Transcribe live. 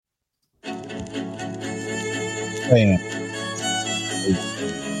saying.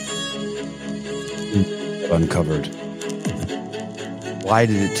 Uncovered. Why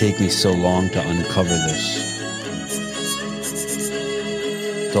did it take me so long to uncover this?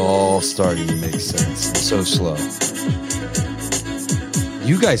 It's all starting to make sense. It's so slow.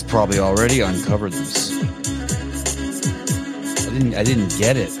 You guys probably already uncovered this. I didn't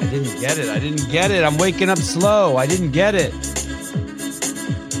get it. I'm waking up slow. I didn't get it.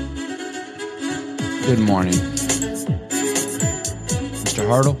 Good morning. Mr.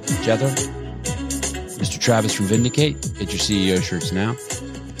 Hartle, Jethro, Mr. Travis from Vindicate. Get your CEO shirts now.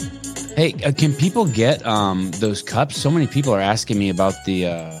 Hey, can people get those cups? So many people are asking me about the...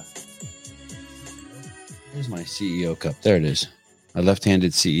 Where's my CEO cup? There it is. My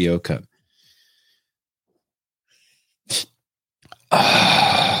left-handed CEO cup.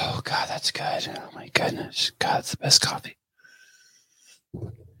 Oh, God, that's good. Oh, my goodness. God, it's the best coffee.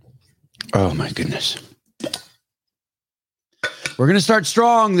 Oh, my goodness. We're going to start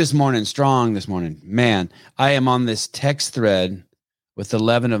strong this morning. Man, I am on this text thread with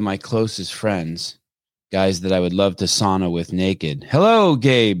 11 of my closest friends, guys that I would love to sauna with naked. Hello,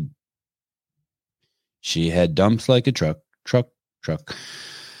 Gabe. She had dumps like a truck.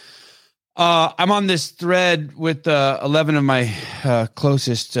 I'm on this thread with 11 of my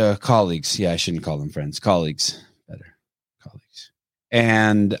closest colleagues. Yeah, I shouldn't call them friends. Colleagues. Better. Colleagues.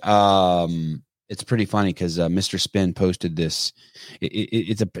 And it's pretty funny because Mr. Spin posted this.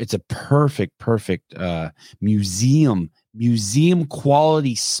 It's a perfect museum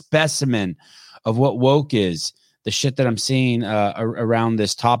quality specimen of what woke is. The shit that I'm seeing around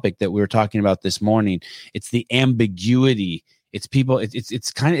this topic that we were talking about this morning. It's the ambiguity. It's people. It's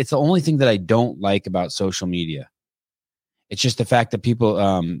the only thing that I don't like about social media. It's just the fact that people.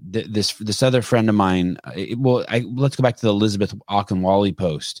 This other friend of mine. Let's go back to the Elizabeth Akinwale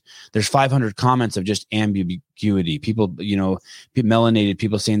post. There's 500 comments of just ambiguity. People, melanated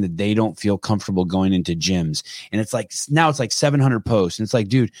people saying that they don't feel comfortable going into gyms, and it's like 700 posts, and it's like,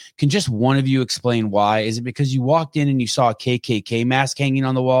 dude, can just one of you explain why? Is it because you walked in and you saw a KKK mask hanging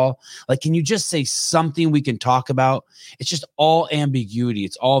on the wall? Like, can you just say something we can talk about? It's just all ambiguity.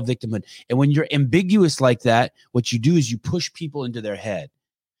 It's all victimhood, and when you're ambiguous like that, what you do is you push people into their head.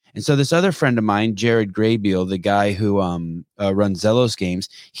 And so this other friend of mine, Jared Graybeal, the guy who runs Zelos Games,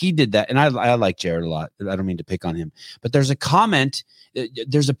 he did that. And I like Jared a lot. I don't mean to pick on him. But there's a comment.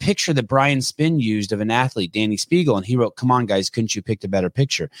 There's a picture that Brian Spin used of an athlete, Danny Spiegel. And he wrote, "Come on, guys, couldn't you pick a better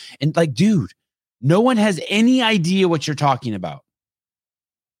picture?" And like, dude, no one has any idea what you're talking about.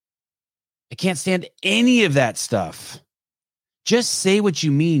 I can't stand any of that stuff. Just say what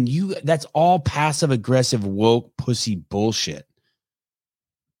you mean. That's all passive aggressive woke pussy bullshit.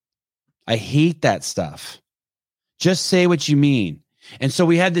 I hate that stuff. Just say what you mean. And so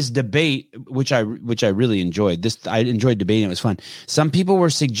we had this debate, which I really enjoyed. I enjoyed debating. It was fun. Some people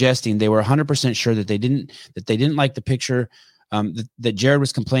were suggesting they were 100% sure that they didn't like the picture. That Jared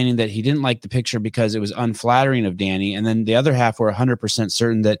was complaining that he didn't like the picture because it was unflattering of Danny, and then the other half were 100%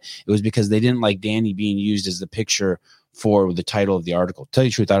 certain that it was because they didn't like Danny being used as the picture for the title of the article. Tell you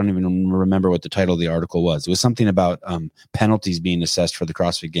the truth, I don't even remember what the title of the article was. It was something about penalties being assessed for the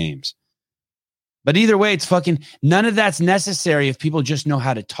CrossFit Games. But either way, it's fucking none of that's necessary if people just know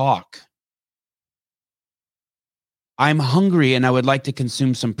how to talk. I'm hungry and I would like to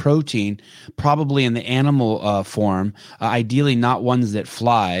consume some protein, probably in the animal form, ideally not ones that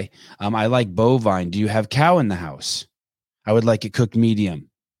fly. I like bovine. Do you have cow in the house? I would like it cooked medium.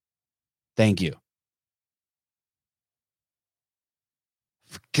 Thank you.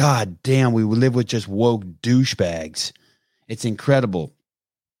 God damn, we live with just woke douchebags. It's incredible.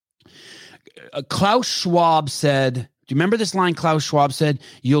 Klaus Schwab said, do you remember this line Klaus Schwab said?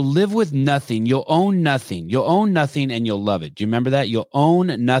 You'll live with nothing. You'll own nothing. You'll own nothing and you'll love it. Do you remember that? You'll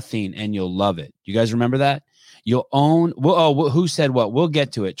own nothing and you'll love it. You guys remember that? You'll own. Who said what? We'll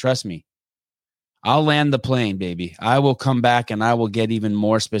get to it. Trust me. I'll land the plane, baby. I will come back and I will get even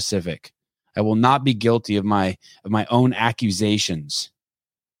more specific. I will not be guilty of my own accusations.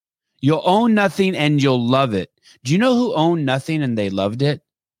 You'll own nothing and you'll love it. Do you know who owned nothing and they loved it?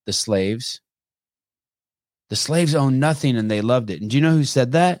 The slaves. The slaves owned nothing and they loved it. And do you know who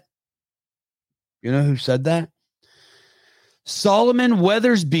said that? You know who said that? Solomon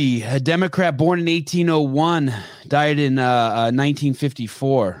Weathersby, a Democrat born in 1801, died in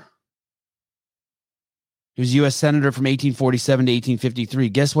 1954. He was a U.S. Senator from 1847 to 1853.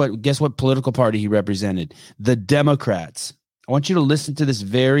 Guess what political party he represented? The Democrats. I want you to listen to this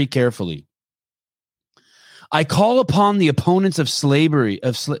very carefully. I call upon the opponents of slavery,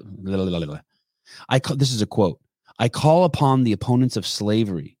 this is a quote. I call upon the opponents of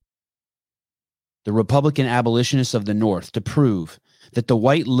slavery the Republican abolitionists of the North, to prove that the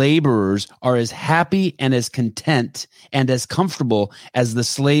white laborers are as happy and as content and as comfortable as the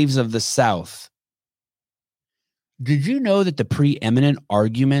slaves of the South. Did you know that the preeminent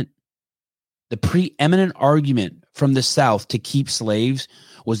argument from the South to keep slaves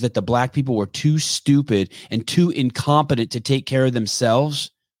was that the black people were too stupid and too incompetent to take care of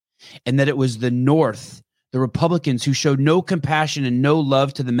themselves? And that it was the North, the Republicans, who showed no compassion and no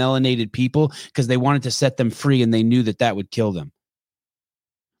love to the melanated people because they wanted to set them free and they knew that that would kill them.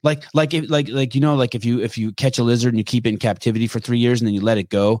 Like if you catch a lizard and you keep it in captivity for 3 years and then you let it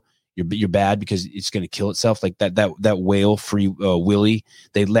go, you're bad because it's going to kill itself. Like that whale, Free Willy,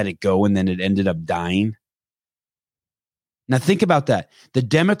 they let it go and then it ended up dying. Now think about that. The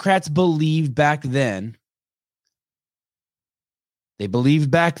Democrats believed back then. They believed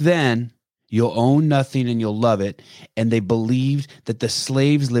back then you'll own nothing and you'll love it. And they believed that the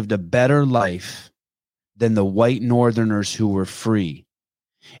slaves lived a better life than the white Northerners who were free.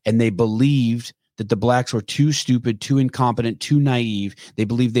 And they believed that the blacks were too stupid, too incompetent, too naive. They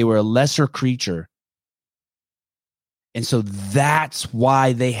believed they were a lesser creature. And so that's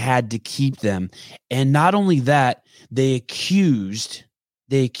why they had to keep them. And not only that, they accused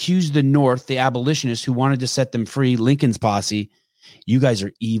the North, the abolitionists who wanted to set them free, Lincoln's posse. You guys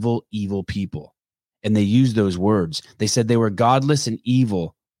are evil, evil people. And they used those words. They said they were godless and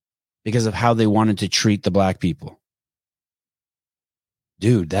evil because of how they wanted to treat the black people.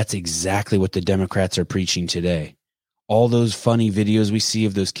 Dude, that's exactly what the Democrats are preaching today. All those funny videos we see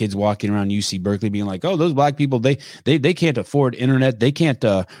of those kids walking around UC Berkeley being like, oh, those black people, they can't afford internet. They can't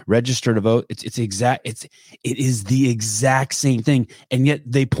register to vote. It is the exact same thing. And yet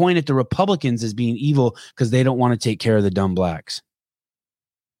they point at the Republicans as being evil because they don't want to take care of the dumb blacks.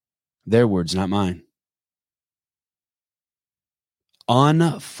 Their words, not mine.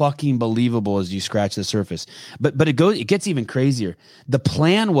 Unfucking believable as you scratch the surface. But it gets even crazier. The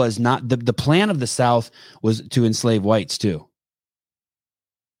plan was not the plan of the South was to enslave whites too.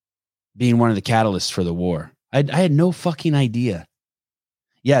 Being one of the catalysts for the war. I had no fucking idea.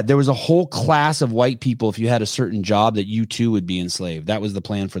 Yeah, there was a whole class of white people, if you had a certain job, that you too would be enslaved. That was the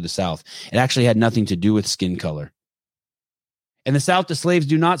plan for the South. It actually had nothing to do with skin color. In the South, the slaves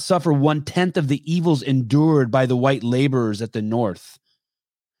do not suffer 1/10 of the evils endured by the white laborers at the North.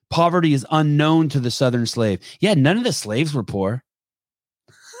 Poverty is unknown to the Southern slave. Yeah, none of the slaves were poor.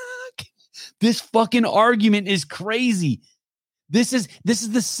 This fucking argument is crazy. This is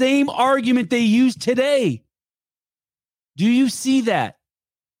the same argument they use today. Do you see that?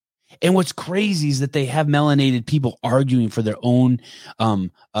 And what's crazy is that they have melanated people arguing for their own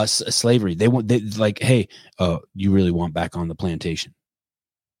slavery. They like, hey, you really want back on the plantation?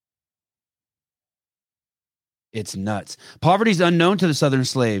 It's nuts. Poverty is unknown to the Southern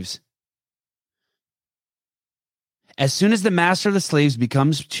slaves. As soon as the master of the slaves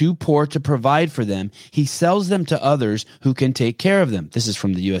becomes too poor to provide for them, he sells them to others who can take care of them. This is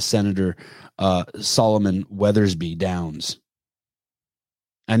from the U.S. Senator Solomon Weathersby Downs.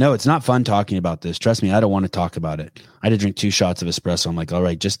 I know it's not fun talking about this. Trust me, I don't want to talk about it. I had to drink 2 shots of espresso. I'm like, all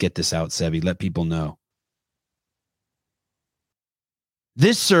right, just get this out, Sevi. Let people know.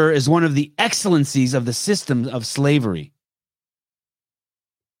 This, sir, is one of the excellencies of the system of slavery.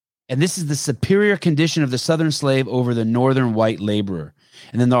 And this is the superior condition of the Southern slave over the Northern white laborer.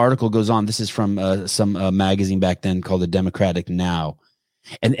 And then the article goes on. This is from some magazine back then called The Democratic Now.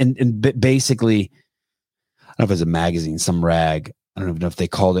 And basically, I don't know if it was a magazine, some rag. I don't even know if they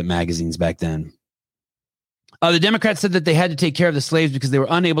called it magazines back then. The Democrats said that they had to take care of the slaves because they were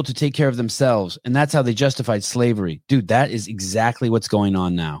unable to take care of themselves. And that's how they justified slavery. Dude, that is exactly what's going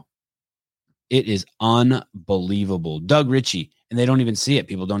on now. It is unbelievable. Doug Ritchie, and they don't even see it.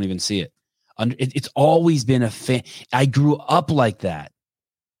 People don't even see it. It's always been I grew up like that.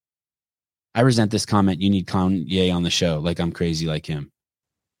 I resent this comment. You need Kanye on the show. Like I'm crazy like him.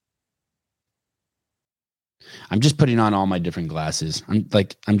 I'm just putting on all my different glasses.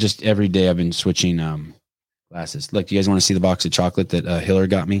 I'm just every day I've been switching glasses. Look, you guys want to see the box of chocolate that Hiller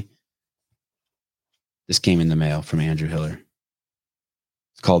got me? This came in the mail from Andrew Hiller.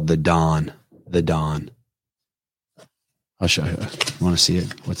 It's called The Dawn. The Dawn. I'll show you. You want to see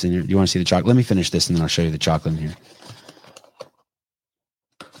it? What's in here? Do you want to see the chocolate? Let me finish this and then I'll show you the chocolate in here.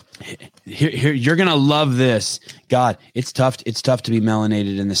 Here, you're gonna love this. God, it's tough to be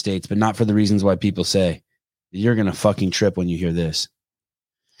melanated in the States, but not for the reasons why people say. You're going to fucking trip when you hear this.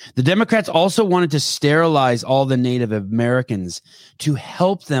 The Democrats also wanted to sterilize all the Native Americans to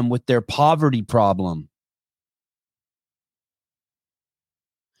help them with their poverty problem.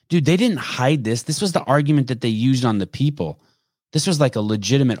 Dude, they didn't hide this. This was the argument that they used on the people. This was like a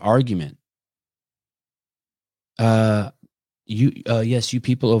legitimate argument. Yes, you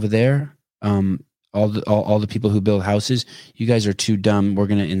people over there, all the people who build houses, you guys are too dumb. We're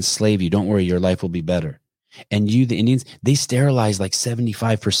going to enslave you. Don't worry, your life will be better. And you, the Indians, they sterilize like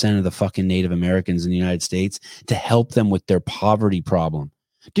 75% of the fucking Native Americans in the United States to help them with their poverty problem.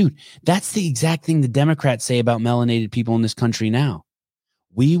 Dude, that's the exact thing the Democrats say about melanated people in this country now.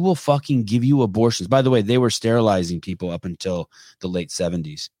 We will fucking give you abortions. By the way, they were sterilizing people up until the late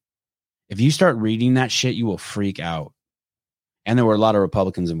 70s. If you start reading that shit, you will freak out. And there were a lot of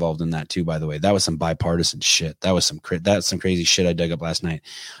Republicans involved in that too, by the way. That was some bipartisan shit. That's some crazy shit I dug up last night.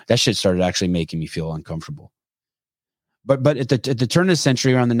 That shit started actually making me feel uncomfortable. But at the turn of the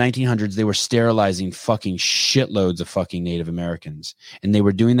century, around the 1900s, they were sterilizing fucking shitloads of fucking Native Americans. And they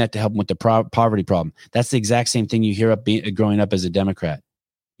were doing that to help them with the poverty problem. That's the exact same thing you hear growing up as a Democrat.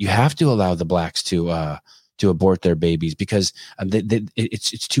 You have to allow the blacks to abort their babies because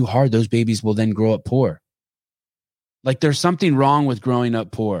it's too hard. Those babies will then grow up poor. Like there's something wrong with growing up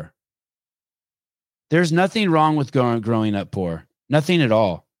poor. There's nothing wrong with growing up poor. Nothing at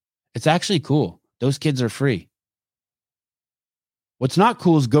all. It's actually cool. Those kids are free. What's not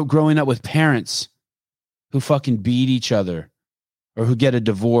cool is growing up with parents who fucking beat each other or who get a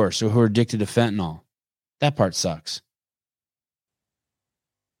divorce or who are addicted to fentanyl. That part sucks.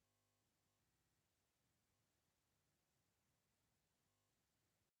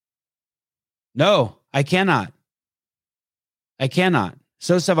 No, I cannot.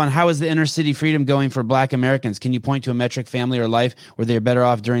 So, Sevan, how is the inner city freedom going for Black Americans? Can you point to a metric, family, or life where they're better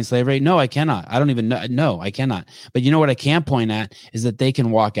off during slavery? No, I cannot. I don't even know. No, I cannot. But you know what I can point at is that they can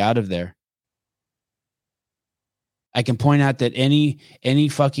walk out of there. I can point out that any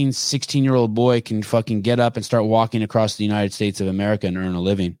fucking 16-year-old boy can fucking get up and start walking across the United States of America and earn a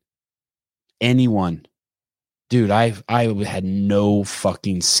living. Anyone. Dude, I had no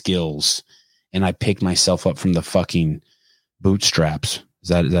fucking skills, and I picked myself up from the fucking bootstraps. Is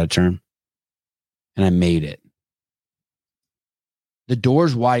that a term? And I made it. The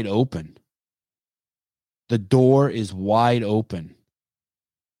door's wide open. The door is wide open.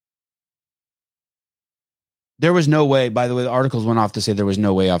 There was no way, by the way, the articles went off to say there was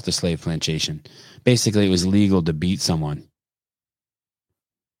no way off the slave plantation. Basically, it was legal to beat someone.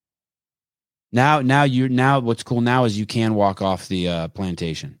 Now what's cool now is you can walk off the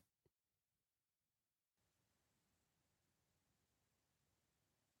plantation.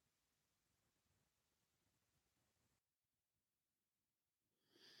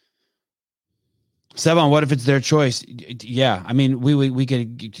 Sevan, what if it's their choice? Yeah, I mean, we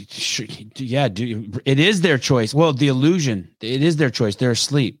could, yeah, it is their choice. Well, the illusion, it is their choice. They're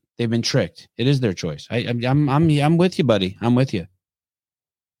asleep. They've been tricked. It is their choice. I'm with you, buddy. I'm with you.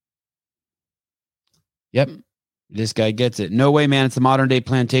 Yep, this guy gets it. No way, man. It's the modern day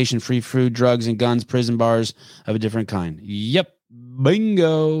plantation, free food, drugs, and guns, prison bars of a different kind. Yep,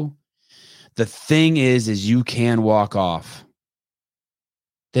 bingo. The thing is you can walk off.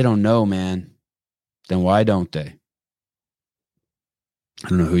 They don't know, man. Then why don't they? I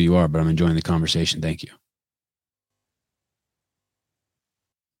don't know who you are, but I'm enjoying the conversation. Thank you.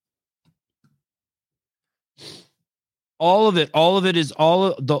 All of it is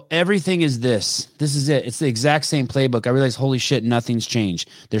everything is this. This is it. It's the exact same playbook. I realize, holy shit, nothing's changed.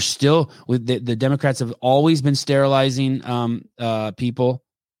 They're still with the Democrats have always been sterilizing people.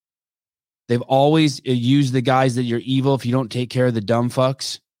 They've always used the guys that you're evil if you don't take care of the dumb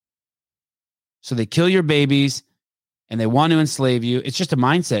fucks. So they kill your babies and they want to enslave you. It's just a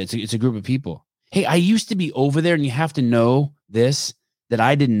mindset. It's a group of people. Hey, I used to be over there, and you have to know this, that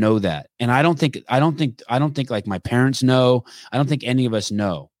I didn't know that. And I don't think like my parents know. I don't think any of us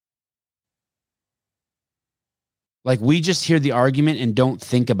know. Like we just hear the argument and don't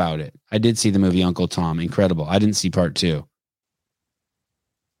think about it. I did see the movie Uncle Tom. Incredible. I didn't see part 2.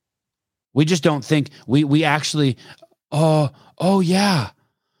 We just don't think we actually, oh yeah.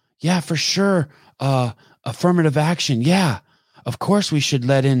 Yeah, for sure. Affirmative action. Yeah, of course we should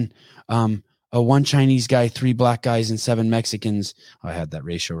let in one Chinese guy, 3 black guys, and 7 Mexicans. Oh, I had that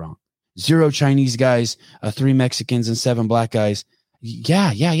ratio wrong. 0 Chinese guys, 3 Mexicans, and 7 black guys.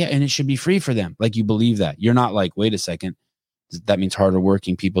 Yeah. And it should be free for them. Like you believe that. You're not like, wait a second. That means harder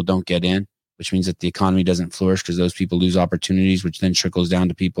working people don't get in, which means that the economy doesn't flourish because those people lose opportunities, which then trickles down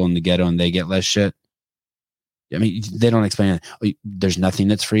to people in the ghetto and they get less shit. I mean, they don't explain it. Oh, there's nothing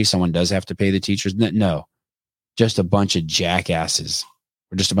that's free. Someone does have to pay the teachers. No, just a bunch of jackasses.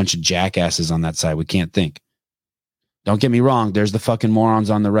 We're just a bunch of jackasses on that side. We can't think. Don't get me wrong. There's the fucking morons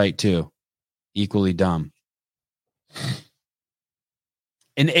on the right too. Equally dumb.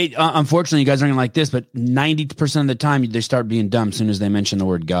 And unfortunately, you guys aren't like this, but 90% of the time, they start being dumb as soon as they mention the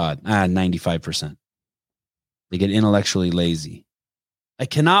word God. 95%. They get intellectually lazy. I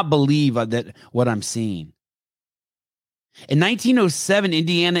cannot believe that what I'm seeing. In 1907,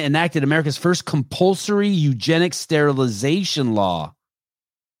 Indiana enacted America's first compulsory eugenic sterilization law,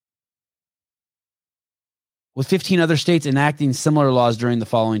 with 15 other states enacting similar laws during the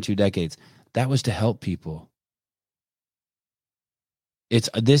following 2 decades. That was to help people.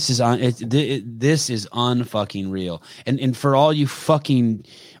 This is unfucking real. And for all you fucking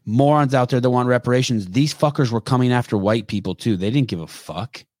morons out there that want reparations, these fuckers were coming after white people too. They didn't give a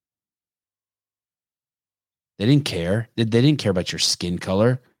fuck. They didn't care. They didn't care about your skin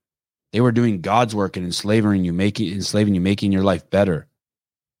color. They were doing God's work and enslaving you, making your life better.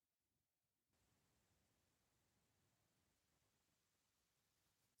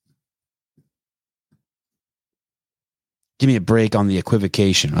 Give me a break on the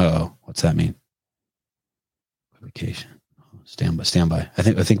equivocation. Uh-oh. What's that mean? Equivocation. Stand by. I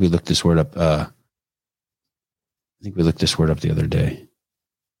think we looked this word up. I think we looked this word up the other day.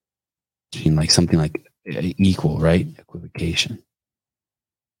 It's mean like something like equal, right? Equivocation.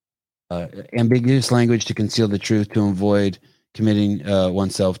 Ambiguous language to conceal the truth, to avoid committing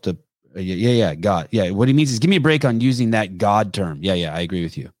oneself to. God. Yeah. What he means is give me a break on using that God term. Yeah. I agree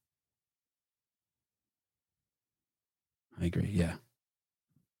with you. I agree. Yeah.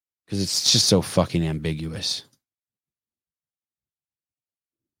 Because it's just so fucking ambiguous.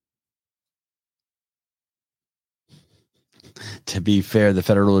 To be fair, the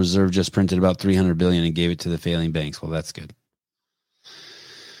Federal Reserve just printed about $300 billion and gave it to the failing banks. Well, that's good.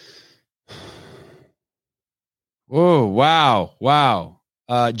 Oh, wow.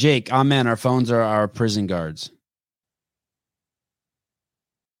 Jake, amen. Our phones are our prison guards.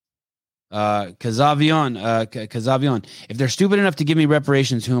 Kazavion. If they're stupid enough to give me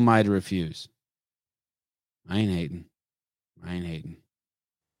reparations, who am I to refuse? I ain't hating.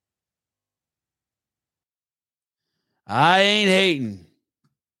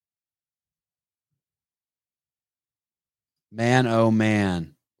 Man, oh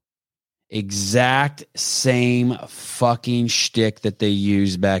man. Exact same fucking shtick that they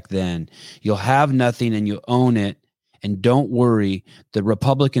used back then. You'll have nothing and you own it. And don't worry, the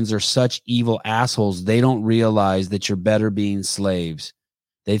Republicans are such evil assholes. They don't realize that you're better being slaves.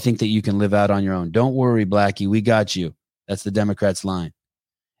 They think that you can live out on your own. Don't worry, Blackie. We got you. That's the Democrats' line.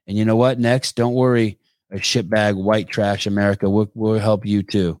 And you know what? Next, don't worry, a shitbag, white trash America. We'll help you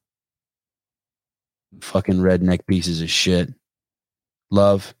too. Fucking redneck pieces of shit.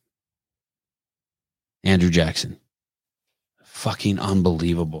 Love. Andrew Jackson. Fucking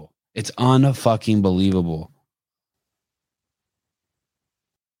unbelievable. It's unfucking believable.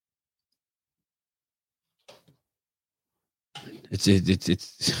 It's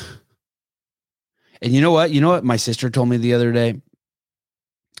and you know what my sister told me the other day?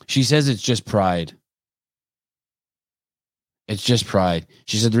 She says it's just pride. It's just pride.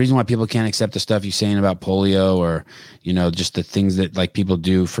 She said the reason why people can't accept the stuff you're saying about polio, or just the things that like people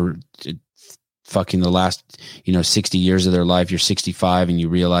do for fucking the last 60 years of their life. You're 65 and you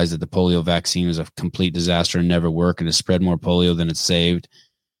realize that the polio vaccine is a complete disaster and never worked and has spread more polio than it's saved.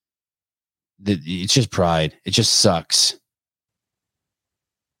 It's just pride. It just sucks.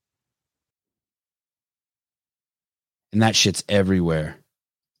 And that shit's everywhere.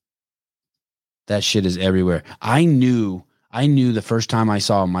 That shit is everywhere. I knew the first time I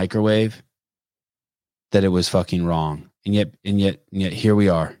saw a microwave that it was fucking wrong. And yet here we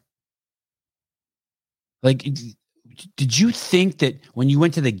are. Like, did you think that when you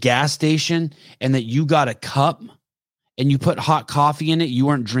went to the gas station and that you got a cup and you put hot coffee in it, you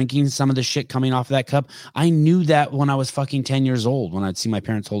weren't drinking some of the shit coming off of that cup? I knew that when I was fucking 10 years old, when I'd see my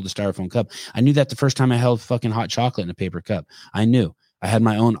parents hold a styrofoam cup. I knew that the first time I held fucking hot chocolate in a paper cup. I knew. I had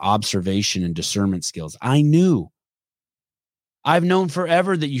my own observation and discernment skills. I knew. I've known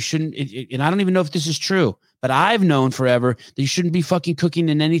forever that you shouldn't, and I don't even know if this is true, but I've known forever that you shouldn't be fucking cooking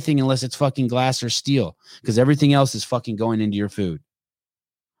in anything unless it's fucking glass or steel, because everything else is fucking going into your food.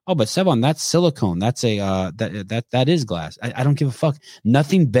 Oh, but Sevon, that's silicone. That's that is glass. I don't give a fuck.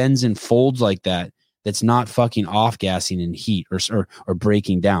 Nothing bends and folds like that. That's not fucking off gassing in heat or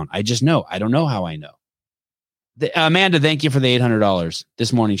breaking down. I just know. I don't know how I know. Amanda, thank you for the $800.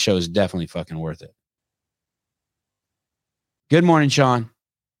 This morning's show is definitely fucking worth it. Good morning, Sean.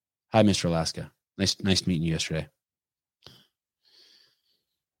 Hi, Mr. Alaska. Nice meeting you yesterday.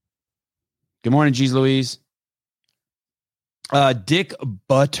 Good morning, Geez Louise. Dick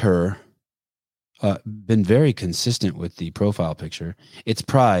Butter, been very consistent with the profile picture. It's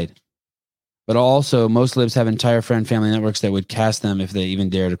pride, but also most libs have entire friend family networks that would cast them if they even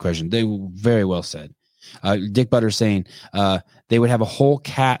dare to question. They very well said. Dick Butter saying they would have a whole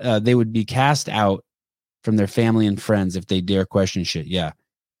they would be cast out from their family and friends if they dare question shit. Yeah.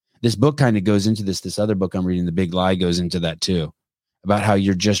 This book kind of goes into this. This other book I'm reading, The Big Lie, goes into that too, about how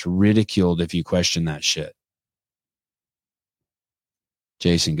you're just ridiculed if you question that shit.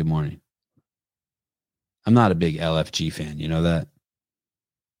 Jason, good morning. I'm not a big LFG fan. You know that?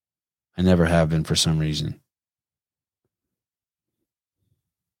 I never have been for some reason.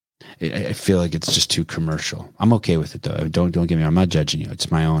 I feel like it's just too commercial. I'm okay with it though. Don't get me wrong. I'm not judging you.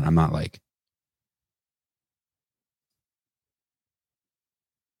 It's my own. I'm not like.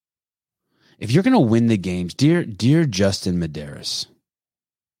 If you're gonna win the games, dear Justin Medeiros,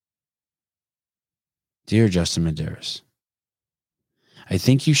 I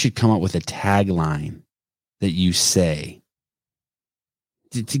think you should come up with a tagline that you say.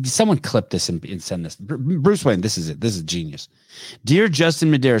 Someone clip this and send this. Bruce Wayne, this is it. This is genius. Dear Justin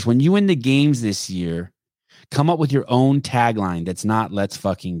Medeiros, when you win the games this year, come up with your own tagline that's not "Let's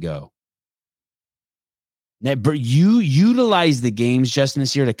fucking go." Now, you utilize the games, Justin,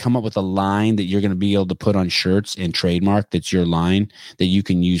 this year to come up with a line that you're going to be able to put on shirts and trademark. That's your line that you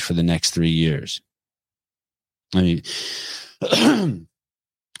can use for the next 3 years. I mean,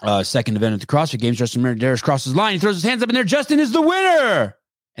 second event at the CrossFit Games, Justin Medeiros crosses the line. He throws his hands up in there. Justin is the winner.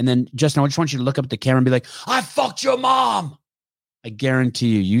 And then, Justin, I just want you to look up at the camera and be like, I fucked your mom. I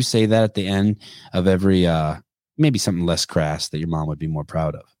guarantee you say that at the end of every, maybe something less crass that your mom would be more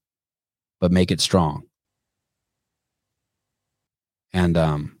proud of. But make it strong. And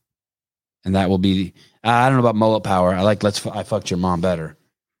that will be, I don't know about mullet power. I fucked your mom better.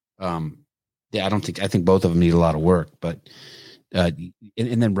 Yeah, I think both of them need a lot of work, but, and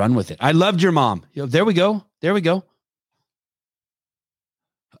then run with it. I loved your mom. There we go.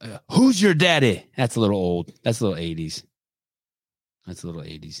 Who's your daddy? That's a little old. That's a little 80s.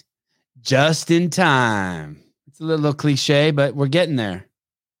 Just in time. It's a little cliche, but we're getting there.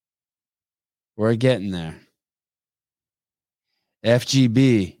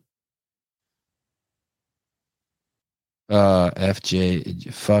 FGB.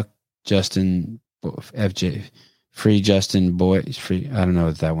 FJ. Fuck Justin. FJ. Free Justin. Boy. Free. I don't know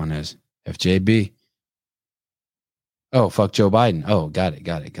what that one is. FJB. Oh, fuck Joe Biden. Oh, got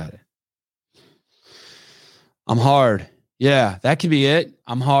it. I'm hard. Yeah, that could be it.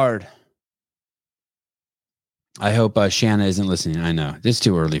 I'm hard. I hope Shanna isn't listening. I know. It's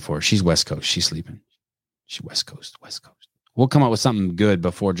too early for her. She's West Coast. She's sleeping. She's West Coast. We'll come up with something good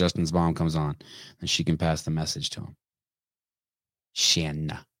before Justin's mom comes on, and she can pass the message to him.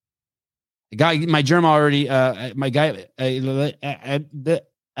 Shanna. The guy, my germ already, my guy,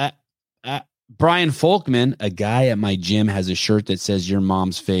 Brian Folkman, a guy at my gym, has a shirt that says your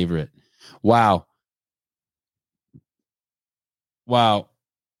mom's favorite. Wow.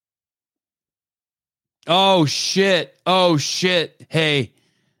 Oh, shit. Hey,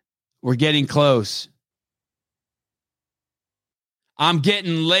 we're getting close. I'm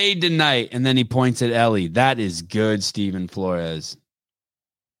getting laid tonight. And then he points at Ellie. That is good, Steven Flores.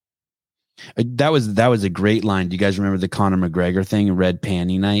 That was a great line. Do you guys remember the Conor McGregor thing, Red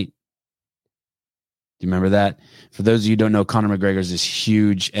Panty Night? Do you remember that? For those of you who don't know, Conor McGregor is this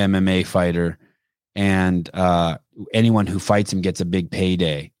huge MMA fighter, and anyone who fights him gets a big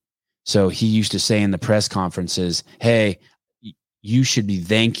payday. So he used to say in the press conferences, hey, you should be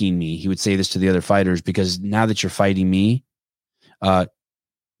thanking me. He would say this to the other fighters, because now that you're fighting me,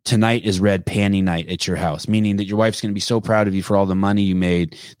 tonight is Red Panty Night at your house, meaning that your wife's going to be so proud of you for all the money you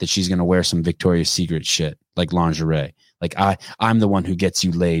made that she's going to wear some Victoria's Secret shit, like lingerie. Like I'm the one who gets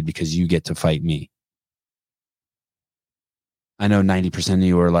you laid because you get to fight me. I know 90% of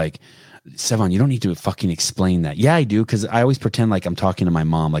you are like, Sevan, you don't need to fucking explain that. Yeah, I do, because I always pretend like I'm talking to my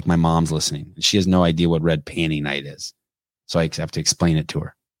mom, like my mom's listening. She has no idea what Red Panty Night is. So I have to explain it to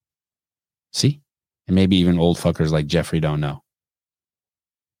her. See? And maybe even old fuckers like Jeffrey don't know.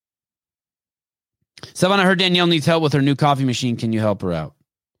 Sevan, I heard Danielle needs help with her new coffee machine. Can you help her out?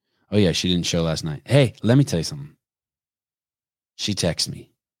 Oh, yeah, she didn't show last night. Hey, let me tell you something. She texts me.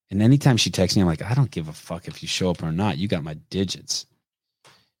 And anytime she texts me, I'm like, I don't give a fuck if you show up or not. You got my digits.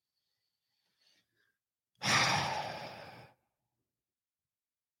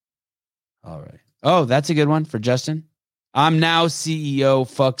 All right. Oh, that's a good one for Justin. I'm now CEO.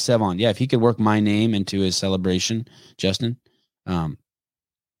 Fuck Sevan. Yeah, if he could work my name into his celebration, Justin.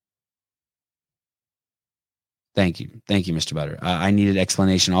 Thank you, Mr. Butter. I needed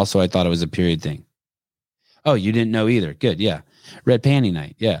explanation. Also, I thought it was a period thing. Oh, you didn't know either. Good. Yeah. Red Panty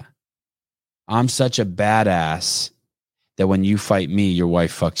Night. Yeah. I'm such a badass that when you fight me, your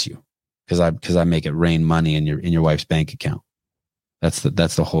wife fucks you because I make it rain money in your wife's bank account. That's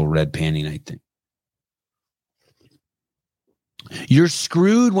the whole Red Panty Night thing. You're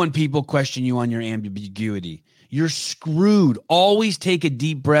screwed when people question you on your ambiguity. You're screwed. Always take a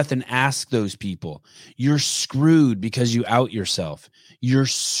deep breath and ask those people. You're screwed because you out yourself. You're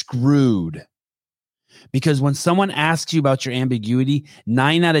screwed. Because when someone asks you about your ambiguity,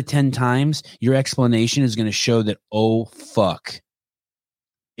 9 out of 10 times, your explanation is going to show that, oh, fuck,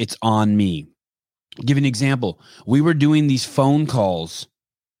 it's on me. I'll give you an example. We were doing these phone calls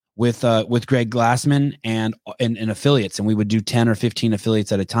with Greg Glassman and affiliates, and we would do 10 or 15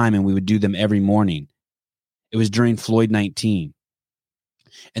 affiliates at a time, and we would do them every morning. It was during Floyd 19.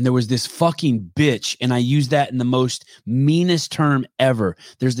 And there was this fucking bitch, and I use that in the most meanest term ever.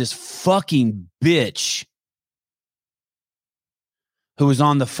 There's this fucking bitch who was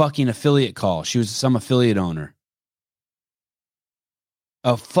on the fucking affiliate call. She was some affiliate owner.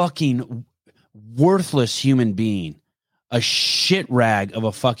 A fucking worthless human being. A shit rag of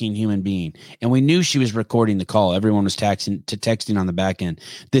a fucking human being. And we knew she was recording the call. Everyone was texting on the back end.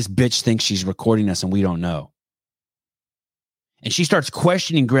 This bitch thinks she's recording us and we don't know. And she starts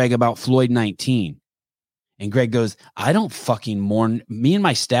questioning Greg about Floyd 19. And Greg goes, I don't fucking mourn. Me and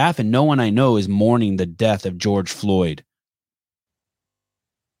my staff and no one I know is mourning the death of George Floyd.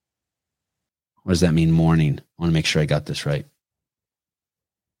 What does that mean, mourning? I want to make sure I got this right.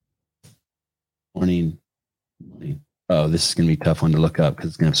 Mourning. Oh, this is going to be a tough one to look up because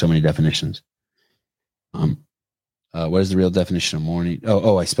it's going to have so many definitions. What is the real definition of mourning?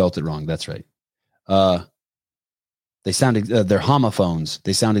 Oh, I spelt it wrong. That's right. They sound, they're homophones.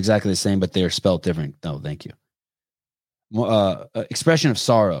 They sound exactly the same, but they're spelled different. No, thank you. Expression of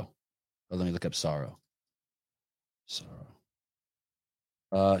sorrow. Oh, let me look up sorrow.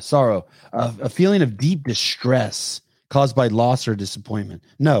 Sorrow. A feeling of deep distress caused by loss or disappointment.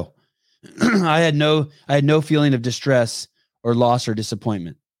 No, I had no feeling of distress or loss or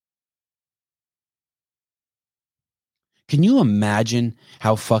disappointment. Can you imagine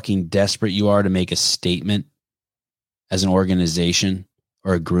how fucking desperate you are to make a statement as an organization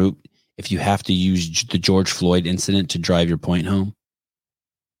or a group if you have to use the George Floyd incident to drive your point home?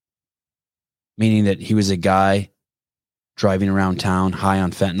 Meaning that he was a guy driving around town, high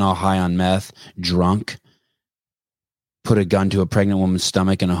on fentanyl, high on meth, drunk, put a gun to a pregnant woman's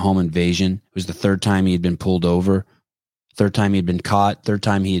stomach in a home invasion. It was the third time he had been pulled over, third time he'd been caught, third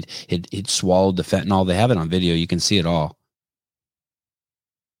time he'd swallowed the fentanyl. They have it on video. You can see it all.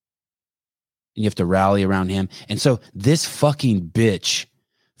 And you have to rally around him. And so this fucking bitch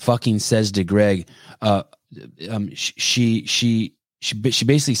fucking says to Greg, she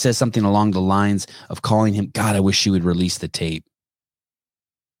basically says something along the lines of calling him, God, I wish she would release the tape.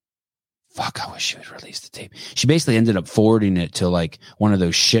 Fuck, I wish she would release the tape. She basically ended up forwarding it to like one of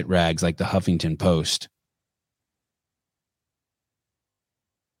those shit rags like the Huffington Post.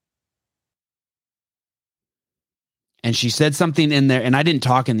 And she said something in there, and I didn't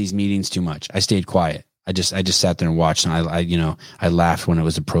talk in these meetings too much. I stayed quiet. I just sat there and watched, and I laughed when it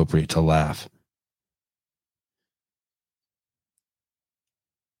was appropriate to laugh.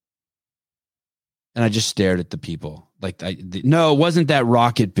 And I just stared at the people. No, it wasn't that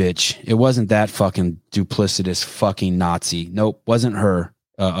rocket bitch. It wasn't that fucking duplicitous fucking Nazi. Nope, wasn't her.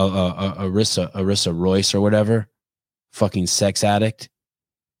 Arissa Royce or whatever. Fucking sex addict.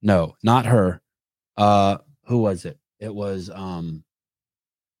 No, not her. Who was it? It was,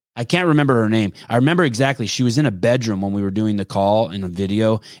 I can't remember her name. I remember exactly. She was in a bedroom when we were doing the call in a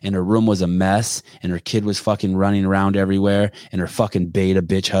video, and her room was a mess, and her kid was fucking running around everywhere, and her fucking beta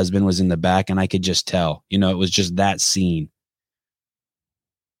bitch husband was in the back, and I could just tell. You know, it was just that scene.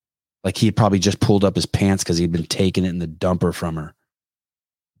 Like he had probably just pulled up his pants because he'd been taking it in the dumper from her.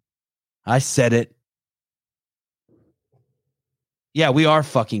 I said it. Yeah, we are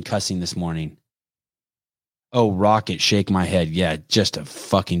fucking cussing this morning. Oh, Rocket, shake my head. Yeah, just a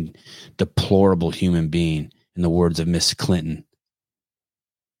fucking deplorable human being, in the words of Miss Clinton.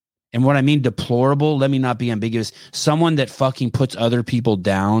 And what I mean deplorable, let me not be ambiguous. Someone that fucking puts other people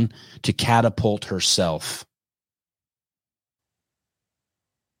down to catapult herself.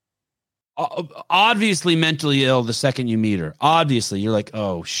 Obviously mentally ill the second you meet her. Obviously, you're like,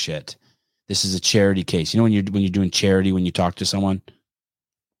 oh, shit. This is a charity case. You know when you're doing charity, when you talk to someone?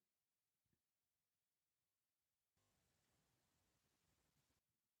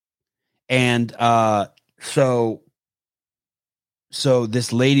 And so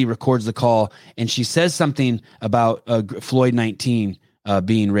this lady records the call, and she says something about Floyd 19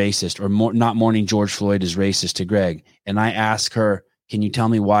 being racist, or not mourning George Floyd is racist to Greg. And I ask her, can you tell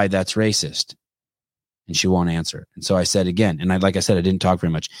me why that's racist? And she won't answer. And so I said again, and like I said, I didn't talk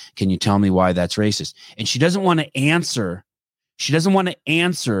very much. Can you tell me why that's racist? And she doesn't want to answer. She doesn't want to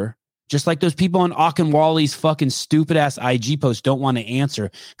answer Just like those people on Akinwale's fucking stupid ass IG post don't want to answer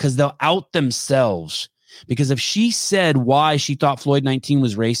because they'll out themselves. Because if she said why she thought Floyd 19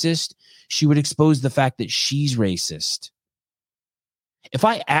 was racist, she would expose the fact that she's racist. If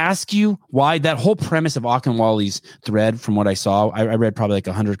I ask you why, that whole premise of Akinwale's thread, from what I saw, I read probably like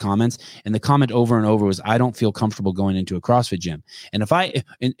 100 comments, and the comment over and over was, I don't feel comfortable going into a CrossFit gym. And if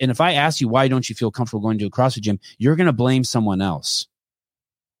I ask you, why don't you feel comfortable going to a CrossFit gym, you're going to blame someone else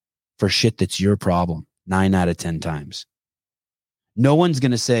for shit that's your problem 9 out of 10 times. No one's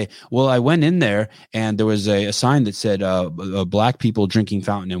going to say, well, I went in there and there was a sign that said black people drinking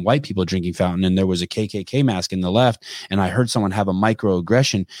fountain and white people drinking fountain. And there was a KKK mask in the left. And I heard someone have a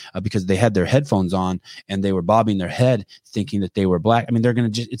microaggression because they had their headphones on and they were bobbing their head thinking that they were black. I mean,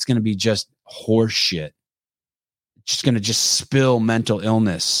 it's going to be just horse shit. It's just going to just spill mental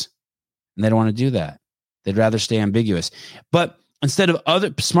illness. And they don't want to do that. They'd rather stay ambiguous. But instead of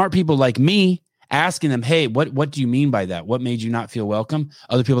other smart people like me asking them, hey, what do you mean by that? What made you not feel welcome?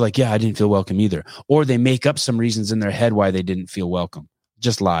 Other people are like, yeah, I didn't feel welcome either. Or they make up some reasons in their head why they didn't feel welcome.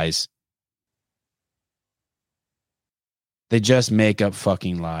 Just lies. They just make up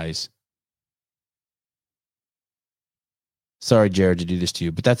fucking lies. Sorry, Jared, to do this to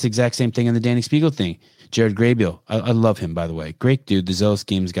you, but that's the exact same thing in the Danny Spiegel thing. Jared Graybill, I love him, by the way. Great dude, the Zealous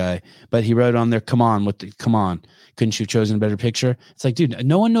Games guy. But he wrote on there, come on. Couldn't you have chosen a better picture? It's like, dude,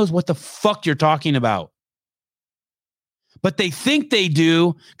 no one knows what the fuck you're talking about. But they think they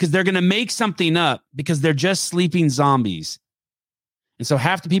do because they're going to make something up because they're just sleeping zombies. And so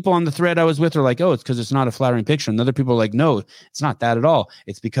half the people on the thread I was with are like, oh, it's because it's not a flattering picture. And other people are like, no, it's not that at all.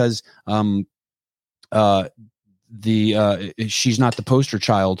 It's because she's not the poster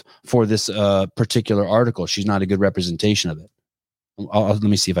child for this particular article. She's not a good representation of it. Let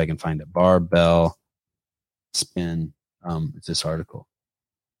me see if I can find it. Barbell spin. It's this article.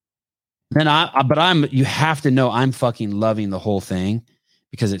 Then you have to know I'm fucking loving the whole thing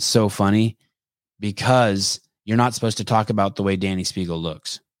because it's so funny, because you're not supposed to talk about the way Danny Spiegel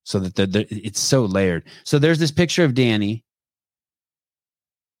looks, so that it's so layered. So there's this picture of Danny.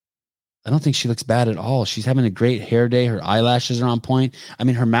 I don't think she looks bad at all. She's having a great hair day. Her eyelashes are on point. I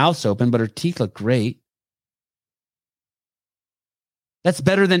mean, her mouth's open, but her teeth look great. That's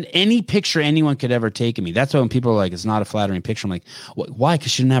better than any picture anyone could ever take of me. That's why when people are like, it's not a flattering picture, I'm like, why?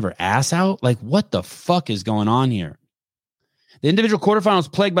 Because she didn't have her ass out? Like, what the fuck is going on here? The individual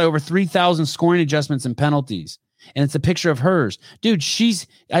quarterfinals plagued by over 3,000 scoring adjustments and penalties. And it's a picture of hers. Dude, she's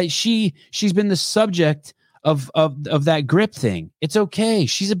been the subject of that grip thing. It's okay.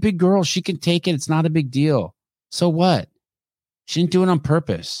 She's a big girl. She can take it. It's not a big deal. So what? She didn't do it on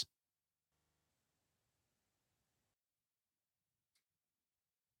purpose.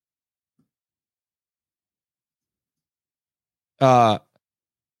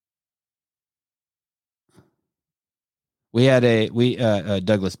 We had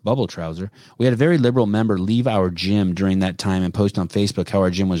Douglas Bubble Trouser. We had a very liberal member leave our gym during that time and post on Facebook how our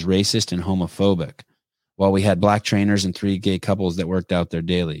gym was racist and homophobic, while we had black trainers and 3 gay couples that worked out there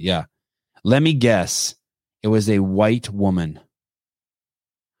daily. Yeah. Let me guess. It was a white woman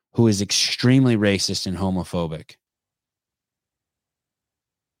who is extremely racist and homophobic.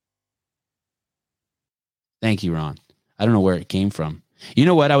 Thank you, Ron. I don't know where it came from. You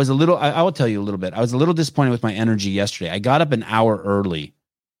know what? I will tell you a little bit. I was a little disappointed with my energy yesterday. I got up an hour early.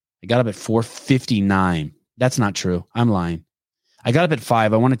 I got up at 4:59. That's not true. I'm lying. I got up at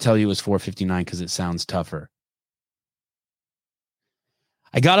 5. I want to tell you it was 4:59 because it sounds tougher.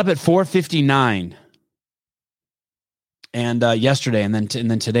 I got up at 4:59 and yesterday, and then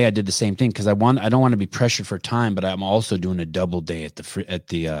today I did the same thing because I don't want to be pressured for time, but I'm also doing a double day at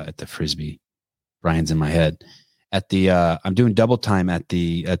the Frisbee. Brian's in my head. I'm doing double time at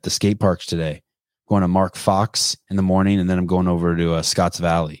the skate parks today. Going to Mark Fox in the morning, and then I'm going over to Scotts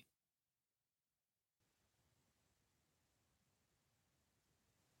Valley.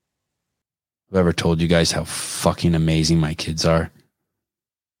 Have I ever told you guys how fucking amazing my kids are?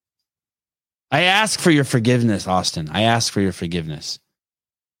 I ask for your forgiveness, Austin. I ask for your forgiveness.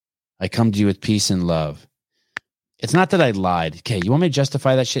 I come to you with peace and love. It's not that I lied. Okay, you want me to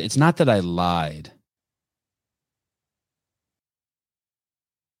justify that shit? It's not that I lied.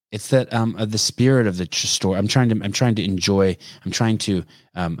 It's that the spirit of the story. I'm trying to enjoy. I'm trying to.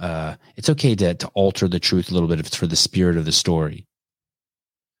 It's okay to alter the truth a little bit if it's for the spirit of the story.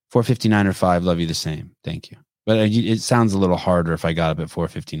 4:59 or 5. Love you the same. Thank you. But it sounds a little harder if I got up at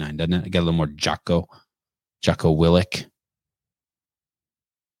 4:59, doesn't it? I got a little more Jocko Willick.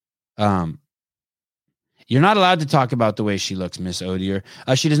 You're not allowed to talk about the way she looks, Miss Odier.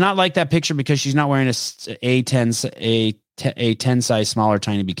 She does not like that picture because she's not wearing a a 10 size smaller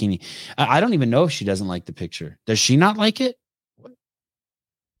tiny bikini. I don't even know if she doesn't like the picture. Does she not like it?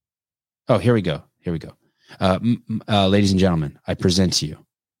 Oh, here we go. Here we go. Ladies and gentlemen, I present to you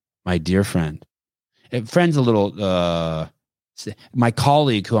my dear friend. Friend's a little, my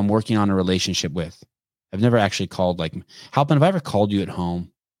colleague who I'm working on a relationship with. I've never actually called like, Halpin, have I ever called you at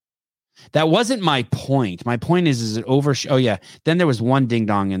home? That wasn't my point. My point is it over? Oh yeah. Then there was one ding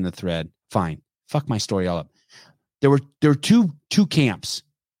dong in the thread. Fine. Fuck my story all up. There were two camps.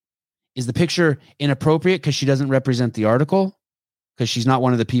 Is the picture inappropriate because she doesn't represent the article? Because she's not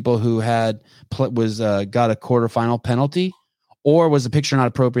one of the people who got a quarterfinal penalty? Or was the picture not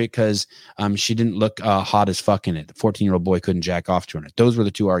appropriate because she didn't look hot as fuck in it? The 14-year-old boy couldn't jack off to her in it. Those were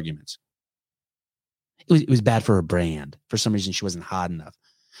the two arguments. It was bad for her brand. For some reason, she wasn't hot enough.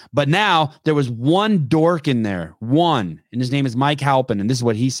 But now there was one dork in there, and his name is Mike Halpin, and this is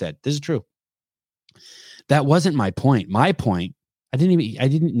what he said. This is true. That wasn't my point. My point,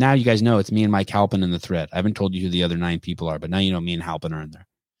 now you guys know it's me and Mike Halpin in the thread. I haven't told you who the other 9 people are, but now you know me and Halpin are in there.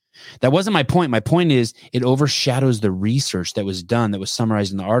 That wasn't my point. My point is it overshadows the research that was done, that was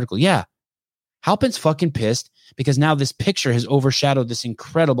summarized in the article. Yeah. Halpin's fucking pissed because now this picture has overshadowed this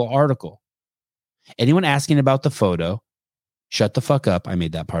incredible article. Anyone asking about the photo, shut the fuck up. I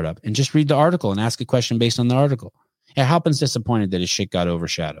made that part up. And just read the article and ask a question based on the article. Yeah, Halpin's disappointed that his shit got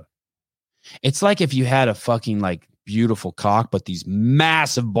overshadowed. It's like if you had a fucking like beautiful cock, but these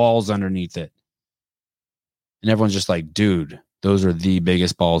massive balls underneath it. And everyone's just like, dude, those are the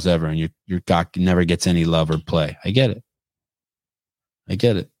biggest balls ever. And your cock never gets any love or play. I get it.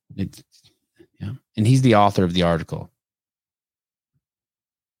 Yeah. And he's the author of the article.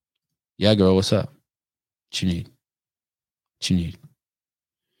 Yeah, girl, what's up? What you need?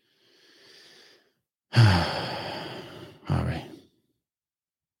 All right.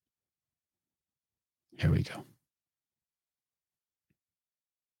 Here we go.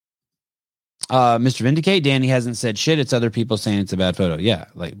 Mr. Vindicate, Danny hasn't said shit. It's other people saying it's a bad photo. Yeah,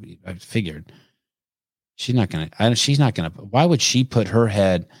 like I figured. She's not gonna. Why would she put her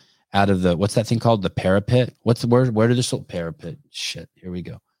head out of the, what's that thing called? The parapet? What's the word? Where did this old parapet? Shit. Here we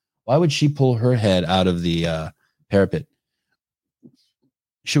go. Why would she pull her head out of the parapet?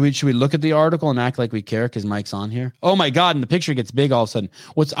 Should we look at the article and act like we care because Mike's on here? Oh my God. And the picture gets big all of a sudden.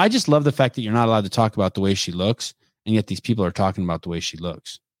 I just love the fact that you're not allowed to talk about the way she looks. And yet these people are talking about the way she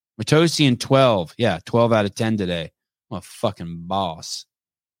looks. Matosian 12. Yeah. 12 out of 10 today. I'm a fucking boss.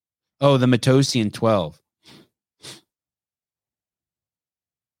 Oh, the Matosian 12.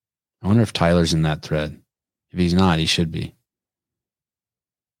 I wonder if Tyler's in that thread. If he's not, he should be.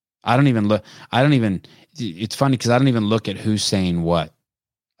 It's funny because I don't even look at who's saying what.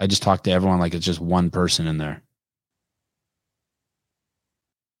 I just talk to everyone like it's just one person in there.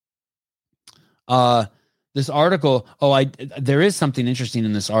 This article. There is something interesting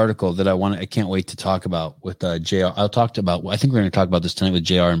in this article that I can't wait to talk about with JR. I think we're going to talk about this tonight with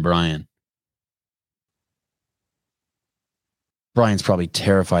JR and Brian. Brian's probably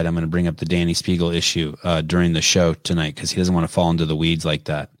terrified I'm going to bring up the Danny Spiegel issue during the show tonight because he doesn't want to fall into the weeds like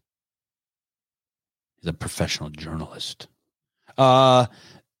that. He's a professional journalist.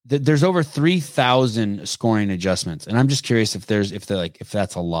 There's over 3,000 scoring adjustments, and I'm just curious if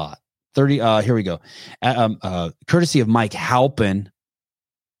that's a lot. 30. Here we go. Courtesy of Mike Halpin.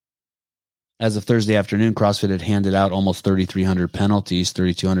 As of Thursday afternoon, CrossFit had handed out almost 3,300 penalties,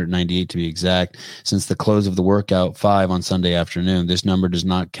 3,298 to be exact, since the close of the workout 5 on Sunday afternoon. This number does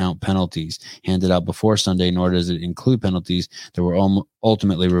not count penalties handed out before Sunday, nor does it include penalties that were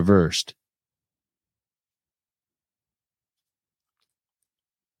ultimately reversed.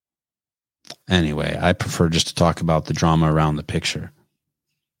 Anyway, I prefer just to talk about the drama around the picture.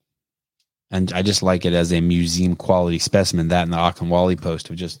 And I just like it as a museum quality specimen, that and the Akinwale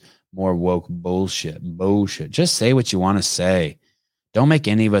post of just more woke bullshit. Just say what you want to say. Don't make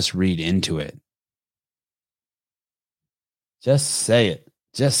any of us read into it. Just say it.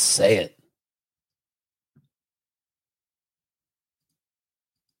 Just say it.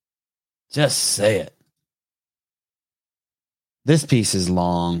 Just say it. This piece is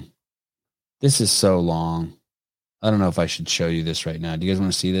long. This is so long. I don't know if I should show you this right now. Do you guys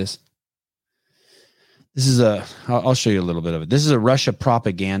want to see this? This is I'll show you a little bit of it. This is a Russia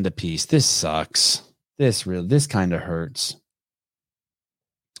propaganda piece. This sucks. This kind of hurts.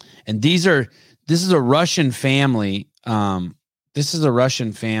 And this is a Russian family. This is a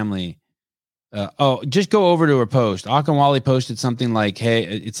Russian family. Just go over to her post. Akinwale posted something like, hey,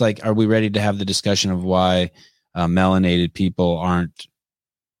 it's like, are we ready to have the discussion of why melanated people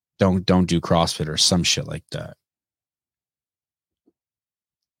don't do CrossFit or some shit like that?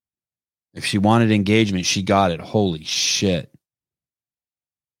 If she wanted engagement, she got it. Holy shit.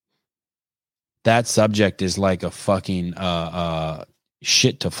 That subject is like a fucking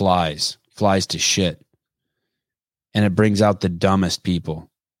shit to flies to shit. And it brings out the dumbest people.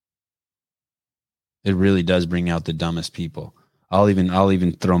 It really does bring out the dumbest people. I'll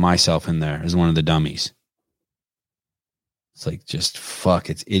even throw myself in there as one of the dummies. It's like, just fuck.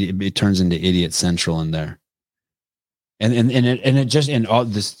 It turns into idiot central in there. And it just, and all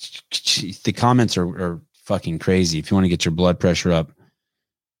this, the comments are fucking crazy. If you want to get your blood pressure up,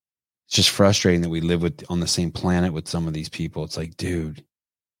 it's just frustrating that we live on the same planet with some of these people. It's like, dude,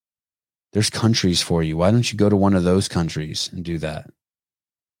 there's countries for you. Why don't you go to one of those countries and do that?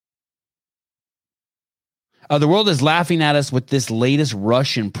 The world is laughing at us with this latest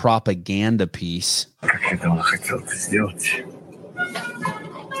Russian propaganda piece.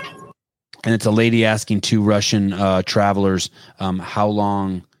 And it's a lady asking two Russian travelers how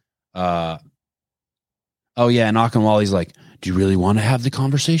long. Oh, yeah. And Akinwali's like, do you really want to have the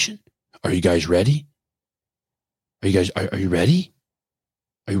conversation? Are you guys ready? Are you ready?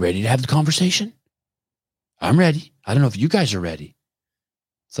 Are you ready to have the conversation? I'm ready. I don't know if you guys are ready.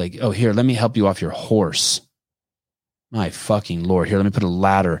 It's like, oh, here, let me help you off your horse. My fucking Lord. Here, let me put a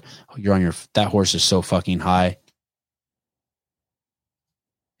ladder. You're on that horse is so fucking high.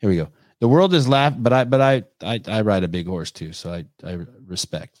 Here we go. The world is laughing, but I ride a big horse too, so I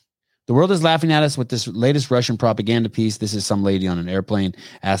respect. The world is laughing at us with this latest Russian propaganda piece. This is some lady on an airplane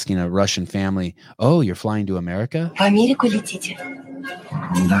asking a Russian family, "Oh, you're flying to America?" В Америку летите?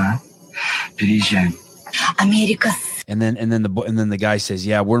 Да. Переезжаем. Америка. And then the guy says,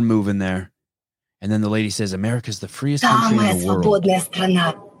 "Yeah, we're moving there." And then the lady says, "America's the freest country in the world. Свободная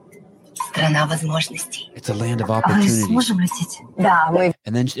страна. Страна возможностей. It's a land of opportunity." Сможем лететь? Да, мы.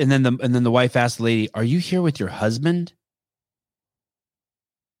 And then the wife asked the lady, "Are you here with your husband?"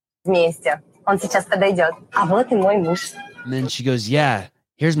 Вместе. Он сейчас подойдет. А вот и мой муж. And then she goes, "Yeah,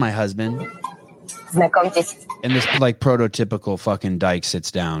 here's my husband." Знакомьтесь. And this like prototypical fucking dyke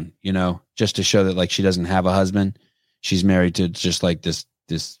sits down, just to show that like she doesn't have a husband. She's married to just like this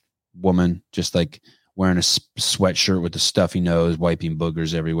woman, just like wearing a sweatshirt with a stuffy nose, wiping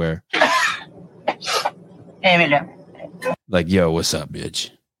boogers everywhere. Эмили. Like, yo, what's up, bitch?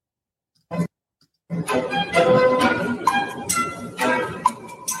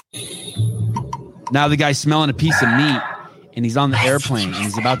 Now the guy's smelling a piece of meat, and he's on the airplane, and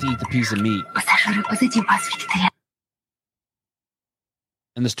he's about to eat the piece of meat.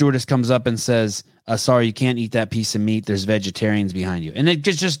 And the stewardess comes up and says, "Sorry, you can't eat that piece of meat. There's vegetarians behind you." And it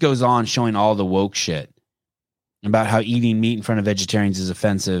just goes on showing all the woke shit about how eating meat in front of vegetarians is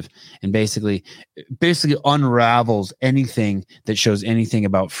offensive, and basically unravels anything that shows anything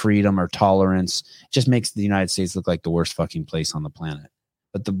about freedom or tolerance. It just makes the United States look like the worst fucking place on the planet.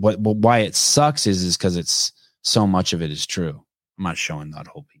 But why it sucks is because it's so much of it is true. I'm not showing that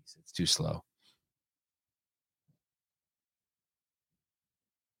whole piece. It's too slow.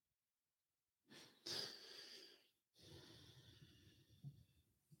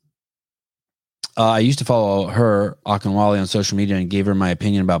 I used to follow her, Akinwali, on social media and gave her my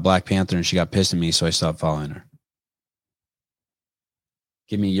opinion about Black Panther, and she got pissed at me, so I stopped following her.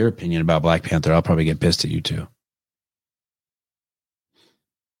 Give me your opinion about Black Panther. I'll probably get pissed at you too.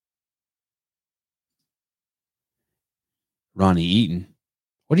 Ronnie Eaton.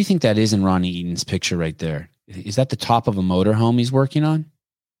 What do you think that is in Ronnie Eaton's picture right there? Is that the top of a motorhome he's working on?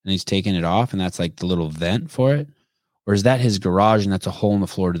 And he's taking it off, and that's like the little vent for it? Or is that his garage, and that's a hole in the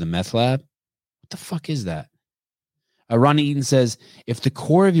floor to the meth lab? What the fuck is that? Ronnie Eaton says, if the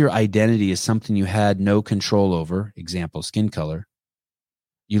core of your identity is something you had no control over, example, skin color,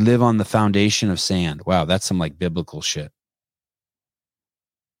 you live on the foundation of sand. Wow, that's some like biblical shit.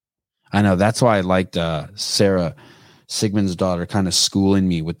 I know. That's why I liked Sarah Sigmund's daughter kind of schooling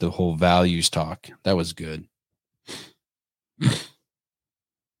me with the whole values talk. That was good.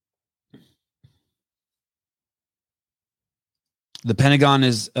 The Pentagon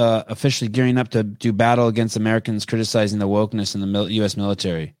is officially gearing up to do battle against Americans criticizing the wokeness in the U.S.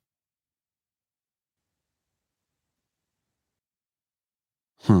 military.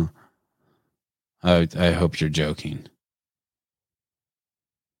 I hope you're joking.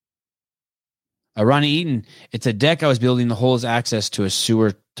 Ronnie Eaton, it's a deck I was building. The hole is access to a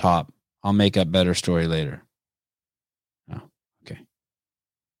sewer top. I'll make up better story later. Oh, okay.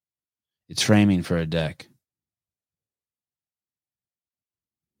 It's framing for a deck.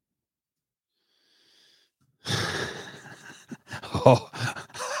 Oh,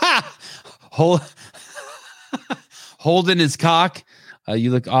 holding his cock.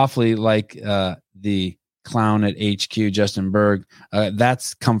 You look awfully like the clown at HQ, Justin Berg.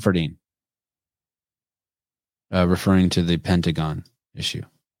 That's comforting. referring to the Pentagon issue.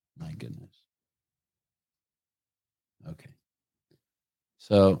 My goodness. Okay.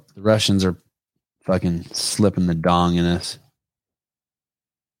 So the Russians are fucking slipping the dong in us.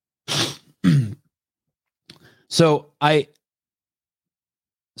 So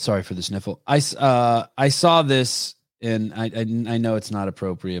sorry for the sniffle. I saw this, and I know it's not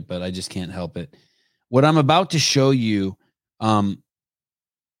appropriate, but I just can't help it. What I'm about to show you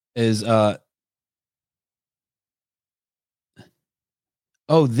is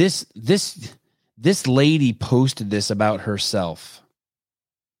this lady posted this about herself.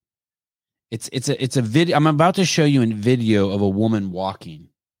 It's a video. I'm about to show you a video of a woman walking.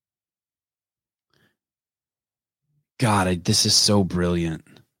 God, this is so brilliant.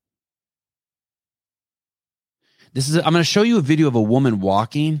 I'm going to show you a video of a woman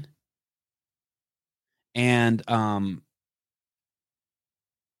walking, and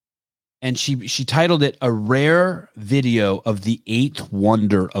she titled it "A Rare Video of the Eighth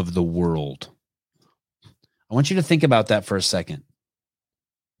Wonder of the World." I want you to think about that for a second.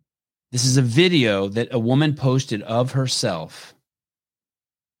 This is a video that a woman posted of herself,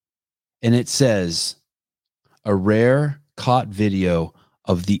 and it says, "A rare caught video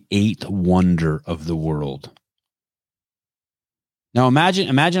of the eighth wonder of the world." Now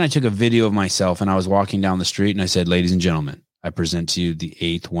imagine I took a video of myself and I was walking down the street and I said, "Ladies and gentlemen, I present to you the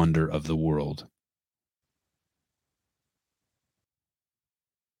eighth wonder of the world."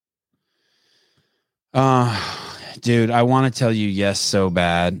 Dude, I want to tell you yes so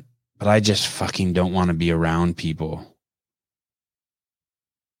bad, but I just fucking don't want to be around people.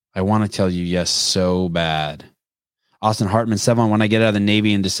 I want to tell you yes so bad. Austin Hartman, 7, when I get out of the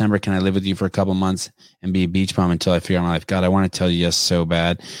Navy in December, can I live with you for a couple months and be a beach bum until I figure out my life? God, I want to tell you yes so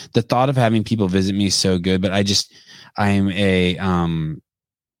bad. The thought of having people visit me is so good, but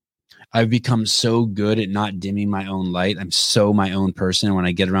I've become so good at not dimming my own light. I'm so my own person. When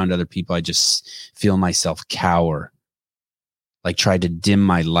I get around other people, I just feel myself cower, like try to dim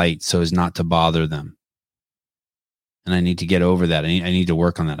my light so as not to bother them. And I need to get over that. I need to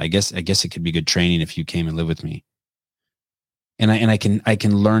work on that. I guess it could be good training if you came and lived with me. And I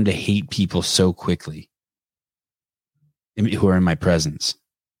can learn to hate people so quickly who are in my presence.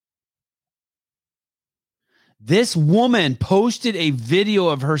 This woman posted a video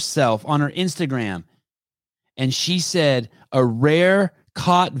of herself on her Instagram, and she said, "A rare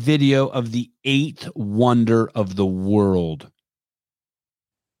caught video of the eighth wonder of the world."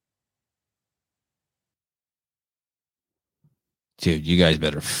 Dude, you guys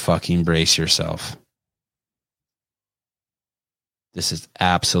better fucking brace yourself. This is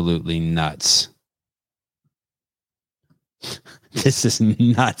absolutely nuts. This is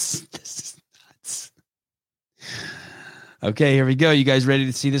nuts. This is nuts. Okay, here we go. You guys ready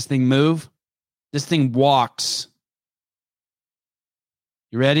to see this thing move? This thing walks.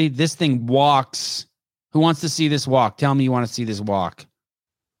 You ready? This thing walks. Who wants to see this walk? Tell me you want to see this walk.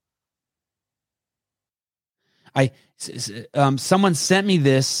 Someone sent me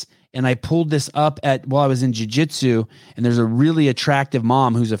this, and I pulled this up while I was in jiu-jitsu, and there's a really attractive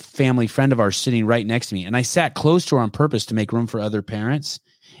mom who's a family friend of ours sitting right next to me. And I sat close to her on purpose to make room for other parents.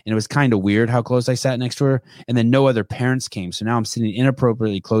 And it was kind of weird how close I sat next to her. And then no other parents came. So now I'm sitting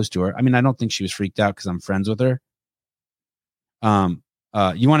inappropriately close to her. I mean, I don't think she was freaked out because I'm friends with her.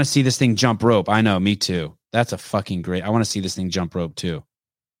 You want to see this thing jump rope? I know, me too. That's a fucking great. I want to see this thing jump rope too.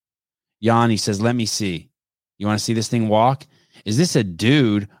 Yanni says, "Let me see." You want to see this thing walk? Is this a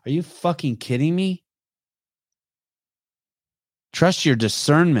dude? Are you fucking kidding me? Trust your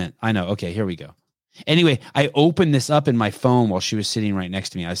discernment. I know. Okay, here we go. Anyway, I opened this up in my phone while she was sitting right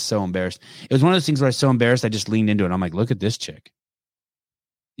next to me. I was so embarrassed. It was one of those things where I was so embarrassed, I just leaned into it. I'm like, look at this chick.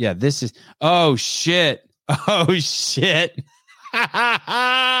 Yeah, this is, oh shit. Oh shit.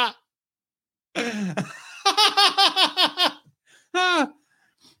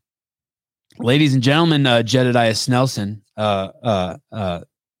 Ladies and gentlemen, Jedediah Snelson,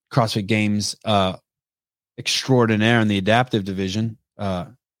 CrossFit Games extraordinaire in the adaptive division,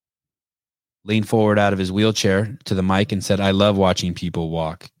 leaned forward out of his wheelchair to the mic and said, "I love watching people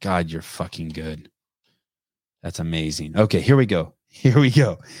walk." God, you're fucking good. That's amazing. Okay, here we go. Here we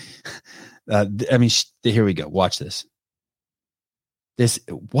go. Here we go. Watch this.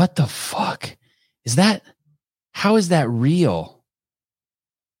 What the fuck is that? How is that real?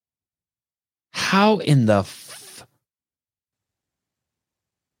 How in the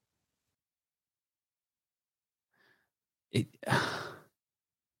you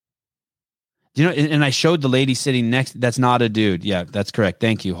know, and I showed the lady sitting next. That's not a dude. Yeah, that's correct.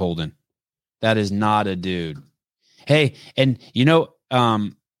 Thank you, Holden. That is not a dude. Hey, and you know,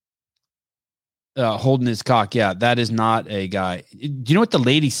 holding his cock. Yeah, that is not a guy. Do you know what the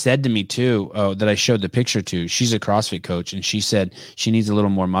lady said to me too? That I showed the picture to. She's a CrossFit coach, and she said she needs a little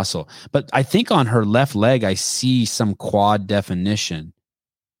more muscle. But I think on her left leg, I see some quad definition.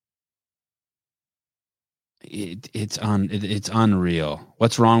 It's unreal.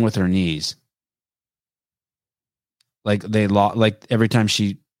 What's wrong with her knees? Like like every time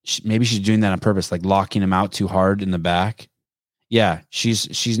maybe she's doing that on purpose, like locking him out too hard in the back. Yeah,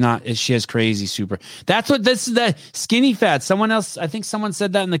 she's not. She has crazy super. That's what this is. The skinny fat. Someone else. I think someone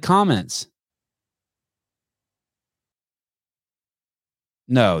said that in the comments.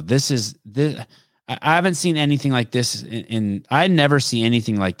 No, this is this. I haven't seen anything like this in. I never see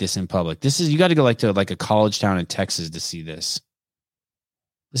anything like this in public. This is you got to go to a college town in Texas to see this.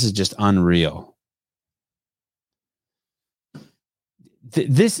 This is just unreal.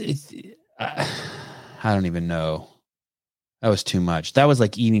 This is. I don't even know. That was too much. That was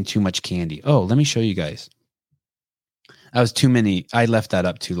like eating too much candy. Oh, let me show you guys. That was too many. I left that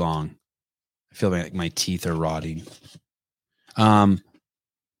up too long. I feel like my teeth are rotting.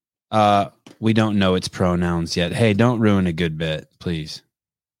 We don't know its pronouns yet. Hey, don't ruin a good bit, please.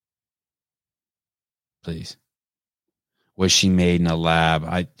 Please. Was she made in a lab?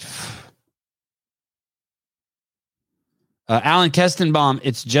 Alan Kestenbaum,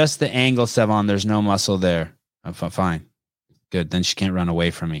 it's just the angle, Sevon. There's no muscle there. Fine. Good. Then she can't run away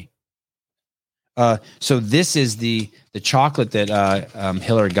from me. So this is the chocolate that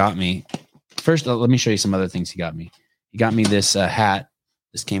Hiller got me. First, let me show you some other things he got me. He got me this hat.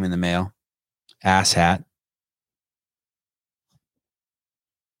 This came in the mail. Ass hat.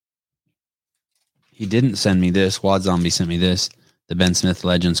 He didn't send me this. Wad Zombie sent me this. The Ben Smith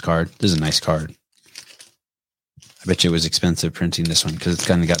Legends card. This is a nice card. I bet you it was expensive printing this one because it's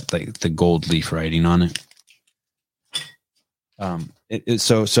kind of got like the gold leaf writing on it.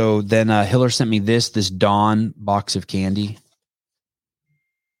 So then Hiller sent me this Dawn box of candy.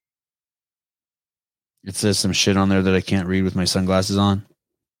 It says some shit on there that I can't read with my sunglasses on.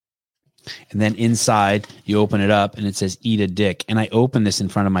 And then inside, you open it up and it says eat a dick. And I opened this in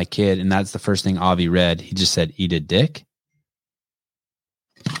front of my kid, and that's the first thing Avi read. He just said, eat a dick.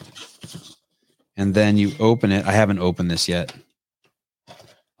 And then you open it. I haven't opened this yet.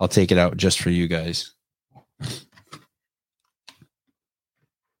 I'll take it out just for you guys.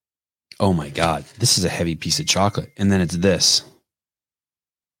 Oh my God, this is a heavy piece of chocolate. And then it's this.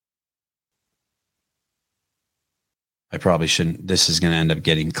 I probably shouldn't. This is going to end up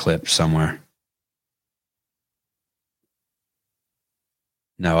getting clipped somewhere.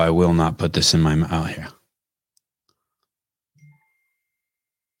 No, I will not put this in my mouth here.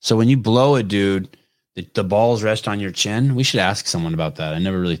 So when you blow a dude, the balls rest on your chin. We should ask someone about that. I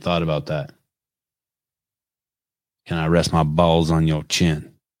never really thought about that. Can I rest my balls on your chin?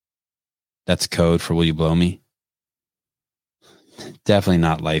 That's code for will you blow me? Definitely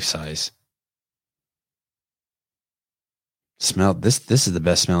not life size. Smell this. This is the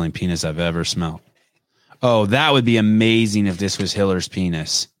best smelling penis I've ever smelled. Oh, that would be amazing if this was Hiller's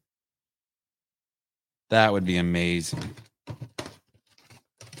penis. That would be amazing.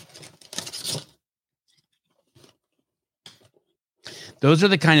 Those are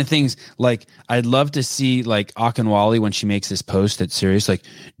the kind of things like I'd love to see like Akinwale when she makes this post that's serious. Like,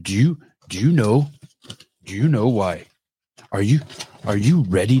 do you know why? Are you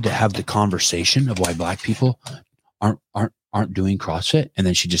ready to have the conversation of why black people aren't doing CrossFit? And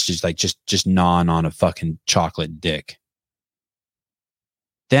then she just gnawing on a fucking chocolate dick.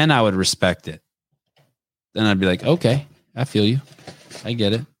 Then I would respect it. Then I'd be like, okay, I feel you. I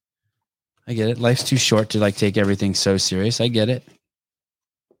get it. Life's too short to like take everything so serious. I get it.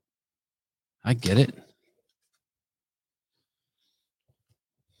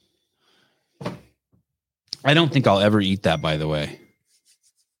 I don't think I'll ever eat that, by the way.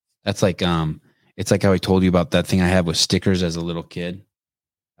 That's like, it's like how I told you about that thing I had with stickers as a little kid.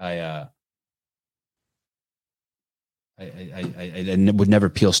 I would never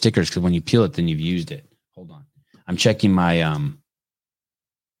peel stickers because when you peel it, then you've used it. Hold on. I'm checking my,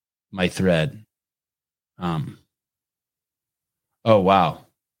 my thread. Oh, wow.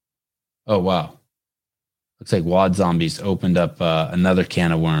 Looks like Wad Zombies opened up another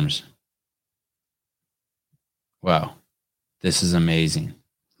can of worms. Wow. This is amazing.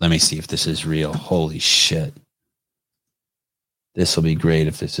 Let me see if this is real. Holy shit. This will be great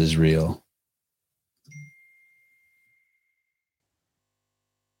if this is real.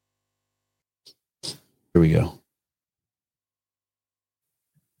 Here we go.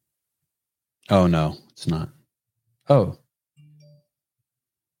 Oh, no, it's not. Oh.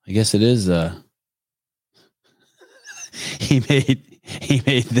 I guess it is. He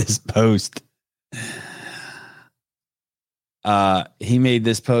made this post. He made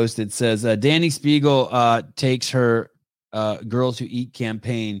this post. It says, Danny Spiegel takes her Girls Who Eat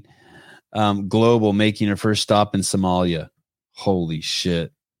campaign global, making her first stop in Somalia. Holy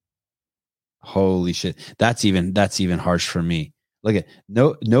shit. That's even harsh for me. Look at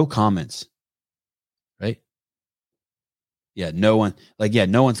no comments. Right? Yeah, no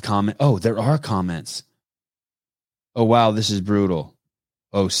one's comment. Oh, there are comments. Oh wow, this is brutal.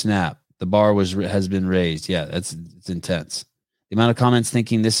 Oh snap. The bar has been raised. Yeah, it's intense. The amount of comments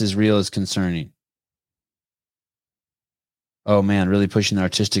thinking this is real is concerning. Oh man, really pushing the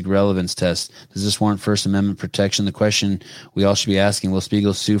artistic relevance test. Does this warrant First Amendment protection? The question we all should be asking, will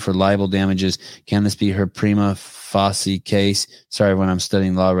Spiegel sue for libel damages? Can this be her prima facie case? Sorry when I'm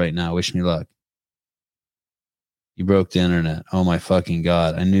studying law right now. Wish me luck. You broke the internet. Oh my fucking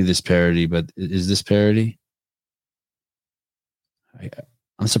God. I knew this parody, but is this parody?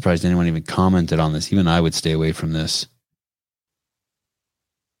 I'm surprised anyone even commented on this. Even I would stay away from this.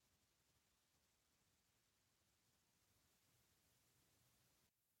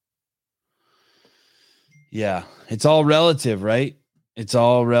 Yeah, it's all relative, right? It's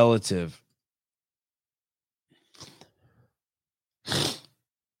all relative.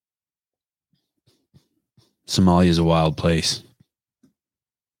 Somalia is a wild place.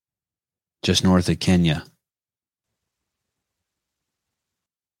 Just north of Kenya.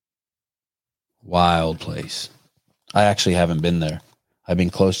 Wild place. I actually haven't been there. I've been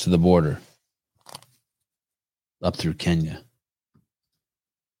close to the border. Up through Kenya.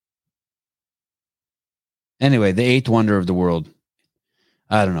 Anyway, the eighth wonder of the world.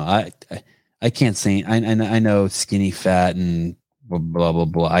 I don't know. I can't say. I know skinny fat and blah blah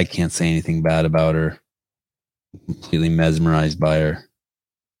blah. I can't say anything bad about her. I'm completely mesmerized by her.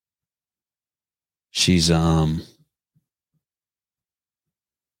 She's that's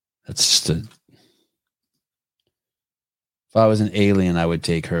just a. If I was an alien, I would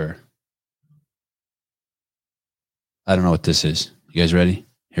take her. I don't know what this is. You guys ready?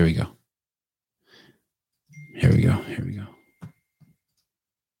 Here we go. Here we go.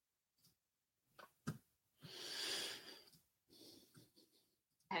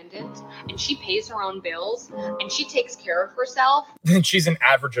 And she pays her own bills and she takes care of herself. Then she's an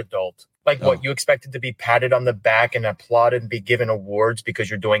average adult. What, you expected to be patted on the back and applauded and be given awards because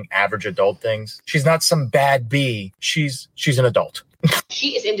you're doing average adult things? She's not some bad bee. She's an adult.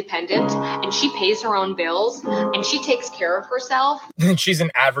 She is independent and she pays her own bills and she takes care of herself. Then she's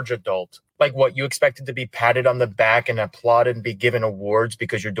an average adult. What, you expected to be patted on the back and applauded and be given awards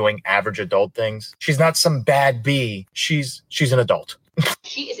because you're doing average adult things? She's not some bad bee. She's an adult.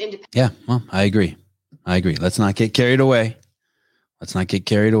 She is independent. Yeah, well, I agree. Let's not get carried away.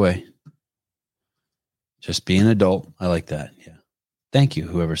 Just be an adult. I like that. Yeah. Thank you,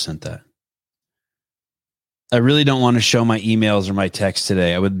 whoever sent that. I really don't want to show my emails or my texts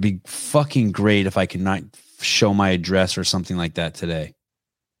today. It would be fucking great if I could not show my address or something like that today.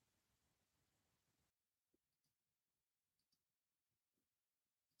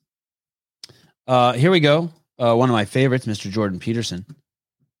 Here we go. One of my favorites, Mr. Jordan Peterson.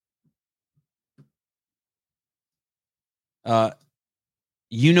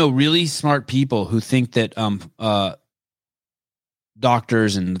 Really smart people who think that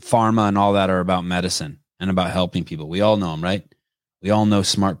doctors and pharma and all that are about medicine and about helping people. We all know them, right? We all know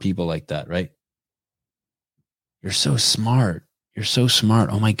smart people like that, right? You're so smart.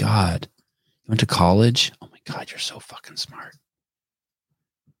 Oh my God. You went to college? Oh my God, you're so fucking smart.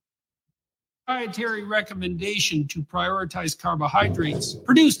 Dietary recommendation to prioritize carbohydrates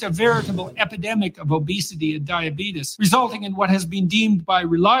produced a veritable epidemic of obesity and diabetes, resulting in what has been deemed by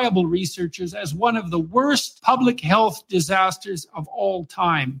reliable researchers as one of the worst public health disasters of all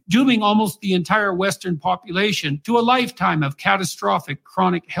time, dooming almost the entire Western population to a lifetime of catastrophic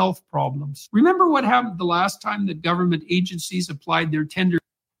chronic health problems. Remember what happened the last time that government agencies applied their tender.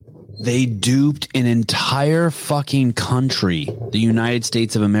 They duped an entire fucking country, the United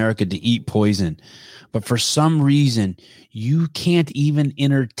States of America, to eat poison. But for some reason, you can't even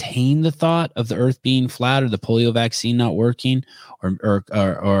entertain the thought of the earth being flat or the polio vaccine not working or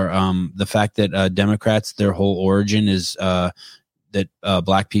the fact that Democrats, their whole origin is that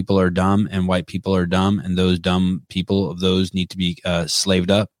black people are dumb and white people are dumb. And those dumb people of those need to be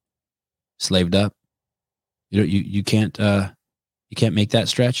slaved up. You can't make that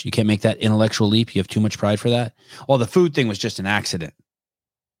stretch. You can't make that intellectual leap. You have too much pride for that. Well, the food thing was just an accident.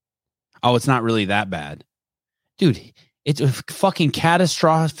 Oh, it's not really that bad. Dude, it's a fucking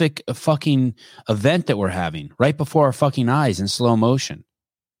catastrophic fucking event that we're having right before our fucking eyes in slow motion.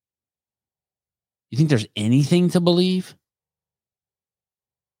 You think there's anything to believe?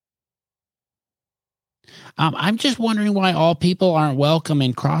 I'm just wondering why all people aren't welcome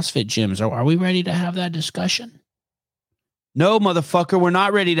in CrossFit gyms. Are we ready to have that discussion? No, motherfucker, we're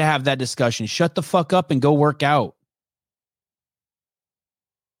not ready to have that discussion. Shut the fuck up and go work out.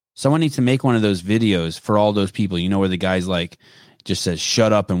 Someone needs to make one of those videos for all those people. You know, where the guy's like, just says,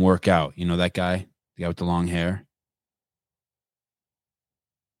 shut up and work out. You know that guy? The guy with the long hair?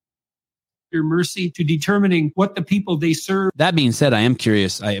 Your mercy to determining what the people they serve. That being said, I am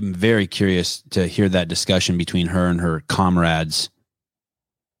curious. I am very curious to hear that discussion between her and her comrades.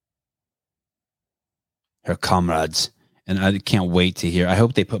 Her comrades. And I can't wait to hear. I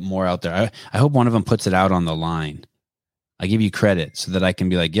hope they put more out there. I hope one of them puts it out on the line. I give you credit so that I can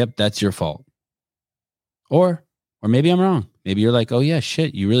be like, yep, that's your fault. Or maybe I'm wrong. Maybe you're like, oh yeah,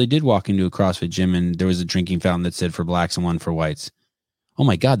 shit, you really did walk into a CrossFit gym and there was a drinking fountain that said for blacks and one for whites. Oh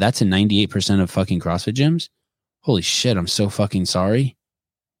my God, that's in 98% of fucking CrossFit gyms? Holy shit, I'm so fucking sorry.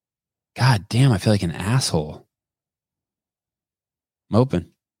 God damn, I feel like an asshole. I'm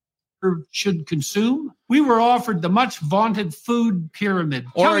open. Should consume. We were offered the much vaunted food pyramid.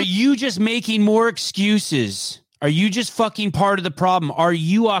 Or are you just making more excuses? Are you just fucking part of the problem? Are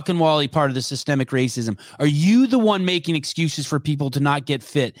you, Akinwale, part of the systemic racism? Are you the one making excuses for people to not get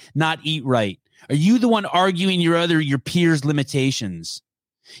fit, not eat right? Are you the one arguing your peers' limitations?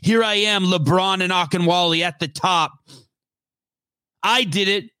 Here I am, LeBron and Akinwale at the top. I did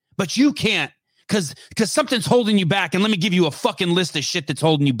it, but you can't because something's holding you back. And let me give you a fucking list of shit that's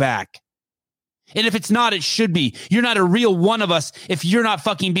holding you back. And if it's not, it should be. You're not a real one of us if you're not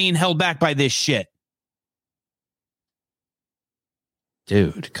fucking being held back by this shit.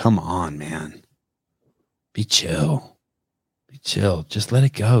 Dude, come on, man. Be chill. Be chill. Just let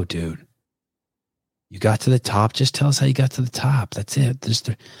it go, dude. You got to the top. Just tell us how you got to the top. That's it.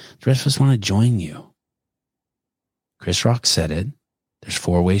 The rest of us want to join you. Chris Rock said it. There's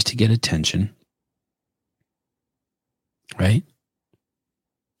 4 ways to get attention. Right?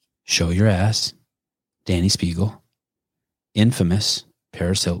 Show your ass. Danny Spiegel. Infamous.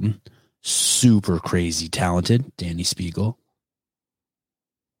 Paris Hilton. Super crazy talented. Danny Spiegel.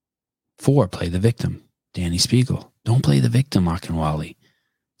 4, play the victim. Danny Spiegel. Don't play the victim, Akinwale.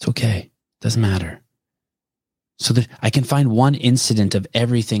 It's okay. Doesn't matter. So that I can find one incident of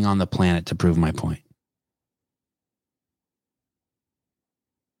everything on the planet to prove my point.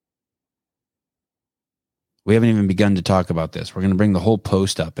 We haven't even begun to talk about this. We're going to bring the whole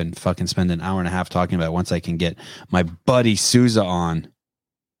post up and fucking spend an hour and a half talking about it once I can get my buddy Souza on.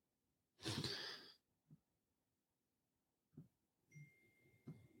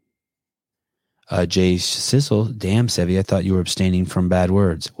 Jay Sizzle, damn, Sevi, I thought you were abstaining from bad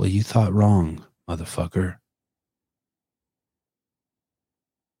words. Well, you thought wrong, motherfucker.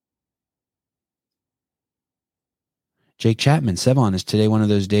 Jake Chapman, Sevon, is today one of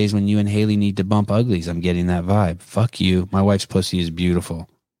those days when you and Haley need to bump uglies? I'm getting that vibe. Fuck you. My wife's pussy is beautiful.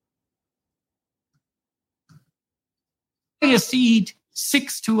 I used to eat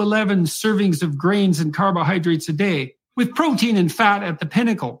 6 to 11 servings of grains and carbohydrates a day, with protein and fat at the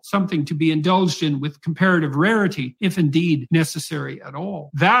pinnacle, something to be indulged in with comparative rarity, if indeed necessary at all.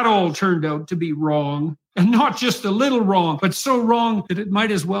 That all turned out to be wrong, and not just a little wrong, but so wrong that it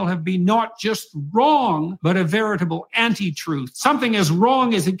might as well have been not just wrong, but a veritable anti-truth, something as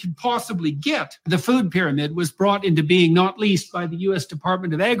wrong as it could possibly get. The food pyramid was brought into being not least by the U.S.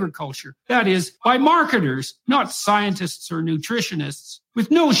 Department of Agriculture, that is, by marketers, not scientists or nutritionists, with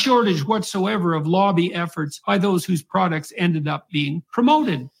no shortage whatsoever of lobby efforts by those whose products ended up being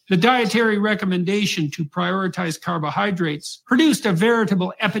promoted. The dietary recommendation to prioritize carbohydrates produced a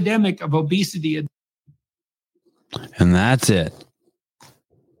veritable epidemic of obesity. And that's it.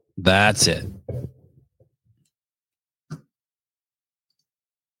 That's it.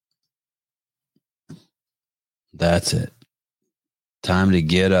 That's it. Time to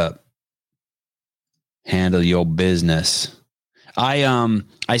get up. Handle your business. I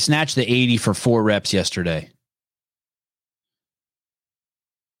snatched the 80 for 4 reps yesterday.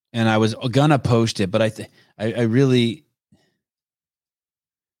 And I was gonna post it, but I really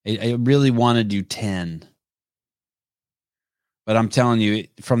want to do 10. But I'm telling you,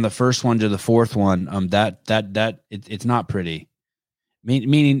 from the first one to the 4th one, it's not pretty.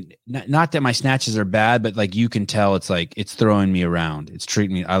 Meaning, not that my snatches are bad, but like you can tell, it's like it's throwing me around. It's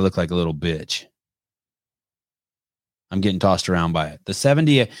treating me. I look like a little bitch. I'm getting tossed around by it. The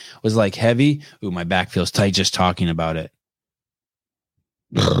 70 was like heavy. Ooh, my back feels tight just talking about it.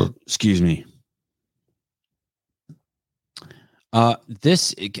 Excuse me.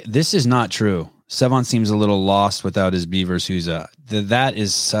 This is not true. Sevon seems a little lost without his beaver Souza. That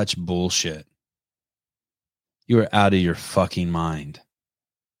is such bullshit. You are out of your fucking mind.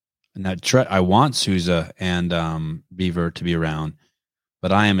 And I want Souza and Beaver to be around,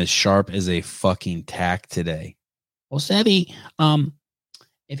 but I am as sharp as a fucking tack today. Well, Sebi,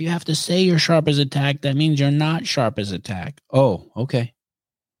 if you have to say you're sharp as a tack, that means you're not sharp as a tack. Oh, okay.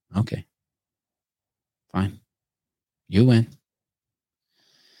 Okay. Fine. You win.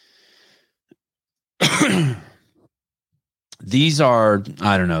 These are,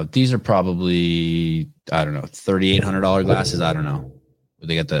 I don't know. These are probably, I don't know, $3,800 glasses. I don't know.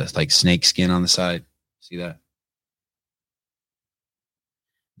 They got the like snake skin on the side. See that?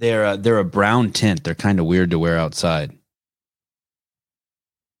 They're a brown tint. They're kind of weird to wear outside.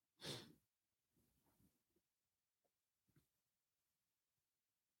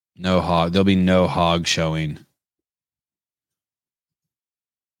 No hog. There'll be no hog showing.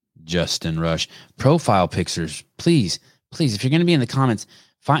 Justin Rush. Profile pictures, please. Please, if you're going to be in the comments,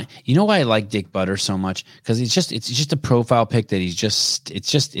 fine. You know why I like Dick Butter so much? Because it's just a profile pic that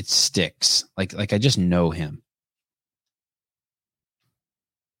it sticks. Like I just know him.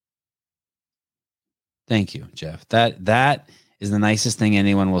 Thank you, Jeff. That is the nicest thing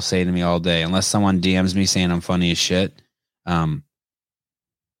anyone will say to me all day, unless someone DMs me saying I'm funny as shit. God,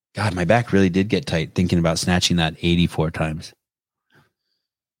 my back really did get tight thinking about snatching that 84 times.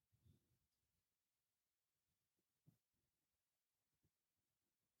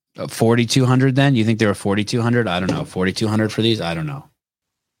 $4,200 then? You think they were $4,200? I don't know. $4,200 for these? I don't know.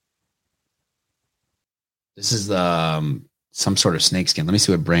 This is some sort of snakeskin. Let me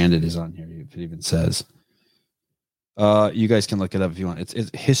see what brand it is on here, if it even says. You guys can look it up if you want. It's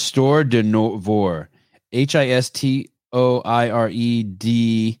Histoire de Noir. HISTOIREDEVOIR.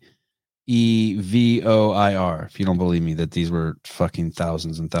 If you don't believe me that these were fucking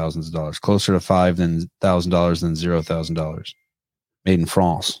thousands and thousands of dollars. Closer to $5,000 than $0,000. Made in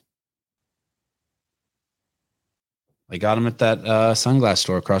France. I got them at that sunglass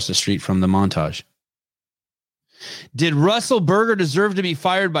store across the street from the Montage. Did Russell Berger deserve to be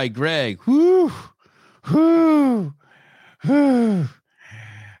fired by Greg? Whoo, whoo, whoo.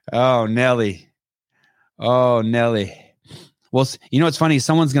 Oh, Nelly. Oh, Nelly. Well, you know what's funny?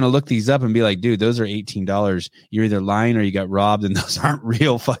 Someone's going to look these up and be like, dude, those are $18. You're either lying or you got robbed, and those aren't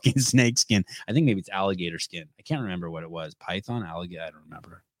real fucking snake skin. I think maybe it's alligator skin. I can't remember what it was. Python, alligator, I don't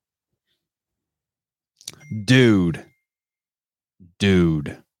remember. Dude.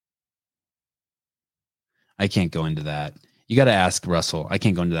 I can't go into that. You got to ask Russell. I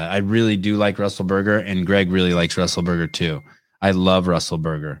can't go into that. I really do like Russell Berger, and Greg really likes Russell Berger too. I love Russell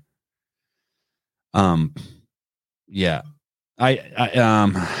Berger. Yeah.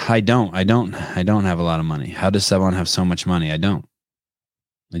 I don't have a lot of money. How does Sevan have so much money? I don't.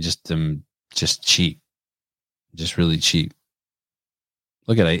 I just am just cheap. Just really cheap.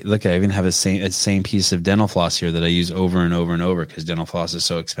 Look at I even have a same piece of dental floss here that I use over and over and over because dental floss is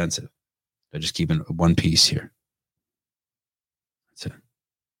so expensive. I just keep one piece here. That's it.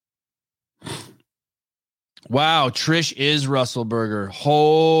 Wow, Trish is Russell Berger.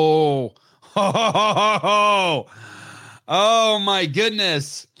 Oh my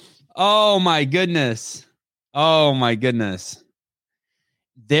goodness. Oh my goodness. Oh my goodness.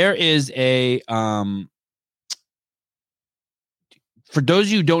 There is a for those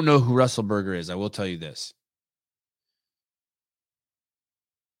of you who don't know who Russell Berger is, I will tell you this.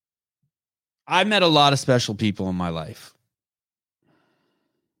 I met a lot of special people in my life.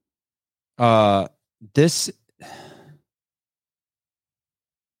 There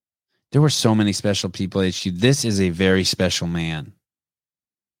were so many special people at HQ. This is a very special man.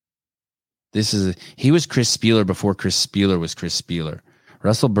 He was Chris Spieler before Chris Spieler was Chris Spieler.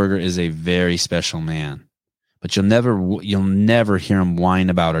 Russell Berger is a very special man, but you'll never hear him whine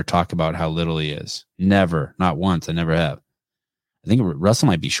about or talk about how little he is. Never, not once. I never have. I think Russell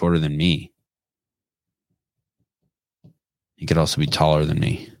might be shorter than me. He could also be taller than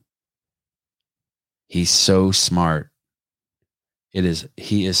me. He's so smart.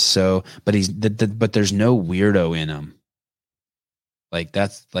 He is so, but but there's no weirdo in him. Like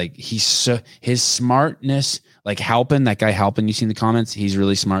that's like, his smartness, like Halpin, that guy Halpin, you see in the comments, he's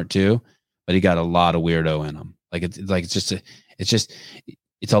really smart too, but he got a lot of weirdo in him. Like it's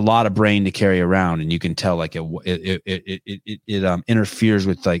a lot of brain to carry around. And you can tell like it interferes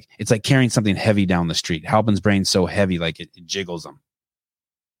with like, it's like carrying something heavy down the street. Halpin's brain's so heavy, like it jiggles him.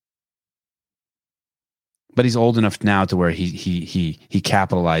 But he's old enough now to where he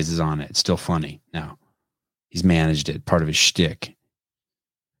capitalizes on it. It's still funny now. He's managed it, part of his shtick.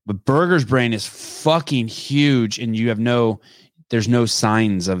 But Berger's brain is fucking huge, and there's no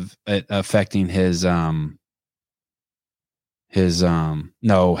signs of it affecting his no,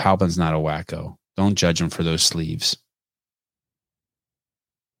 Halpin's not a wacko. Don't judge him for those sleeves.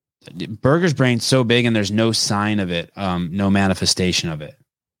 Burger's brain's so big and there's no sign of it, no manifestation of it.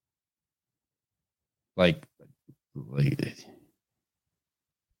 Like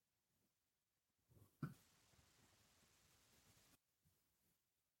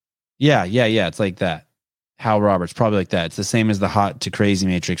yeah. It's like that. Hal Roberts, probably like that. It's the same as the hot to crazy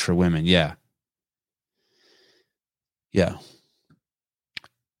matrix for women. Yeah.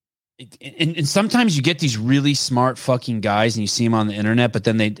 And sometimes you get these really smart fucking guys and you see them on the internet, but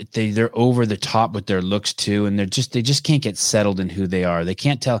then they're over the top with their looks too. And they just can't get settled in who they are. They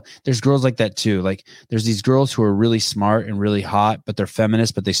can't tell. There's girls like that too. Like there's these girls who are really smart and really hot, but they're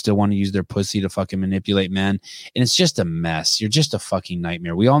feminists, but they still want to use their pussy to fucking manipulate men. And it's just a mess. You're just a fucking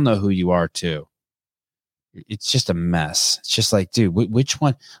nightmare. We all know who you are too. It's just a mess. It's just like, dude, which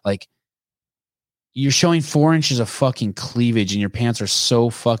one? Like, you're showing 4 inches of fucking cleavage and your pants are so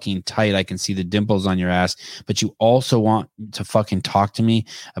fucking tight. I can see the dimples on your ass, but you also want to fucking talk to me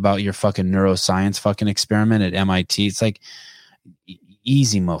about your fucking neuroscience fucking experiment at MIT. It's like,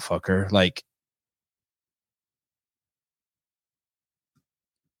 easy, motherfucker. Like,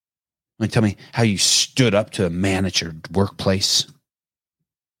 tell me how you stood up to a man at your workplace.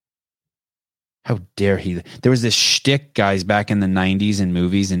 How dare he? There was this shtick, guys, back in the 90s in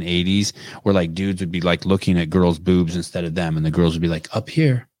movies and 80s where like dudes would be like looking at girls' boobs instead of them. And the girls would be like, up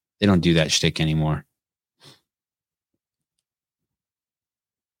here. They don't do that shtick anymore.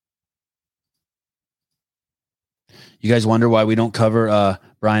 You guys wonder why we don't cover,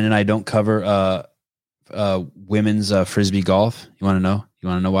 Brian and I don't cover women's Frisbee golf? You want to know? You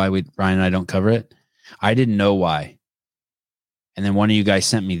want to know why Brian and I don't cover it? I didn't know why. And then one of you guys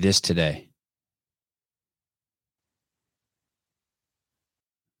sent me this today.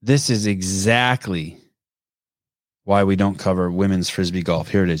 This is exactly why we don't cover women's Frisbee golf.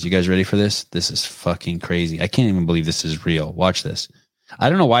 Here it is. You guys ready for this? This is fucking crazy. I can't even believe this is real. Watch this. I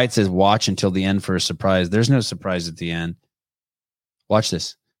don't know why it says watch until the end for a surprise. There's no surprise at the end. Watch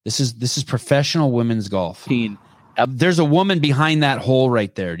this. This is professional women's golf. There's a woman behind that hole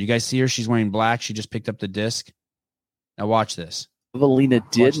right there. Do you guys see her? She's wearing black. She just picked up the disc. Now watch this. Evelina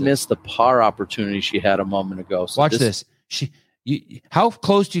did miss the par opportunity she had a moment ago. So watch this. How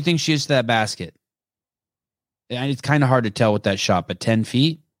close do you think she is to that basket? And it's kind of hard to tell with that shot, but 10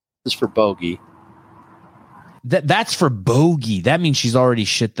 feet? This is for bogey. That's for bogey. That means she's already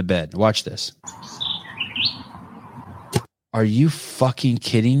shit the bed. Watch this. Are you fucking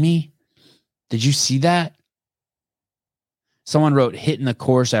kidding me? Did you see that? Someone wrote hitting the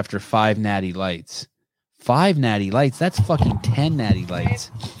course after 5 natty lights. 5 natty lights? That's fucking 10 natty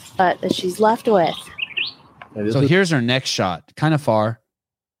lights. But that she's left with. So here's her next shot. Kind of far.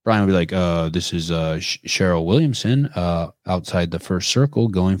 Brian will be like, this is Cheryl Williamson outside the first circle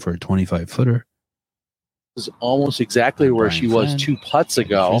going for a 25-footer. This is almost exactly where she was 2 putts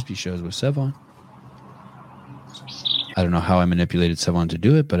ago. Frisbee shows with Sevon. I don't know how I manipulated Sevon to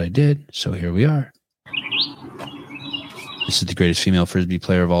do it, but I did. So here we are. This is the greatest female Frisbee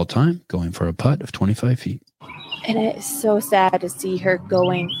player of all time, going for a putt of 25 feet. And it's so sad to see her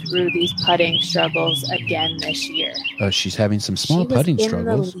going through these putting struggles again this year. She's having some small putting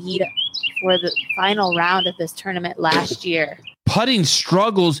struggles. She was in the lead for the final round of this tournament last year. Putting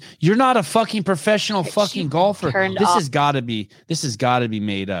struggles? You're not a fucking professional fucking golfer. This has got to be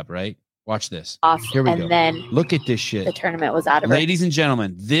made up, right? Watch this. Here we go. Then look at this shit. The tournament was out of Ladies and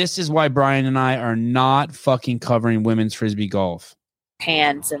gentlemen, this is why Brian and I are not fucking covering women's Frisbee golf.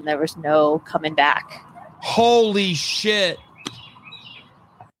 Hands, and there was no coming back. Holy shit.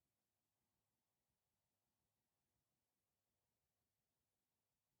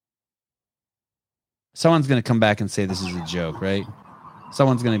 Someone's going to come back and say this is a joke, right?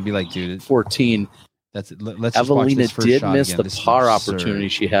 Someone's going to be like, dude, 14. Let's just Evelina watch this did shot miss again. the par opportunity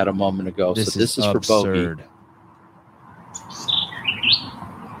she had a moment ago. This so this is for absurd. bogey.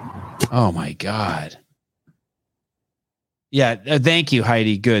 Oh my God. Yeah. Thank you,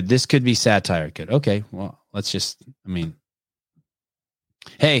 Heidi. Good. This could be satire. Good. Okay. Well,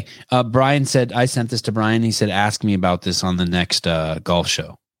 hey, Brian said, I sent this to Brian. He said, ask me about this on the next golf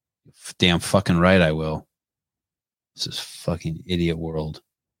show. Damn fucking right I will. This is fucking idiot world.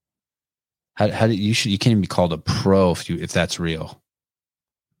 How do you can't even be called a pro if that's real.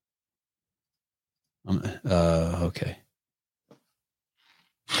 Okay.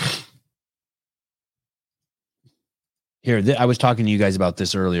 Here, I was talking to you guys about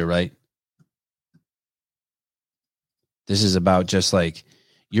this earlier, right? This is about just like,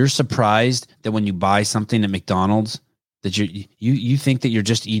 you're surprised that when you buy something at McDonald's that you think that you're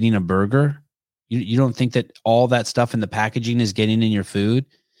just eating a burger. You don't think that all that stuff in the packaging is getting in your food.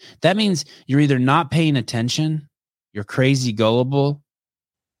 That means you're either not paying attention, you're crazy gullible,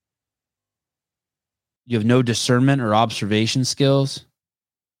 You have no discernment or observation skills.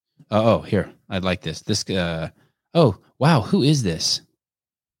 Here. I'd like this. Oh, wow. Who is this?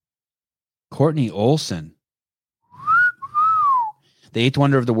 Courtney Olson. The eighth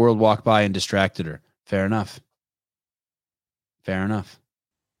wonder of the world walked by and distracted her. Fair enough. Fair enough.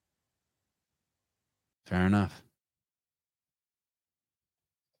 Fair enough.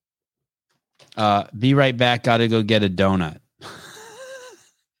 Be right back. Got to go get a donut.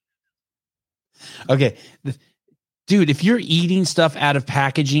 Okay. Dude, if you're eating stuff out of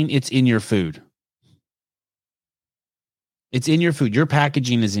packaging, it's in your food. It's in your food. Your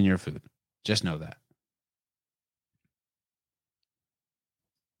packaging is in your food. Just know that.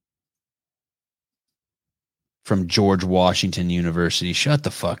 From George Washington University. Shut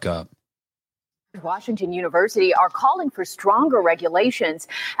the fuck up. Washington University are calling for stronger regulations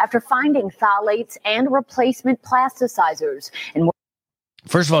after finding phthalates and replacement plasticizers. And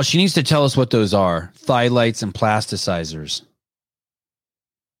first of all, she needs to tell us what those are. Phthalates and plasticizers.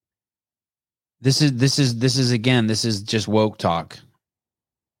 This is just woke talk.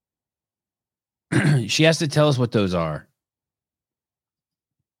 She has to tell us what those are.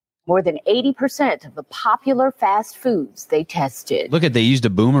 more than 80% of the popular fast foods they tested. Look at, they used a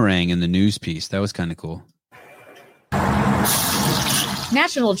boomerang in the news piece. That was kind of cool.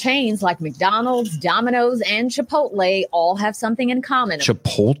 National chains like McDonald's, Domino's, and Chipotle all have something in common.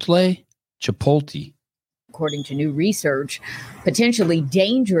 Chipotle? Chipotle. According to new research, potentially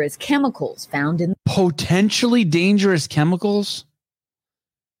dangerous chemicals found in... Potentially dangerous chemicals?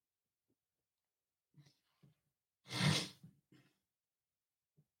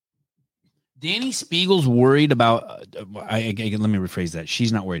 Danny Spiegel's worried about, let me rephrase that.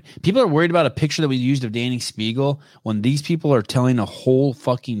 She's not worried. People are worried about a picture that we used of Danny Spiegel when these people are telling a whole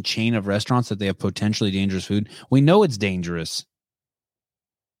fucking chain of restaurants that they have potentially dangerous food. We know it's dangerous.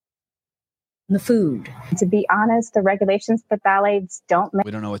 The food. To be honest, the regulations for phthalates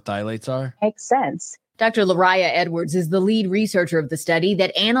we don't know what phthalates are. Make sense. Dr. Lariah Edwards is the lead researcher of the study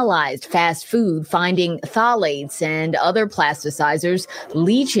that analyzed fast food, finding phthalates and other plasticizers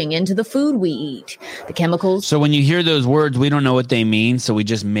leaching into the food we eat. The chemicals. So when you hear those words, we don't know what they mean, so we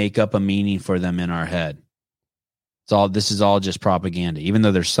just make up a meaning for them in our head. This is all just propaganda. Even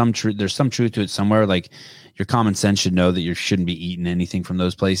though there's some truth to it somewhere. Like, your common sense should know that you shouldn't be eating anything from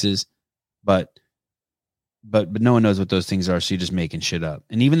those places. But no one knows what those things are, so you're just making shit up.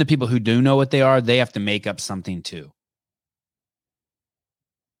 And even the people who do know what they are, they have to make up something too.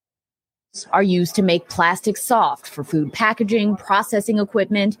 Are used to make plastic soft for food packaging, processing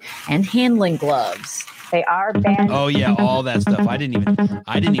equipment, and handling gloves. They are banned. Oh yeah, all that stuff. I didn't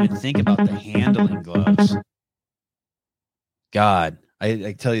even think about the handling gloves. God,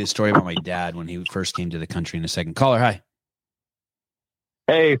 I tell you a story about my dad when he first came to the country in a second. Caller, hi.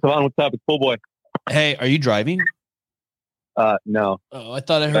 Hey, Savon, what's up? It's Full Boy. Hey, are you driving? No. Oh, I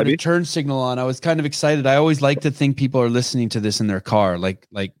thought I heard a turn signal on. I was kind of excited. I always like to think people are listening to this in their car, like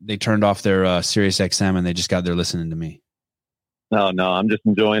they turned off their Sirius XM and they just got there listening to me. No, I'm just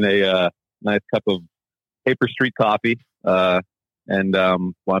enjoying a nice cup of Paper Street coffee and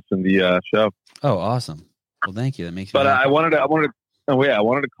watching the show. Oh, awesome! Well, thank you. That makes. But I wanted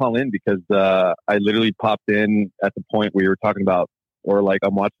to call in because I literally popped in at the point where you were talking about. Or like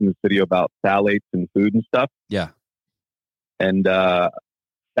I'm watching this video about phthalates and food and stuff. Yeah. And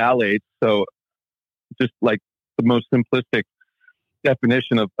phthalates, so just like the most simplistic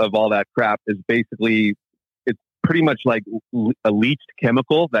definition of all that crap is basically it's pretty much like a leached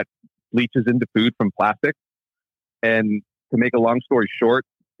chemical that leaches into food from plastic. And to make a long story short,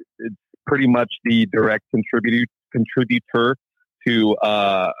 it's pretty much the direct contributor to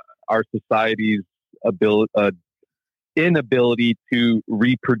our society's inability to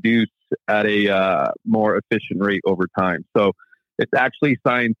reproduce at a more efficient rate over time. So it's actually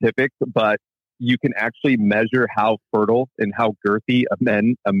scientific, but you can actually measure how fertile and how girthy a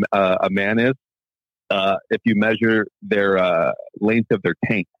man is if you measure their length of their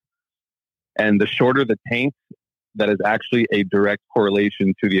taint. And the shorter the taint, that is actually a direct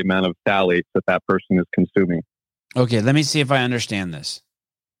correlation to the amount of phthalates that person is consuming. Okay, let me see if I understand this.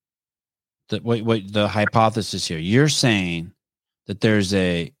 The hypothesis here. You're saying that there's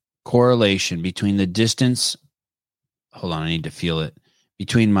a correlation between the distance. Hold on, I need to feel it.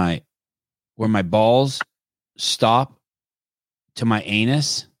 Between where my balls stop to my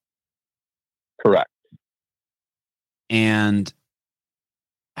anus. Correct. And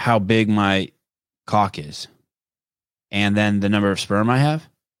how big my cock is. And then the number of sperm I have?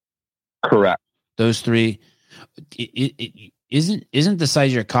 Correct. Those three. Isn't the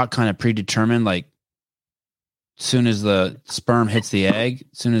size of your cock kind of predetermined? Like, soon as the sperm hits the egg,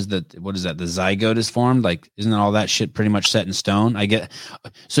 as soon as the zygote is formed, like isn't all that shit pretty much set in stone?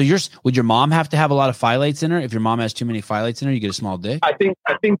 So would your mom have to have a lot of phthalates in her? If your mom has too many phthalates in her, you get a small dick? I think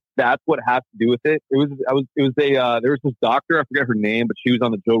that's what has to do with it. There was this doctor, I forget her name, but she was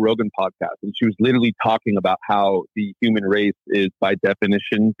on the Joe Rogan podcast, and she was literally talking about how the human race is by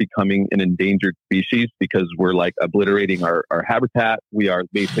definition becoming an endangered species because we're like obliterating our habitat. We are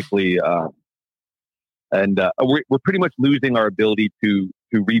basically we're pretty much losing our ability to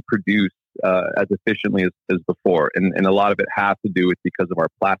reproduce as efficiently as before. And a lot of it has to do with because of our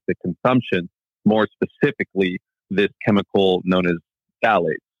plastic consumption, more specifically, this chemical known as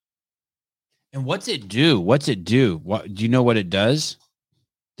phthalates. And what's it do? What do you know what it does?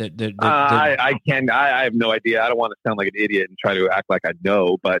 I have no idea. I don't want to sound like an idiot and try to act like I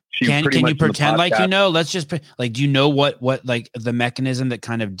know, but can you pretend like you know? Let's just like, do you know what like the mechanism that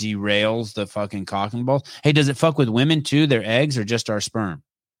kind of derails the fucking cock and balls? Hey, does it fuck with women too? Their eggs or just our sperm?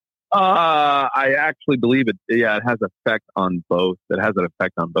 I actually believe it. Yeah, it has effect on both. It has an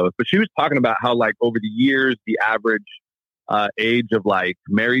effect on both. But she was talking about how like over the years, the average age of like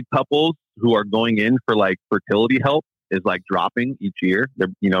married couples who are going in for like fertility help is like dropping each year. They're,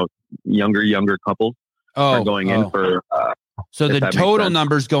 younger couples are going in for. So the total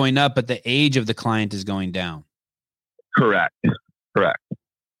number's going up, but the age of the client is going down. Correct.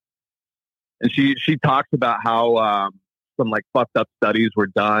 And she talks about how some like fucked up studies were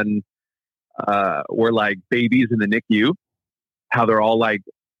done where like babies in the NICU, how they're all like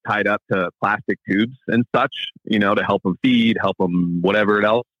tied up to plastic tubes and such, to help them feed, help them whatever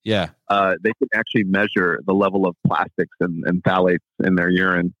else. Yeah. They can actually measure the level of plastics and phthalates in their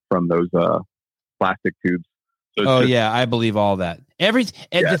urine from those plastic tubes. So I believe all that.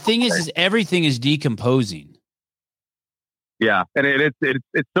 The thing is everything is decomposing. Yeah, and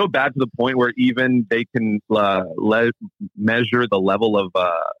it's so bad to the point where even they can measure the level of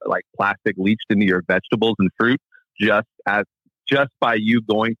like plastic leached into your vegetables and fruit just by you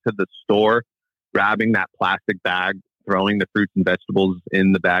going to the store, grabbing that plastic bag, throwing the fruits and vegetables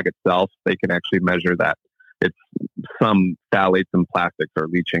in the bag itself. They can actually measure that. It's some phthalates and plastics are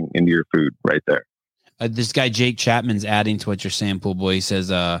leaching into your food right there. This guy Jake Chapman's adding to what you're saying, Pool Boy. He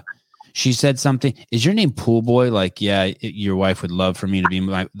says, she said something. Is your name Pool Boy? Like, yeah, your wife would love for me to be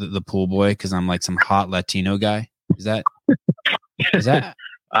the Pool Boy because I'm like some hot Latino guy. Is that?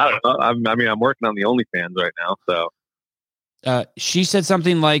 I don't know. I'm working on the OnlyFans right now, so. She said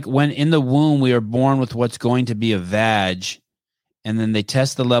something like, when in the womb, we are born with what's going to be a vag, and then they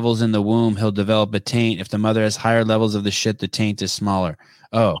test the levels in the womb. He'll develop a taint. If the mother has higher levels of the shit, the taint is smaller.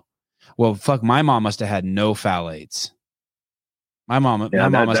 Oh, well, fuck. My mom must have had no phthalates. My mom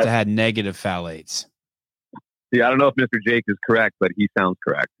must have had negative phthalates. Yeah, I don't know if Mr. Jake is correct, but he sounds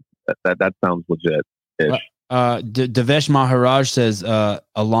correct. That sounds legit-ish. Devesh Maharaj says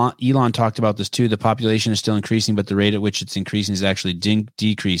Elon talked about this too. The population is still increasing, but the rate at which it's increasing is actually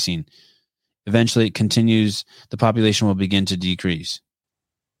decreasing. Eventually, it continues. The population will begin to decrease.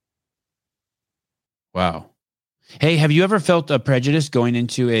 Wow. Hey, have you ever felt a prejudice going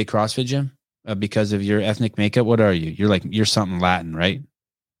into a CrossFit gym because of your ethnic makeup? What are you? You're something Latin, right?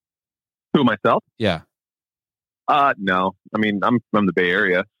 Who, myself? Yeah. No. I mean, I'm from the Bay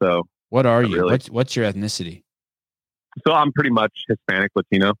Area, so. What are you? Really. What's your ethnicity? So I'm pretty much Hispanic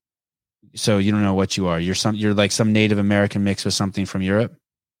Latino. So you don't know what you are. You're like some Native American mixed with something from Europe.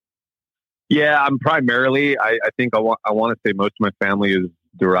 Yeah, I'm primarily. I think I want to say most of my family is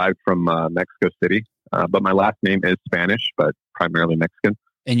derived from Mexico City, but my last name is Spanish, but primarily Mexican.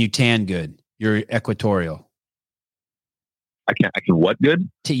 And you tan good. You're equatorial. I can what good?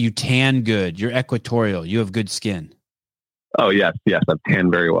 You tan good. You're equatorial. You have good skin. Oh yes, I've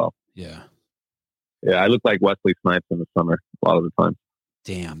tanned very well. Yeah. I look like Wesley Snipes in the summer a lot of the time.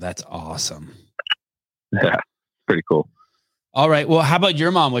 Damn, that's awesome. Yeah, pretty cool. All right. Well, how about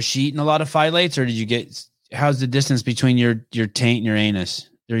your mom? Was she eating a lot of phthalates, or did you get? How's the distance between your taint and your anus,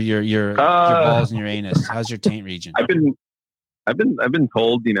 or your balls and your anus? How's your taint region? I've been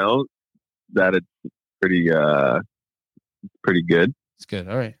told, that it's pretty good. It's good.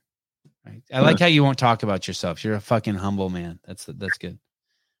 All right. I like how you won't talk about yourself. You're a fucking humble man. That's good.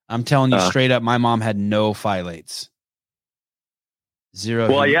 I'm telling you straight up, my mom had no phthalates. Zero.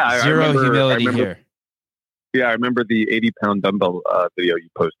 Well, yeah, zero humility here. Yeah, I remember the 80-pound dumbbell video you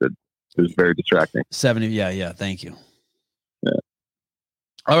posted. It was very distracting. 70. Yeah. Thank you. Yeah.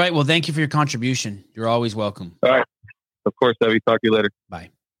 All right. Well, thank you for your contribution. You're always welcome. All right. Of course, Debbie. Talk to you later. Bye.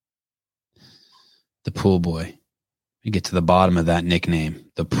 The Pool Boy. We get to the bottom of that nickname,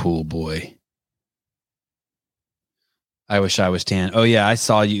 the Pool Boy. I wish I was tan. Oh yeah, I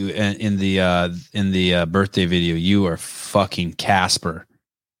saw you in the birthday video. You are fucking Casper.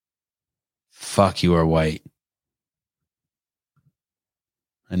 Fuck, you are white.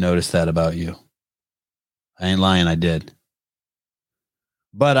 I noticed that about you. I ain't lying, I did.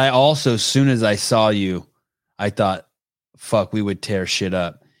 But I also, as soon as I saw you, I thought, fuck, we would tear shit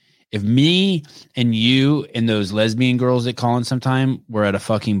up. If me and you and those lesbian girls that call in sometime were at a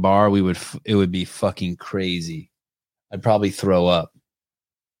fucking bar, it would be fucking crazy. I'd probably throw up.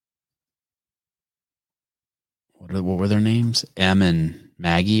 What were their names? Em and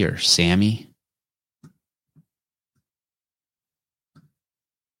Maggie or Sammy?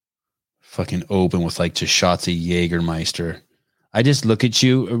 Fucking open with like just shots of Jägermeister. I just look at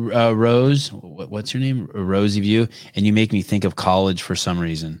you, Rose. What's your name? Rosie View. And you make me think of college for some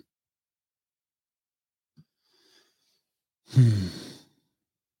reason.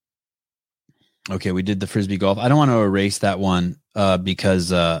 Okay, we did the Frisbee golf. I don't want to erase that one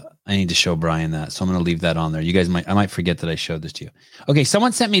because I need to show Brian that. So I'm going to leave that on there. You guys I might forget that I showed this to you. Okay,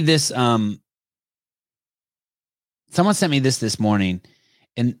 someone sent me this. Someone sent me this morning.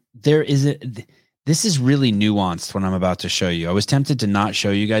 And this is really nuanced what I'm about to show you. I was tempted to not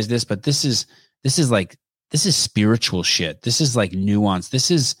show you guys this, but this is spiritual shit. This is like nuance.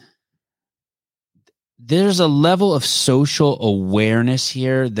 There's a level of social awareness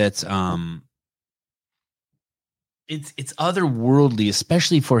here that's it's otherworldly,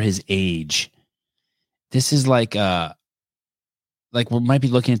 especially for his age. This is like we might be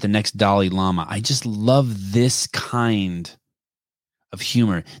looking at the next Dalai Lama. I just love this kind of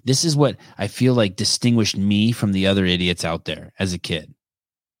humor. This is what I feel like distinguished me from the other idiots out there as a kid.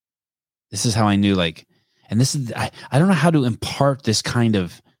 This is how I knew, like, and this is, I don't know how to impart this kind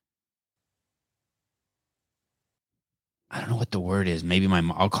of, I don't know what the word is. Maybe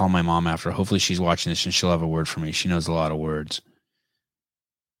I'll call my mom after. Hopefully she's watching this and she'll have a word for me. She knows a lot of words.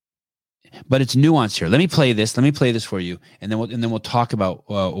 But it's nuanced here. Let me play this for you, and then we'll talk about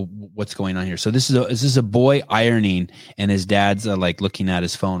what's going on here. So this is a boy ironing, and his dad's like looking at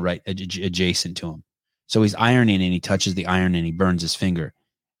his phone right adjacent to him. So he's ironing, and he touches the iron, and he burns his finger.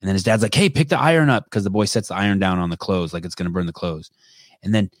 And then his dad's like, "Hey, pick the iron up," because the boy sets the iron down on the clothes, like it's going to burn the clothes.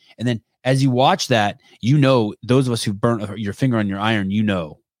 And then as you watch that, you know, those of us who burnt your finger on your iron, you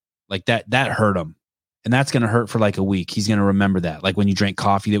know, like that hurt him. And that's going to hurt for like a week. He's going to remember that. Like when you drank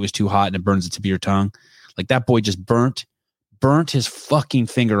coffee that was too hot and it burns the tip of your tongue. Like that boy just burnt his fucking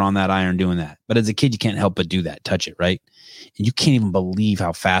finger on that iron doing that. But as a kid, you can't help but do that. Touch it, right? And you can't even believe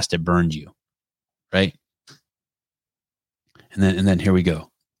how fast it burned you, right? And then here we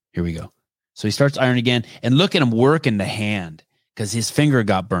go. So he starts ironing again. And look at him working the hand because his finger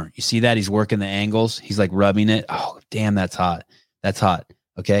got burnt. You see that? He's working the angles. He's like rubbing it. Oh, damn, that's hot. That's hot.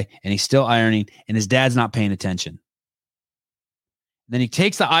 Okay. And he's still ironing, and his dad's not paying attention. Then he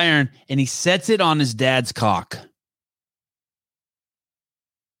takes the iron and he sets it on his dad's cock.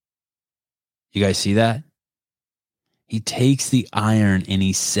 You guys see that? He takes the iron and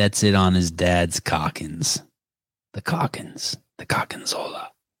he sets it on his dad's cockins. The cockinsola.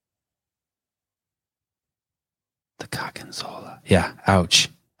 The cockinsola. Yeah. Ouch.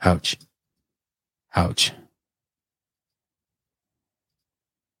 Ouch. Ouch.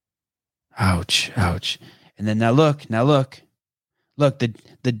 Ouch, ouch. And then now look, the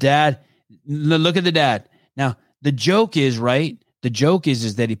dad, look at the dad. Now, the joke is, right? The joke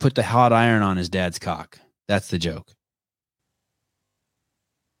is that he put the hot iron on his dad's cock. That's the joke.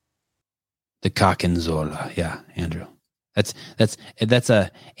 The cockinzola. Yeah, Andrew. That's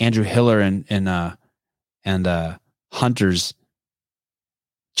a Andrew Hiller and Hunter's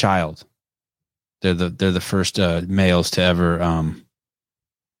child. They're the first males to ever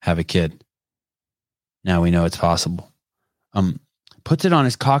have a kid. Now we know it's possible. Puts it on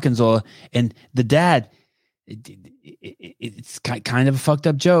his cockinzola, and the dad, it's kind of a fucked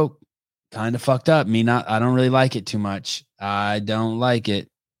up joke. Kind of fucked up. I don't really like it too much. I don't like it.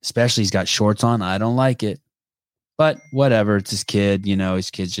 Especially he's got shorts on. I don't like it. But whatever. It's his kid. You know,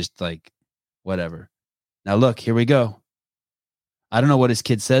 his kid's just like, whatever. Now look, here we go. I don't know what his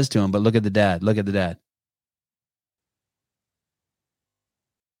kid says to him, but look at the dad. Look at the dad.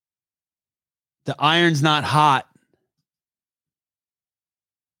 The iron's not hot.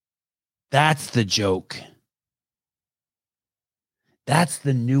 That's the joke. That's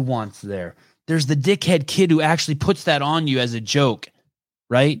the nuance there. There's the dickhead kid who actually puts that on you as a joke,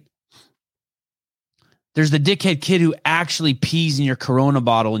 right? There's the dickhead kid who actually pees in your Corona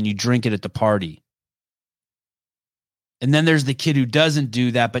bottle and you drink it at the party. And then there's the kid who doesn't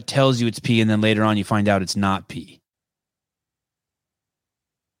do that but tells you it's pee, and then later on you find out it's not pee.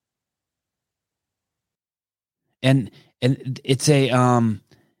 And And it's a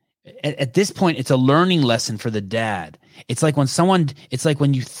at this point, it's a learning lesson for the dad. It's like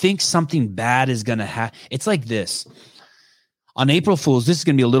when you think something bad is going to happen. It's like this. On April Fool's, this is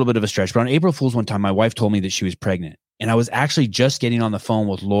going to be a little bit of a stretch, but on April Fool's one time, my wife told me that she was pregnant. And I was actually just getting on the phone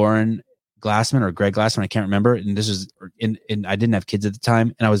with Lauren Glassman or Greg Glassman. I can't remember. And this is, and I didn't have kids at the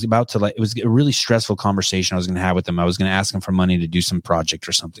time. And I was about to it was a really stressful conversation I was going to have with them. I was going to ask them for money to do some project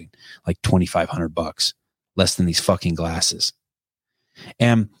or something, like $2,500, less than these fucking glasses.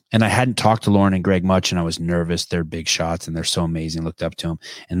 And I hadn't talked to Lauren and Greg much, and I was nervous. They're big shots and they're so amazing. Looked up to them.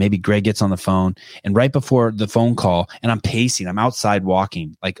 And maybe Greg gets on the phone, and right before the phone call, and I'm pacing, I'm outside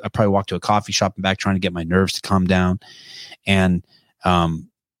walking. Like I probably walked to a coffee shop and back trying to get my nerves to calm down. And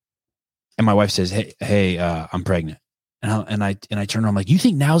my wife says, hey, I'm pregnant. And I turn around, I'm like, you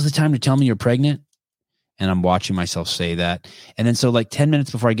think now's the time to tell me you're pregnant? And I'm watching myself say that. And then so like 10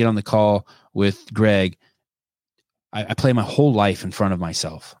 minutes before I get on the call with Greg, I play my whole life in front of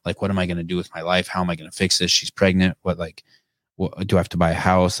myself. Like, what am I going to do with my life? How am I going to fix this? She's pregnant. What do I have to buy a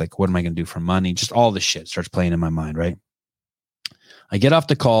house? Like, what am I going to do for money? Just all this shit starts playing in my mind, right? I get off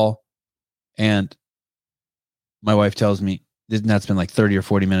the call and my wife tells me, that's been like 30 or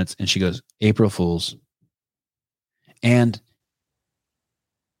 40 minutes. And she goes, April Fool's. And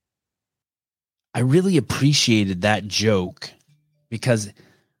I really appreciated that joke because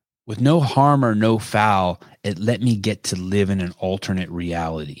with no harm or no foul, it let me get to live in an alternate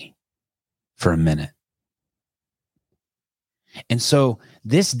reality for a minute. And so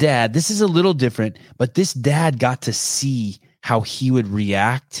this dad, this is a little different, but this dad got to see how he would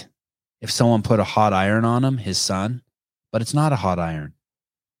react if someone put a hot iron on him, his son, but it's not a hot iron.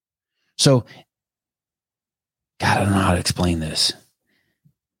 So, God, I don't know how to explain this.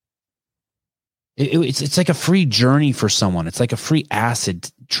 It's like a free journey for someone. It's like a free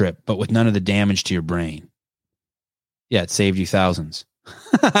acid trip, but with none of the damage to your brain. Yeah, it saved you thousands.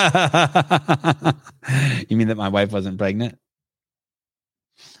 You mean that my wife wasn't pregnant?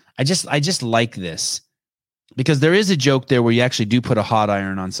 I just like this because there is a joke there where you actually do put a hot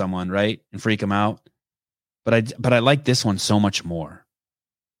iron on someone, right, and freak them out. But I like this one so much more.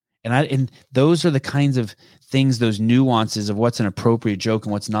 And those are the kinds of things, those nuances of what's an appropriate joke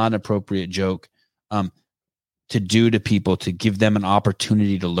and what's not an appropriate joke, to do to people, to give them an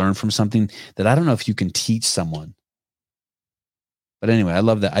opportunity to learn from something that I don't know if you can teach someone. But anyway, I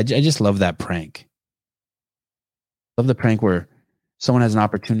love that. I just love that prank. Love the prank where someone has an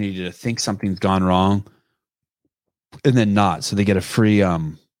opportunity to think something's gone wrong and then not. So they get a free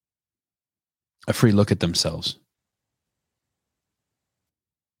look at themselves.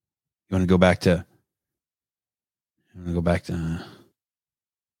 You want to go back to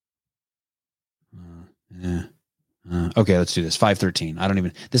okay, let's do this.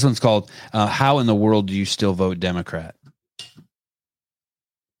 513. This one's called How in the World Do You Still Vote Democrat?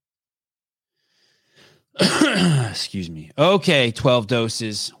 Excuse me. Okay, 12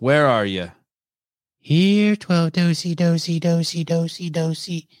 doses. Where are you? Here, 12 dosey.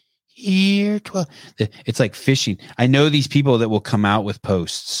 Here, 12. It's like fishing. I know these people that will come out with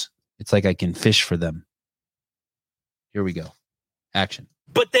posts. It's like I can fish for them. Here we go. Action.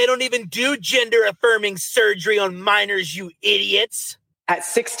 But they don't even do gender-affirming surgery on minors, you idiots. At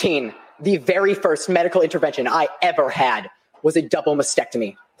 16, the very first medical intervention I ever had was a double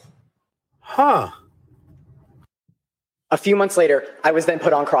mastectomy. Huh. A few months later, I was then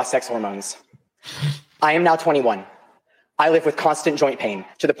put on cross-sex hormones. I am now 21. I live with constant joint pain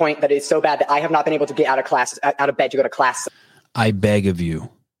to the point that it's so bad that I have not been able to get out of bed to go to class. I beg of you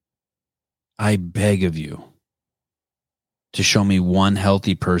to show me one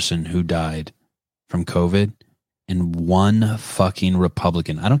healthy person who died from COVID and one fucking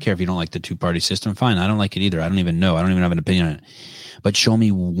Republican. I don't care if you don't like the two-party system. Fine. I don't like it either. I don't even know. I don't even have an opinion on it. But show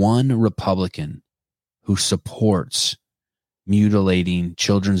me one Republican who supports mutilating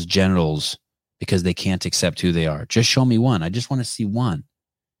children's genitals because they can't accept who they are. Just show me one. I just want to see one.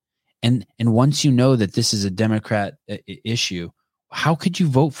 And once you know that this is a Democrat issue, how could you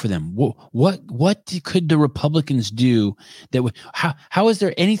vote for them? What could the Republicans do that would? How is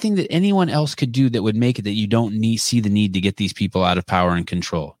there anything that anyone else could do that would make it that you don't see the need to get these people out of power and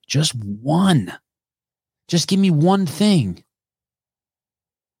control? Just one. Just give me one thing.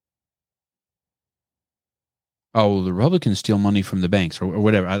 Oh, well, the Republicans steal money from the banks or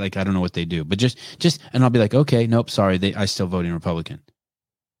whatever. I don't know what they do, but just, and I'll be like, okay, nope, sorry, I still voting Republican.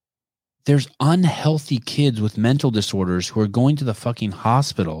 There's unhealthy kids with mental disorders who are going to the fucking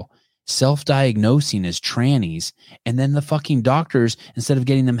hospital, self-diagnosing as trannies, and then the fucking doctors, instead of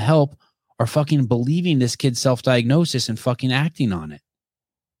getting them help, are fucking believing this kid's self-diagnosis and fucking acting on it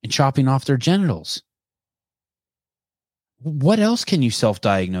and chopping off their genitals. What else can you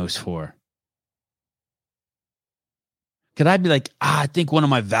self-diagnose for? Could I be like, I think one of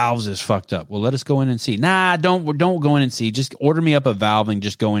my valves is fucked up. Well, let us go in and see. Nah, don't go in and see. Just order me up a valve and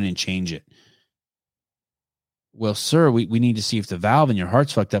just go in and change it. Well, sir, we need to see if the valve in your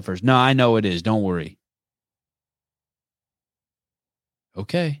heart's fucked up first. No, I know it is. Don't worry.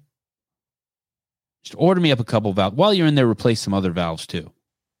 Okay. Just order me up a couple valves. While you're in there, replace some other valves too.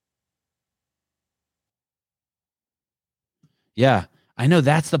 Yeah, I know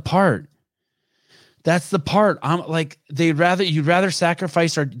that's the part. That's the part. I'm like, you'd rather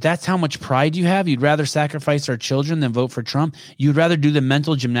sacrifice that's how much pride you have. You'd rather sacrifice our children than vote for Trump. You'd rather do the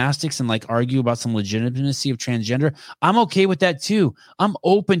mental gymnastics and like argue about some legitimacy of transgender. I'm okay with that too. I'm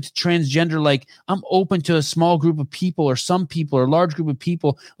open to transgender. Like I'm open to a small group of people or some people or a large group of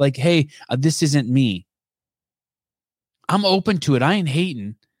people like, hey, this isn't me. I'm open to it. I ain't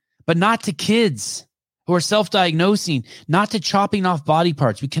hating, but not to kids who are self-diagnosing, not to chopping off body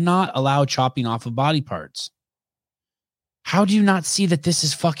parts. We cannot allow chopping off of body parts. How do you not see that this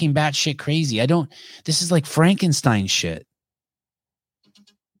is fucking batshit crazy? This is like Frankenstein shit.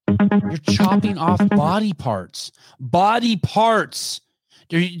 You're chopping off body parts. Body parts.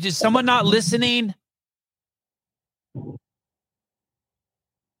 Is someone not listening?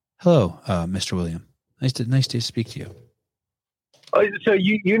 Hello, Mr. William. Nice to speak to you. So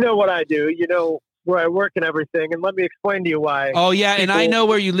you know what I do. You know where I work and everything. And let me explain to you why. Oh, yeah. And I know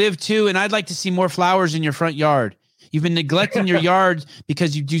where you live, too. And I'd like to see more flowers in your front yard. You've been neglecting your yard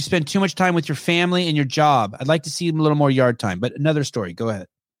because you do spend too much time with your family and your job. I'd like to see a little more yard time. But another story. Go ahead.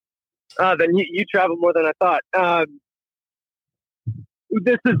 Then you travel more than I thought.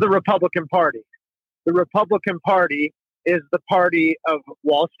 This is the Republican Party. The Republican Party is the party of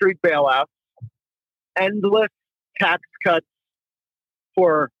Wall Street bailouts, endless tax cuts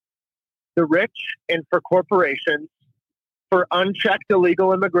for the rich and for corporations, for unchecked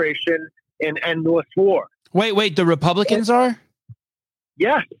illegal immigration and endless war. Wait, the Republicans are?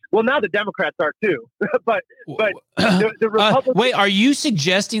 Yes. Well, now the Democrats are too. but the Republicans. Wait, are you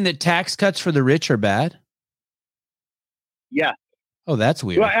suggesting that tax cuts for the rich are bad? Yes. Oh, that's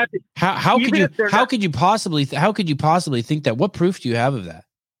weird. Well, how could you possibly think that? What proof do you have of that?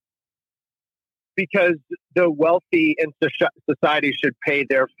 Because the wealthy in society should pay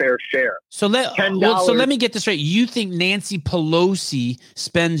their fair share. So let me get this straight. You think Nancy Pelosi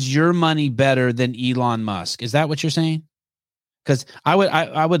spends your money better than Elon Musk? Is that what you're saying? Because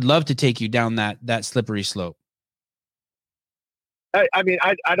I would love to take you down that slippery slope. I mean,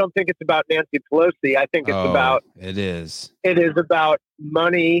 I don't think it's about Nancy Pelosi. I think it's It is about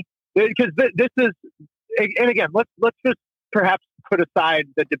money, because this is, and again, let's just perhaps put aside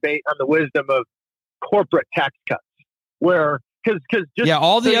the debate on the wisdom of corporate tax cuts, where because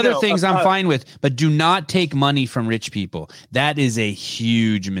all the other things I'm fine with, but do not take money from rich people. That is a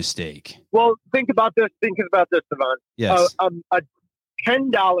huge mistake. Well, think about this, Savon. Yes. A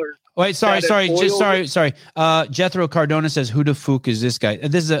 $10. Wait, sorry. Jethro Cardona says, "Who the fuck is this guy?"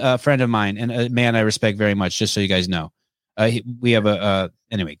 This is a friend of mine and a man I respect very much. Just so you guys know, we have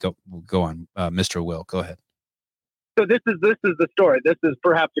anyway. Go on, Mr. Will. Go ahead. So this is the story. This is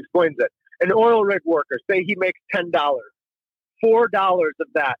perhaps explains it. An oil rig worker, say he makes $10, $4 of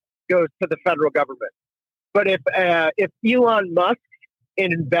that goes to the federal government. But if Elon Musk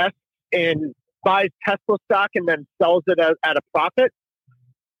invests in buys Tesla stock and then sells it at a profit,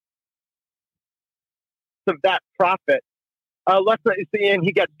 of that profit, let's say, and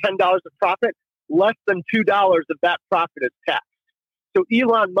he gets $10 of profit, less than $2 of that profit is taxed. So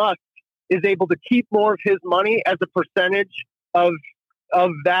Elon Musk is able to keep more of his money as a percentage of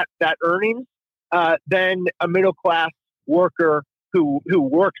that earnings than a middle class worker who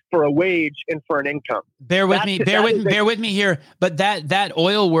works for a wage and for an income. Bear with me here. But that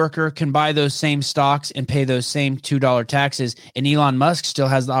oil worker can buy those same stocks and pay those same $2 taxes, and Elon Musk still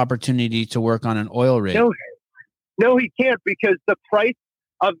has the opportunity to work on an oil rig. No, he can't, because the price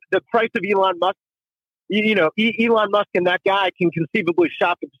of Elon Musk, Elon Musk and that guy can conceivably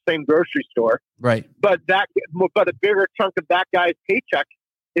shop at the same grocery store. Right. But a bigger chunk of that guy's paycheck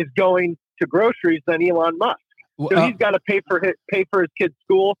is going to groceries than Elon Musk. So he's got to pay for his kid's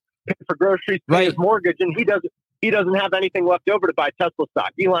school, pay for groceries, pay his mortgage, and he doesn't have anything left over to buy Tesla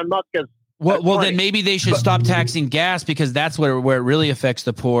stock. Elon Musk has. Well, then maybe they should stop taxing gas, because that's where it really affects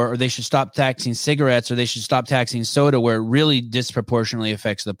the poor, or they should stop taxing cigarettes, or they should stop taxing soda, where it really disproportionately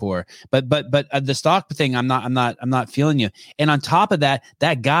affects the poor. But the stock thing, I'm not feeling you. And on top of that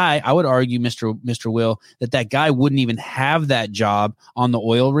guy, I would argue, Mr. Will, that guy wouldn't even have that job on the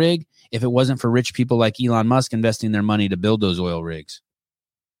oil rig if it wasn't for rich people like Elon Musk investing their money to build those oil rigs.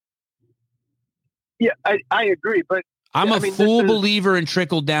 Yeah, I agree, but I'm a full believer in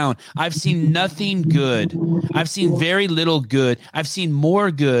trickle down. I've seen nothing good. I've seen very little good. I've seen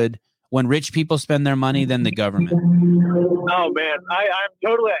more good when rich people spend their money than the government. Oh man,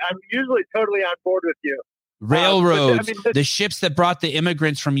 I'm usually totally on board with you. Railroads, the ships that brought the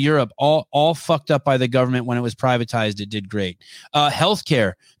immigrants from Europe, all fucked up by the government when it was privatized. It did great.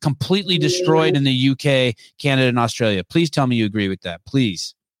 Healthcare completely destroyed in the UK, Canada, and Australia. Please tell me you agree with that,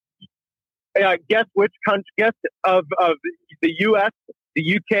 please. Guess which country? Guess of the U.S., the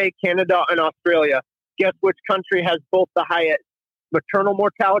U.K., Canada, and Australia. Guess which country has both the highest maternal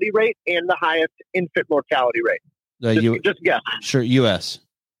mortality rate and the highest infant mortality rate? Just guess. Sure, U.S.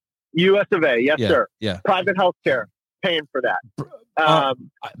 U.S. of A. Yes, sir. Yeah. Private healthcare, paying for that.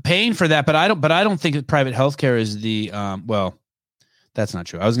 Paying for that, but I don't think that private healthcare is the well. That's not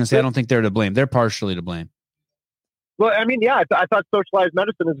true. I was going to say I don't think they're to blame. They're partially to blame. Well, I mean, yeah, I thought socialized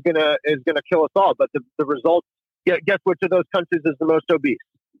medicine is gonna kill us all, but the results. Guess which of those countries is the most obese?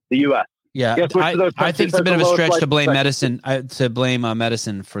 The U.S. Yeah, I think it's a bit of a stretch to blame medicine.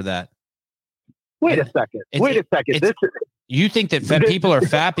 Medicine for that. Wait a second. You think that fat people are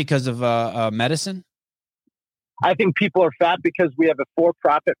fat because of medicine? I think people are fat because we have a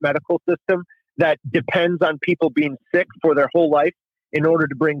for-profit medical system that depends on people being sick for their whole life in order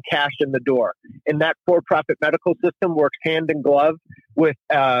to bring cash in the door. And that for-profit medical system works hand in glove with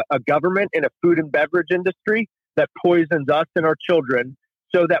a government and a food and beverage industry that poisons us and our children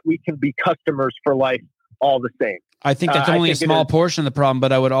so that we can be customers for life all the same. I think that's only a small portion of the problem,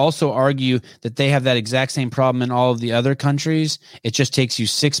 but I would also argue that they have that exact same problem in all of the other countries. It just takes you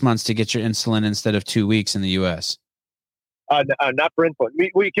 6 months to get your insulin instead of 2 weeks in the U.S. Not for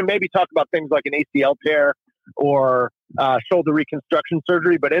insulin. We can maybe talk about things like an ACL tear or shoulder reconstruction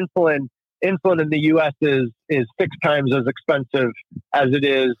surgery, but insulin in the U.S. is 6 times as expensive as it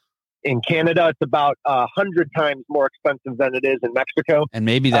is in Canada. It's about 100 times more expensive than it is in Mexico. And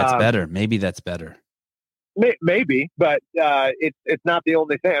maybe that's better. Maybe that's better. Maybe, but it's not the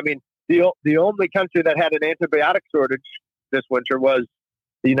only thing. I mean, the only country that had an antibiotic shortage this winter was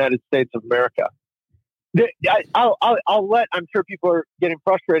the United States of America. I'm sure people are getting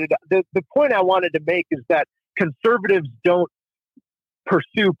frustrated. The point I wanted to make is that conservatives don't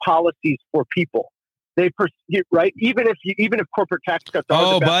pursue policies for people. They pursue, right? Even if corporate tax cuts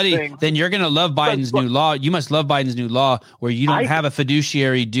are the best thing, then you're going to love Biden's new law. You must love Biden's new law where you don't have a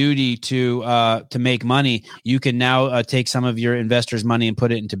fiduciary duty to make money. You can now take some of your investors' money and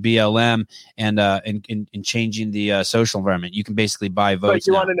put it into BLM and in changing the social environment. You can basically buy votes.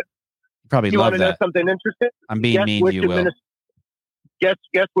 You probably love that. Know something interesting? I'm being mean to you, Will.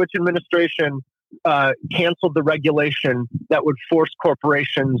 Guess which administration canceled the regulation that would force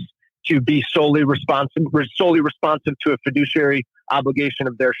corporations to be solely responsive to a fiduciary obligation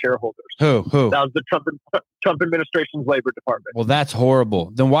of their shareholders. Who? That was the Trump administration's Labor Department. Well, that's horrible.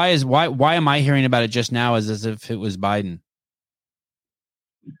 Then why am I hearing about it just now as if it was Biden?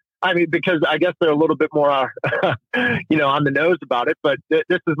 I mean, because I guess they're a little bit more, on the nose about it. But this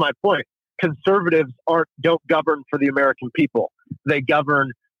is my point. Conservatives don't govern for the American people. They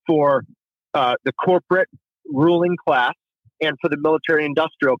govern for the corporate ruling class and for the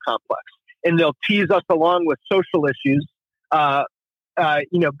military-industrial complex. And they'll tease us along with social issues,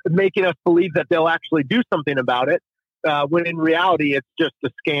 making us believe that they'll actually do something about it, when in reality it's just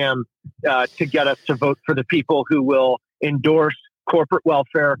a scam to get us to vote for the people who will endorse corporate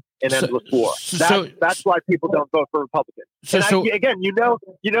welfare and endless war. That's why people don't vote for Republicans. Again, you know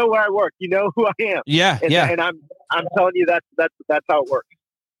where I work. You know who I am. Yeah, and I'm telling you that's how it works.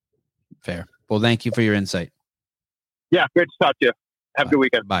 Fair. Well, thank you for your insight. Yeah, great to talk to you. Have a good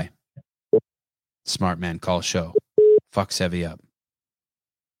weekend. Bye. Smart Man Call Show. Fuck Sevy up.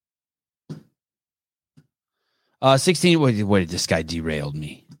 16. Wait, this guy derailed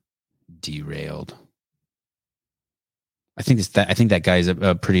me. I think that guy is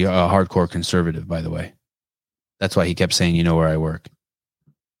a pretty hardcore conservative, by the way. That's why he kept saying, "You know where I work."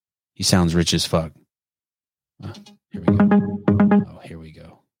 He sounds rich as fuck. Here we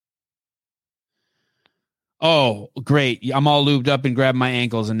go. Oh, great. I'm all lubed up and grabbed my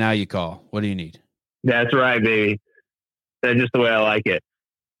ankles, and now you call. What do you need? That's right, baby. That's just the way I like it.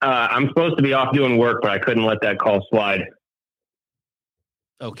 I'm supposed to be off doing work, but I couldn't let that call slide.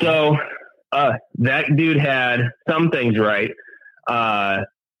 Okay. So that dude had some things right.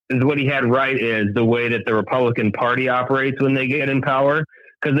 What he had right is the way that the Republican Party operates when they get in power,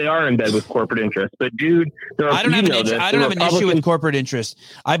 because they are in bed with corporate interests. But dude, I don't have an issue with corporate interests.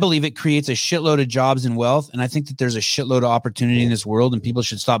 I believe it creates a shitload of jobs and wealth, and I think that there's a shitload of opportunity in this world, and people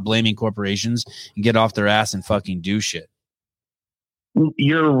should stop blaming corporations and get off their ass and fucking do shit.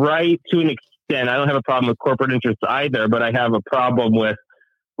 You're right to an extent. I don't have a problem with corporate interests either, but I have a problem with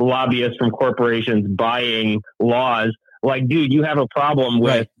lobbyists from corporations buying laws. Like, dude, you have a problem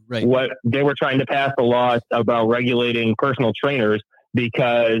with what they were trying to pass the law about regulating personal trainers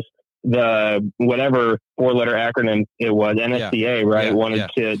because the whatever 4-letter acronym it was, NSCA, right? Wanted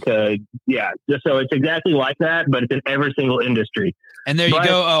to just so it's exactly like that, but it's in every single industry. And there you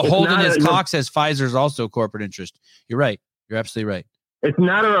go. Holden his cock says Pfizer's also corporate interest. You're right. You're absolutely right. It's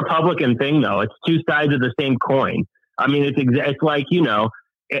not a Republican thing, though. It's two sides of the same coin. I mean, it's like, you know,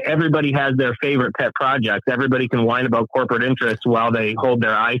 everybody has their favorite pet projects. Everybody can whine about corporate interests while they hold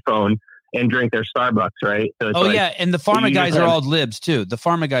their iPhone and drink their Starbucks, right? So it's and the pharma guys are all libs too. The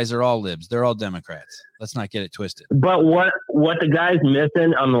pharma guys are all libs. They're all Democrats. Let's not get it twisted. But what the guy's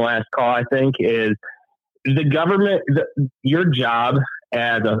missing on the last call, I think, is the government. Your job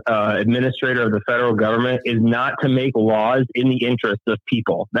as an administrator of the federal government is not to make laws in the interest of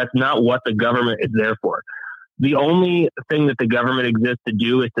people. That's not what the government is there for. The only thing that the government exists to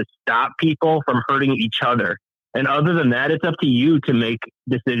do is to stop people from hurting each other. And other than that, it's up to you to make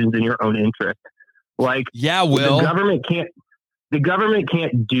decisions in your own interest. Like, the government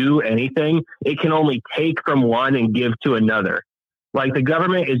can't do anything. It can only take from one and give to another. Like, the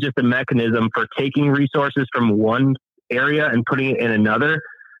government is just a mechanism for taking resources from one area and putting it in another.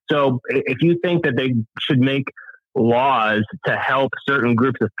 So if you think that they should make laws to help certain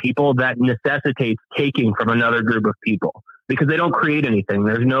groups of people, that necessitates taking from another group of people. Because they don't create anything.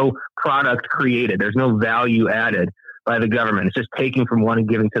 There's no product created. There's no value added by the government. It's just taking from one and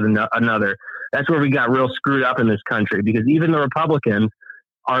giving to another. That's where we got real screwed up in this country, because even the Republicans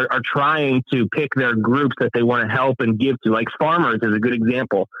are trying to pick their groups that they want to help and give to. Like farmers is a good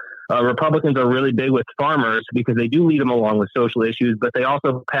example. Republicans are really big with farmers because they do lead them along with social issues, but they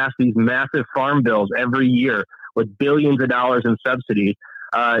also pass these massive farm bills every year with billions of dollars in subsidies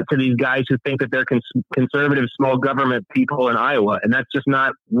to these guys who think that they're conservative small government people in Iowa. And that's just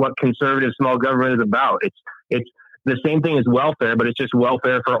not what conservative small government is about. It's the same thing as welfare, but it's just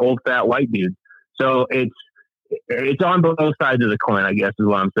welfare for old fat white dudes. So it's on both sides of the coin, I guess, is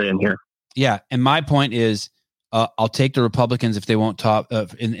what I'm saying here. Yeah. And my point is, I'll take the Republicans if they won't top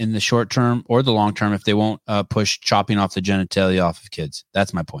in the short term or the long term, if they won't push chopping off the genitalia off of kids.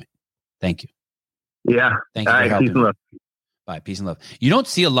 That's my point. Thank you. Yeah. Thank you. All right, peace and love. Bye. Peace and love. You don't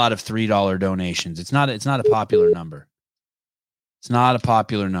see a lot of $3 donations. It's not a popular number. It's not a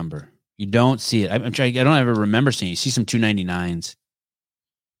popular number. You don't see it. I'm trying. I don't ever remember seeing it. You see some $2.99s.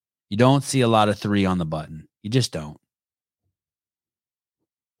 You don't see a lot of 3 on the button. You just don't.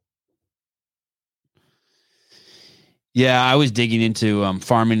 Yeah, I was digging into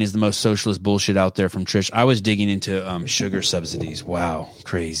farming is the most socialist bullshit out there from Trish. I was digging into sugar subsidies. Wow,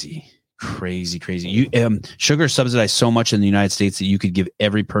 crazy. You sugar subsidized so much in the United States that you could give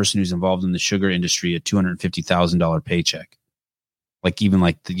every person who's involved in the sugar industry a $250,000 paycheck. Like even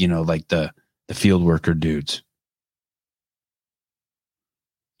like the field worker dudes.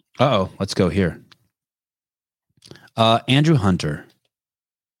 Let's go here. Andrew Hunter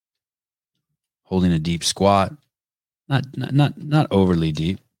holding a deep squat, not overly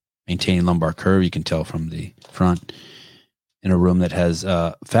deep, maintaining lumbar curve. You can tell from the front. In a room that has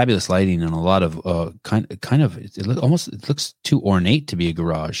fabulous lighting and a lot of it looks too ornate to be a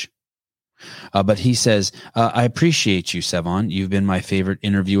garage. But he says, I appreciate you, Sevan. You've been my favorite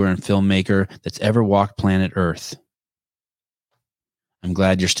interviewer and filmmaker that's ever walked planet Earth. I'm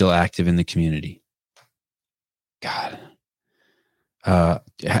glad you're still active in the community. God. I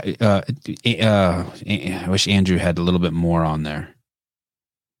wish Andrew had a little bit more on there.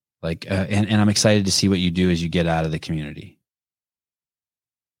 Like, and I'm excited to see what you do as you get out of the community.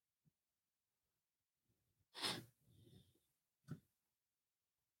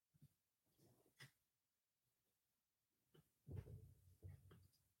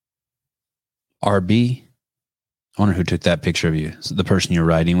 RB, I wonder who took that picture of you. Is it the person you're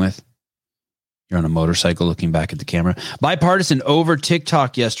riding with? You're on a motorcycle looking back at the camera. Bipartisan over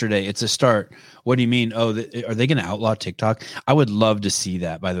TikTok yesterday. It's a start. What do you mean? Are they going to outlaw TikTok? I would love to see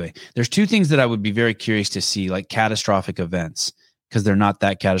that, by the way. There's 2 things that I would be very curious to see, like catastrophic events, because they're not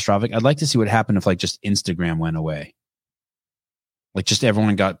that catastrophic. I'd like to see what happened if like just Instagram went away. Like just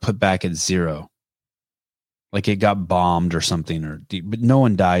everyone got put back at 0. Like it got bombed or something, but no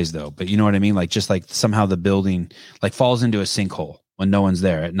one dies though. But you know what I mean? Like just like somehow the building like falls into a sinkhole when no one's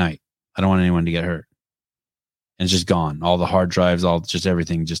there at night. I don't want anyone to get hurt. And it's just gone. All the hard drives, just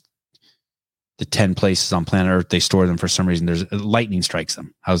everything, just the 10 places on planet Earth, they store them for some reason. There's lightning strikes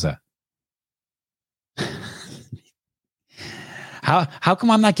them. How's that? How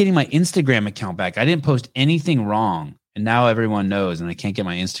come I'm not getting my Instagram account back? I didn't post anything wrong. And now everyone knows and I can't get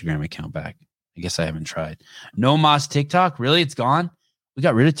my Instagram account back. guess I haven't tried. No Mas TikTok. Really? It's gone? We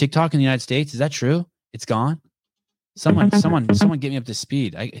got rid of TikTok in the United States. Is that true? It's gone? Someone get me up to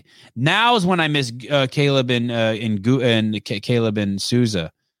speed. Now is when I miss Caleb and Caleb and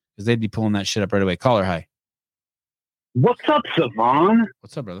Souza, because they'd be pulling that shit up right away. Caller, hi. What's up, Savon?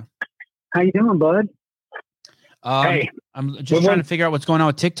 What's up, brother? How you doing, bud? Hey, I'm just trying to figure out what's going on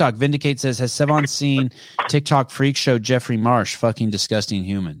with TikTok. Vindicate says, has Sevon seen TikTok freak show Jeffrey Marsh? Fucking disgusting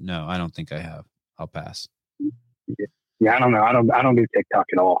human. No, I don't think I have. I'll pass. Yeah, I don't know. I don't do TikTok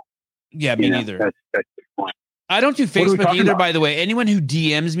at all. Yeah, me neither. That's the point. I don't do Facebook either, by the way. Anyone who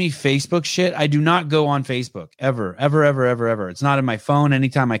DMs me Facebook shit, I do not go on Facebook ever. It's not in my phone.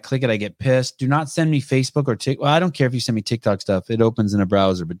 Anytime I click it, I get pissed. Do not send me Facebook or TikTok. Well, I don't care if you send me TikTok stuff. It opens in a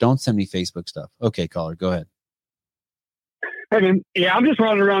browser, but don't send me Facebook stuff. Okay, caller, go ahead. Hey, man. Yeah, I'm just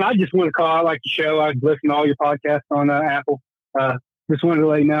running around. I just want to call. I like the show. I listen to all your podcasts on Apple. Just wanted to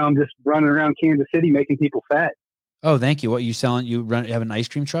let you know I'm just running around Kansas City making people fat. Oh, thank you. What are you selling? You have an ice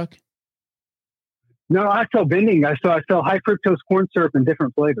cream truck? No, I sell vending. I sell high fructose corn syrup in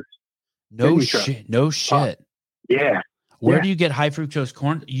different flavors. No shit. No shit. Yeah. Where do you get high fructose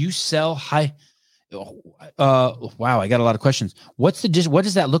corn? You sell high. Wow, I got a lot of questions. What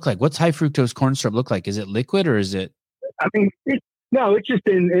does that look like? What's high fructose corn syrup look like? Is it liquid or is it? I mean, it's just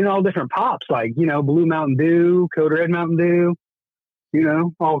in all different pops, like, Blue Mountain Dew, Code Red Mountain Dew,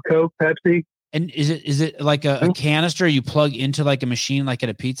 all Coke, Pepsi. And is it like a canister you plug into like a machine, like at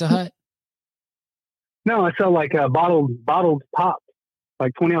a Pizza Hut? No, I sell like a bottled pop,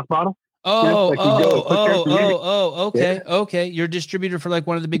 like 20-ounce bottle. Okay. Yeah. Okay. You're a distributor for like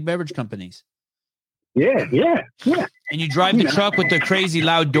one of the big beverage companies. Yeah. And you drive the truck with the crazy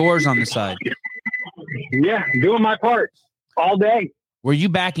loud doors on the side. Yeah, doing my part all day. Were you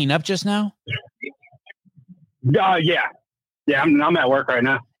backing up just now? Yeah. I'm at work right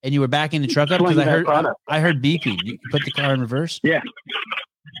now. And you were backing the truck up because I heard beeping. You put the car in reverse. Yeah,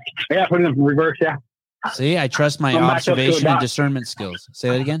 put it in reverse. Yeah. See, I trust my observation and discernment skills. Say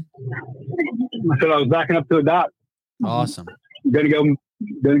that again. I said I was backing up to a dock. Awesome. Gonna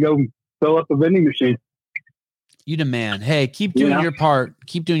go fill up a vending machine. You the man. Hey, keep doing your part.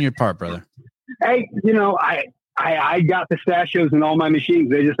 Keep doing your part, brother. Hey, I got pistachios in all my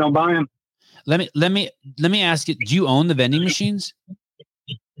machines. They just don't buy them. Let me ask you. Do you own the vending machines?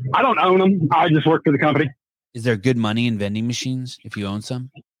 I don't own them. I just work for the company. Is there good money in vending machines if you own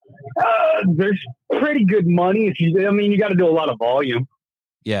some? There's pretty good money you got to do a lot of volume.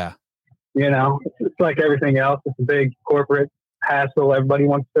 Yeah. It's like everything else. It's a big corporate hassle. Everybody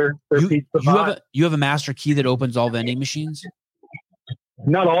wants their piece of pie. You have a master key that opens all vending machines?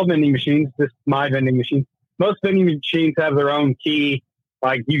 Not all vending machines, just my vending machine. Most vending machines have their own key.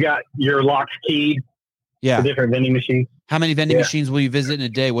 Like you got your locks keyed. Yeah. To different vending machines. How many vending machines will you visit in a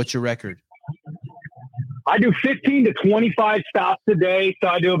day? What's your record? I do 15 to 25 stops a day. So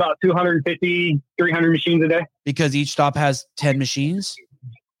I do about 250, 300 machines a day. Because each stop has 10 machines?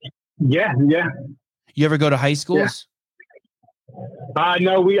 Yeah. You ever go to high schools? Yeah.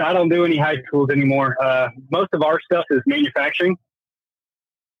 No, I don't do any high schools anymore. Most of our stuff is manufacturing.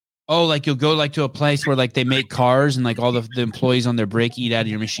 Oh, like you'll go like to a place where like they make cars and like all the employees on their break eat out of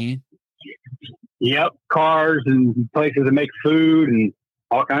your machine? Yep. Cars and places that make food and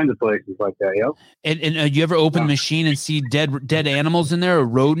all kinds of places like that. Yep. And you ever open the machine and see dead animals in there or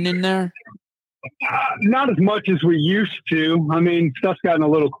rodent in there? Not as much as we used to. I mean, stuff's gotten a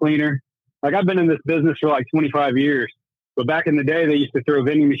little cleaner. Like I've been in this business for like 25 years, but back in the day, they used to throw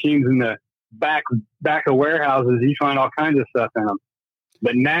vending machines in the back of warehouses. You find all kinds of stuff in them.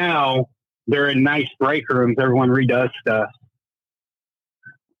 But now they're in nice break rooms. Everyone redoes stuff.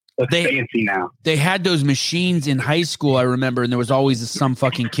 It's fancy now. They had those machines in high school, I remember, and there was always some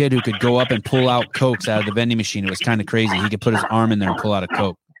fucking kid who could go up and pull out Cokes out of the vending machine. It was kind of crazy. He could put his arm in there and pull out a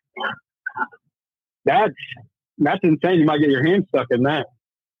Coke. That's insane. You might get your hand stuck in that.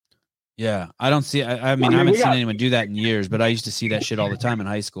 Yeah, I don't see. I mean, I haven't seen anyone do that in years, but I used to see that shit all the time in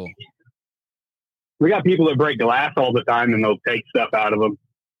high school. We got people that break glass all the time, and they'll take stuff out of them.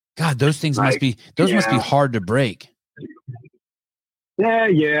 God, those things must be hard to break. Yeah,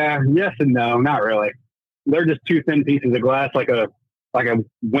 yes and no, not really. They're just two thin pieces of glass, like a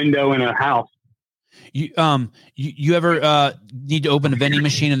window in a house. You ever need to open a vending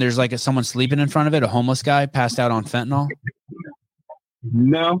machine and there's like someone sleeping in front of it, a homeless guy passed out on fentanyl?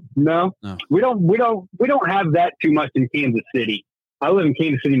 No. We don't have that too much in Kansas City. I live in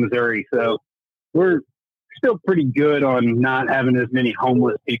Kansas City, Missouri, so we're still pretty good on not having as many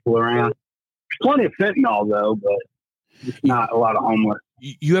homeless people around. Plenty of fentanyl though, but it's not a lot of homeless.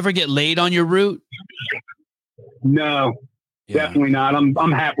 You ever get laid on your route? No, definitely not.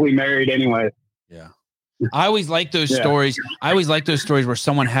 I'm happily married anyway. Yeah. I always like those Yeah. stories. I always like those stories where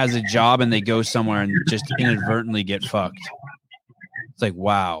someone has a job and they go somewhere and just inadvertently get fucked. It's like,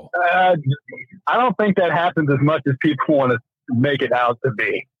 wow. I don't think that happens as much as people want to make it out to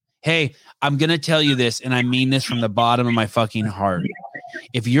be. Hey, I'm going to tell you this, and I mean this from the bottom of my fucking heart.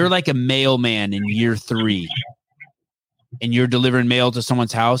 If you're like a mailman in year 3 and you're delivering mail to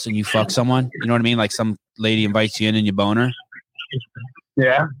someone's house and you fuck someone, you know what I mean? Like some lady invites you in and you boner.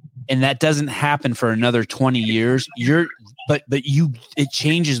 Yeah. And that doesn't happen for another 20 years. It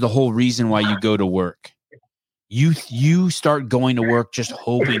changes the whole reason why you go to work. You start going to work just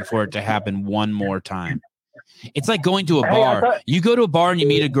hoping for it to happen one more time. It's like going to a bar. You go to a bar and you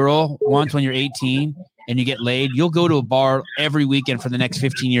meet a girl once when you're 18 and you get laid. You'll go to a bar every weekend for the next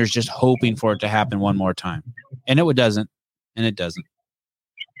 15 years just hoping for it to happen one more time. And it doesn't. And it doesn't.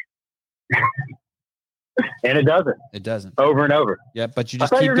 And it doesn't. It doesn't. Over and over. Yeah, but you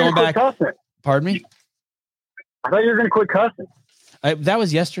just keep going back. Cussing. Pardon me? I thought you were going to quit cussing. That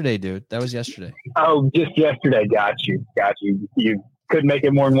was yesterday, dude. That was yesterday. Oh, just yesterday. Got you. You could make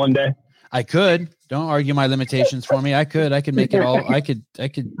it more than one day. I could. Don't argue my limitations for me. I could make it all. I could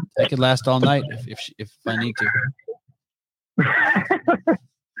last all night if I need to.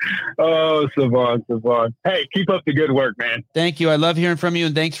 Oh, Savon. Hey, keep up the good work, man. Thank you. I love hearing from you,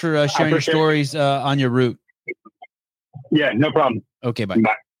 and thanks for sharing your stories on your route. Yeah, no problem. Okay, bye.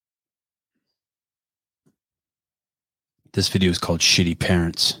 This video is called Shitty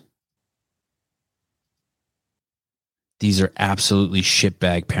Parents. These are absolutely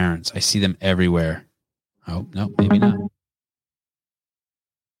shitbag parents. I see them everywhere. Oh, no, maybe not.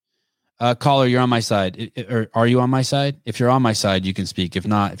 Caller, you're on my side. Or are you on my side? If you're on my side, you can speak. If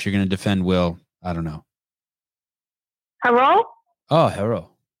not, if you're going to defend Will, I don't know. Hello? Oh,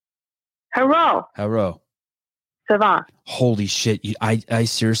 hello. Hello. Savon. Holy shit. I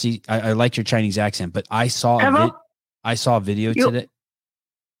seriously, I like your Chinese accent, but I saw a video today.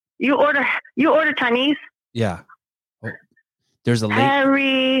 You order Chinese? Yeah. Oh, there's a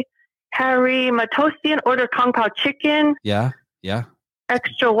lady. Harry Matosian order Kung Pao chicken. Yeah.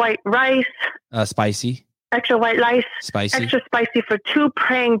 Extra white rice. Spicy. Extra white rice. Spicy. Extra spicy for 2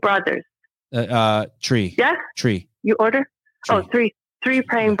 praying brothers. Tree. Yes? Tree. You order? Tree. Oh, three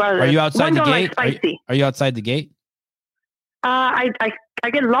praying brothers. Are you outside the gate? Like spicy. Are you outside the gate? I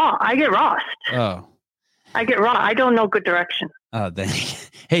get lost. I get lost. Oh. I get wrong. I don't know good direction. Oh,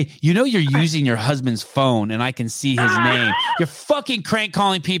 hey, you know you're using your husband's phone, and I can see his name. You're fucking crank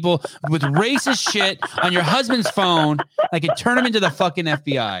calling people with racist shit on your husband's phone. I could turn him into the fucking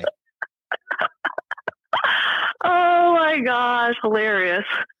FBI. Oh my gosh, hilarious!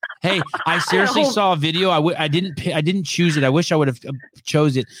 Hey, I seriously saw a video. I didn't choose it. I wish I would have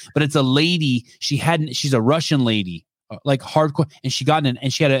chose it, but it's a lady. She's a Russian lady. Like hardcore, and she got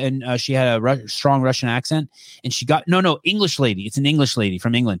she had a strong Russian accent, and she got English lady. It's an English lady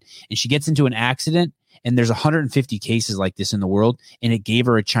from England, and she gets into an accident, and there's 150 cases like this in the world, and it gave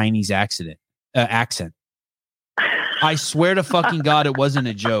her a Chinese accent. I swear to fucking God, it wasn't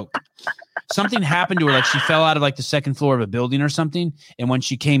a joke. Something happened to her, like she fell out of like the second floor of a building or something, and when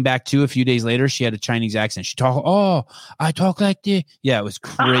she came back to a few days later, she had a Chinese accent. She talked, I talk like this. Yeah, it was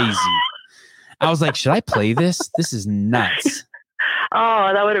crazy. I was like, should I play this? This is nuts.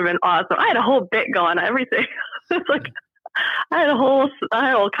 Oh, that would have been awesome. I had a whole bit going on, everything. It's like I had a whole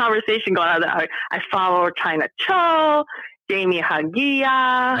conversation going on. I follow China Cho, Jamie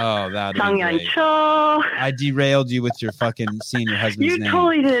Hagia, Sang Yan Cho. I derailed you with your fucking seeing your husband's name. You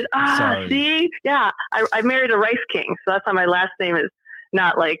totally did. Sorry. See? Yeah. I married a Rice King, so that's why my last name is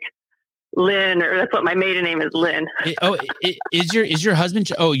not like Lynn, or that's what my maiden name is, Lynn. Is your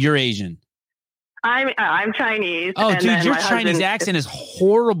husband? Oh, you're Asian. I'm Chinese. Oh, and dude, your Chinese accent is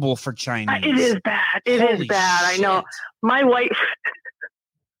horrible for Chinese. It is bad. It is bad. Shit. I know. My white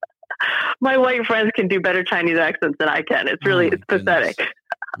friends can do better Chinese accents than I can. It's really pathetic.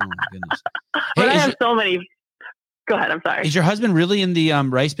 Oh my goodness. But I have so many. Go ahead. I'm sorry. Is your husband really in the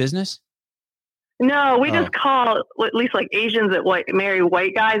rice business? No, we just call, at least like Asians that marry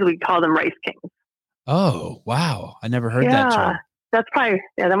white guys, we call them Rice Kings. Oh, wow. I never heard that term. That's probably,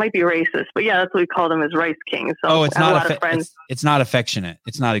 that might be racist, but yeah, that's what we call them, as Rice Kings. So it's not it's not affectionate.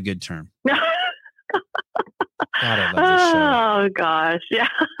 It's not a good term. No. God, I love this show. Oh gosh, yeah.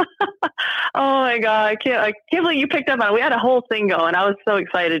 Oh my God, I can't believe you picked up on it. We had a whole thing going. I was so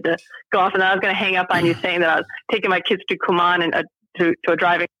excited to go off, and I was going to hang up on you saying that I was taking my kids to Kuman and to a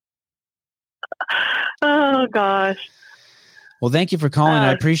driving. Oh gosh. Well, thank you for calling.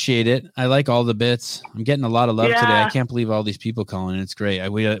 I appreciate it. I like all the bits. I'm getting a lot of love today. I can't believe all these people calling. It's great.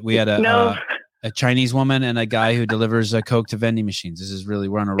 We had a a Chinese woman and a guy who delivers a Coke to vending machines. This is really,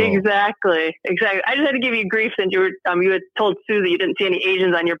 we're on a roll. Exactly. I just had to give you grief since you had told Sue that you didn't see any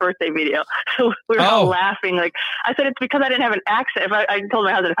Asians on your birthday video. So we were all laughing. Like I said, it's because I didn't have an accent. If I told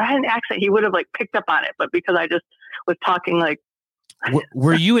my husband if I had an accent, he would have like picked up on it. But because I just was talking like.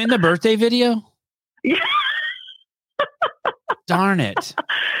 Were you in the birthday video? Yeah. Darn it.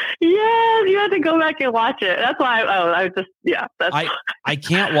 Yes, you had to go back and watch it. That's why I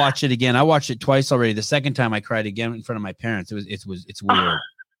can't watch it again. I watched it twice already. The second time I cried again in front of my parents. It's weird.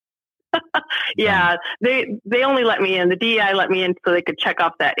 Yeah, they only let me in. The DEI let me in so they could check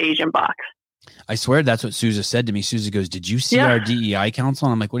off that Asian box. I swear that's what Sousa said to me. Sousa goes, "Did you see our DEI council?"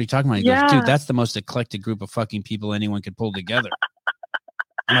 And I'm like, "What are you talking about?" He goes, "Dude, that's the most eclectic group of fucking people anyone could pull together."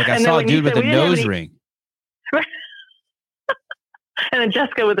 I'm like, I saw a dude with a nose ring. And then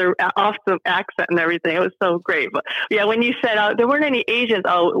Jessica with her awesome accent and everything. It was so great. But yeah, when you said there weren't any Asians,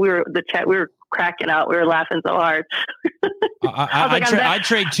 we were cracking out. We were laughing so hard. I'd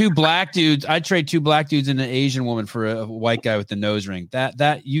trade two black dudes. I'd trade two black dudes and an Asian woman for a white guy with the nose ring.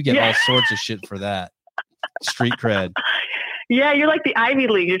 That you get all sorts of shit for that. Street cred. Yeah, you're like the Ivy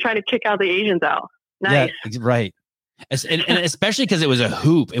League. You're trying to kick out the Asians out. Nice. Yeah, right. And especially because it was a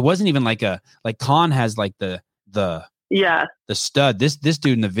hoop. It wasn't even like Khan has like the stud. This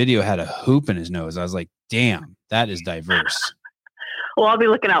dude in the video had a hoop in his nose. I was like, damn, that is diverse. Well, I'll be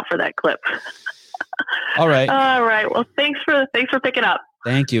looking out for that clip. All right. Well, thanks for picking up.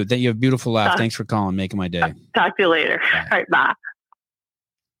 Thank you. You have a beautiful laugh. Thanks for calling, making my day. Talk to you later. Bye. All right, bye.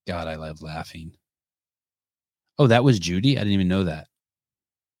 God, I love laughing. Oh, that was Judy? I didn't even know that.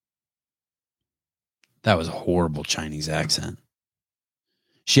 That was a horrible Chinese accent.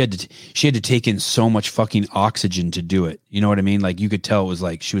 She had to take in so much fucking oxygen to do it. You know what I mean? Like you could tell it was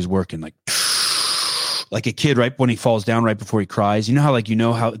like she was working like a kid right when he falls down right before he cries. You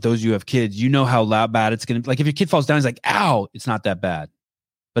know how those of you have kids, you know how loud bad it's going to be. Like if your kid falls down, he's like, ow, it's not that bad.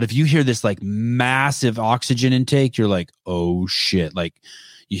 But if you hear this like massive oxygen intake, you're like, oh shit. Like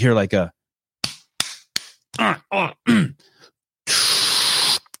you hear like a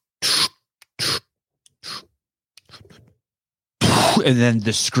and then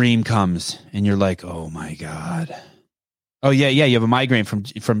the scream comes and you're like, oh my God. Oh yeah. You have a migraine from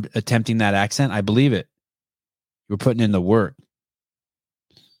attempting that accent. I believe it. You were putting in the work.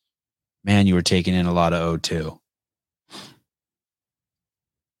 Man, you were taking in a lot of O2.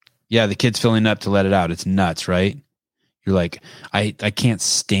 Yeah, the kid's filling up to let it out. It's nuts, right? You're like, I can't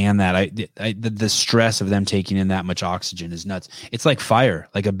stand that. The stress of them taking in that much oxygen is nuts. It's like fire,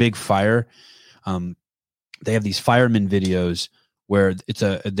 like a big fire. They have these fireman videos where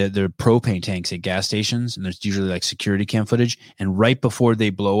they're propane tanks at gas stations, and there's usually like security cam footage. And right before they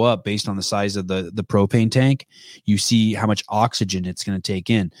blow up, based on the size of the propane tank, you see how much oxygen it's going to take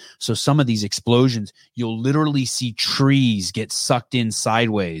in. So some of these explosions, you'll literally see trees get sucked in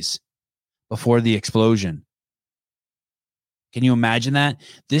sideways before the explosion. Can you imagine that?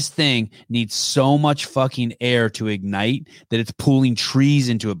 This thing needs so much fucking air to ignite that it's pulling trees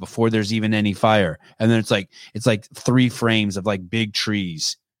into it before there's even any fire. And then it's like 3 frames of like big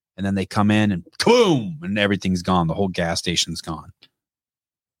trees. And then they come in and boom, and everything's gone. The whole gas station's gone.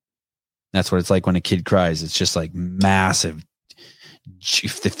 That's what it's like when a kid cries. It's just like massive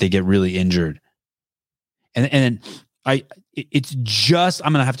if they get really injured. And then I'm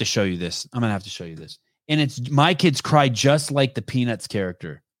going to have to show you this. And it's my kids cry just like the Peanuts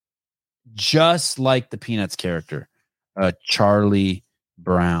character. Charlie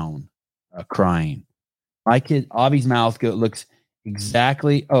Brown crying. My kid, Avi's mouth looks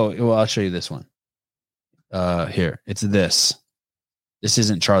exactly. Oh, well, I'll show you this one. Here, it's this. This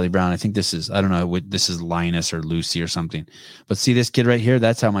isn't Charlie Brown. I think this is, I don't know, this is Linus or Lucy or something. But see this kid right here?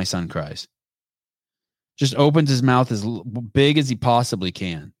 That's how my son cries. Just opens his mouth as big as he possibly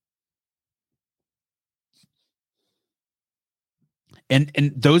can. And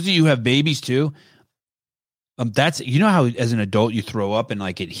those of you who have babies too, that's, you know how as an adult you throw up and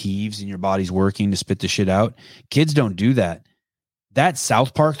like it heaves and your body's working to spit the shit out? Kids don't do that. That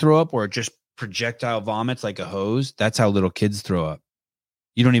South Park throw up where it just projectile vomits like a hose, that's how little kids throw up.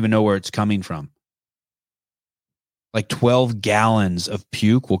 You don't even know where it's coming from. Like 12 gallons of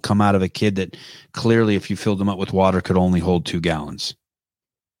puke will come out of a kid that clearly, if you filled them up with water, could only hold 2 gallons.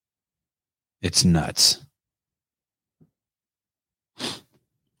 It's nuts.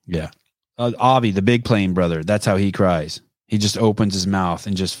 Yeah. Avi, the big plane brother, that's how he cries. He just opens his mouth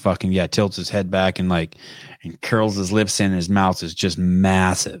and just fucking, tilts his head back and curls his lips in. His mouth is just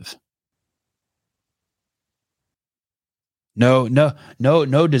massive. No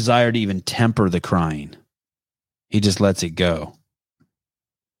desire to even temper the crying. He just lets it go.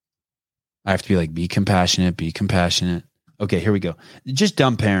 I have to be like, be compassionate, be compassionate. Okay, here we go. Just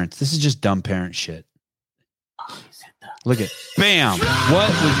dumb parents. This is just dumb parent shit. Look at, bam. What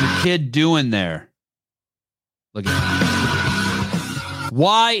was your kid doing there? Look at,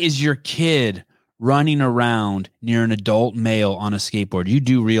 why is your kid running around near an adult male on a skateboard? You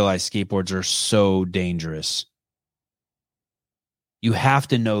do realize skateboards are so dangerous. You have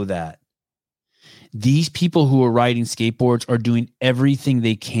to know that. These people who are riding skateboards are doing everything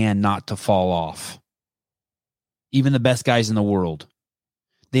they can not to fall off. Even the best guys in the world.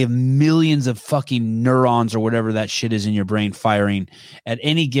 They have millions of fucking neurons or whatever that shit is in your brain firing at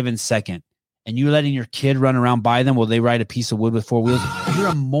any given second. And you're letting your kid run around by them while they ride a piece of wood with 4 wheels. You're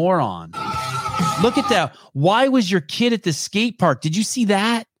a moron. Look at that. Why was your kid at the skate park? Did you see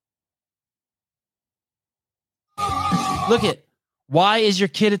that? Look at, why is your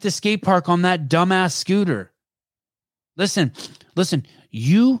kid at the skate park on that dumbass scooter? Listen,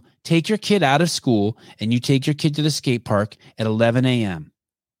 you take your kid out of school and you take your kid to the skate park at 11 a.m.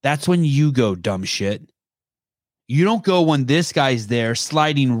 That's when you go, dumb shit. You don't go when this guy's there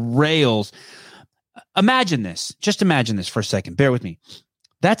sliding rails. Imagine this. Just imagine this for a second. Bear with me.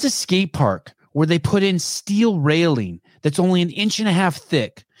 That's a skate park where they put in steel railing that's only 1.5 inches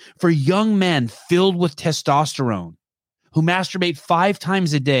thick for young men filled with testosterone who masturbate 5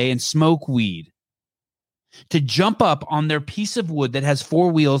 times a day and smoke weed to jump up on their piece of wood that has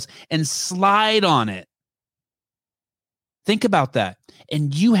 4 wheels and slide on it. Think about that.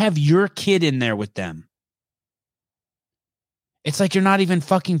 And you have your kid in there with them. It's like you're not even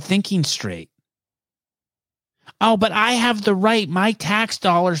fucking thinking straight. Oh, but I have the right. My tax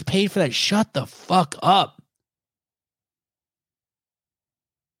dollars paid for that. Shut the fuck up.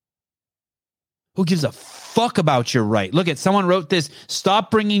 Who gives a fuck about your right? Look at, someone wrote this. Stop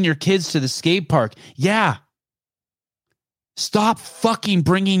bringing your kids to the skate park. Yeah. Stop fucking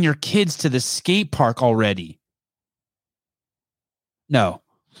bringing your kids to the skate park already. No,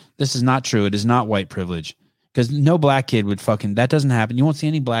 this is not true. It is not white privilege, because no black kid would fucking, that doesn't happen. You won't see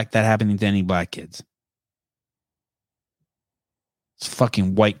that happening to any black kids. It's a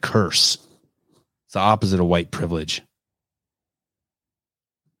fucking white curse. It's the opposite of white privilege.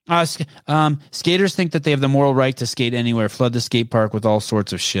 Skaters think that they have the moral right to skate anywhere, flood the skate park with all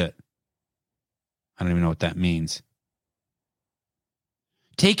sorts of shit. I don't even know what that means.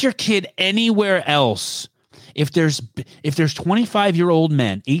 Take your kid anywhere else. If there's 25-year-old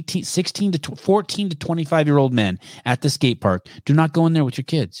men, 14 to 25-year-old men at the skate park, do not go in there with your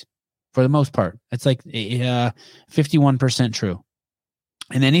kids. For the most part, it's like 51% true.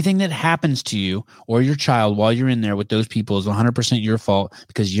 And anything that happens to you or your child while you're in there with those people is 100% your fault,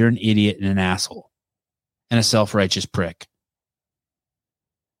 because you're an idiot and an asshole and a self-righteous prick.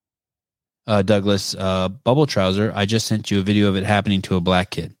 Douglas, Bubble Trouser, I just sent you a video of it happening to a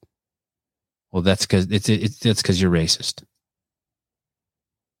black kid. Well, that's because that's because you're racist.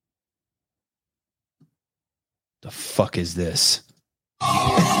 The fuck is this?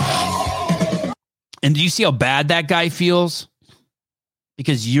 And do you see how bad that guy feels?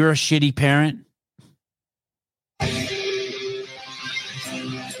 Because you're a shitty parent?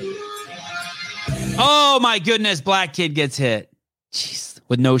 Oh my goodness, black kid gets hit. Jeez,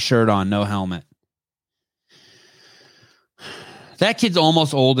 with no shirt on, no helmet. That kid's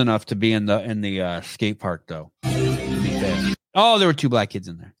almost old enough to be in the skate park, though. Oh, there were 2 black kids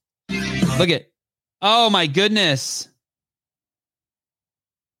in there. Look at. Oh my goodness.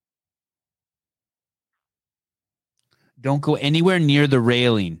 Don't go anywhere near the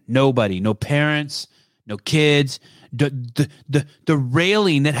railing. Nobody, no parents, no kids. The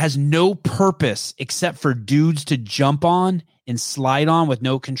railing that has no purpose except for dudes to jump on and slide on with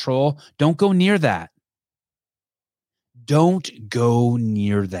no control. Don't go near that. Don't go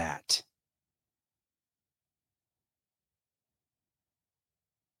near that.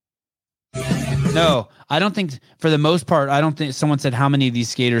 No, I don't think, for the most part, I don't think, someone said how many of these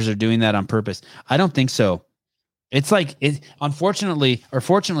skaters are doing that on purpose. I don't think so. It's like, unfortunately or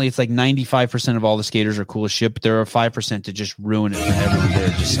fortunately, it's like 95% of all the skaters are cool as shit, but there are 5% to just ruin it for everyone. They're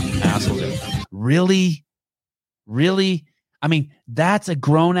just some assholes. Really? Really? I mean, that's a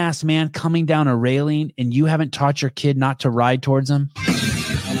grown-ass man coming down a railing, and you haven't taught your kid not to ride towards him?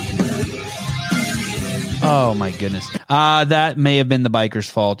 Oh, my goodness. That may have been the biker's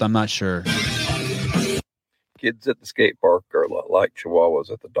fault. I'm not sure. Kids at the skate park are a lot like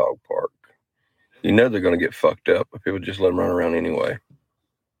chihuahuas at the dog park. You know they're going to get fucked up if people just let them run around anyway.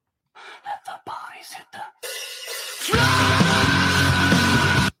 Let the bodies hit the...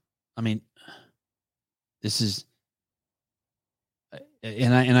 I mean, this is...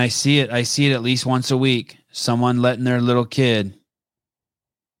 And I see it. I see it at least once a week. Someone letting their little kid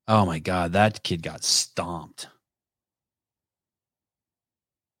Oh my God, that kid got stomped.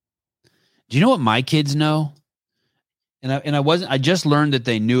 Do you know what my kids know? I just learned that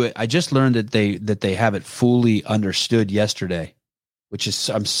they knew it. I just learned that they have it fully understood yesterday, which is,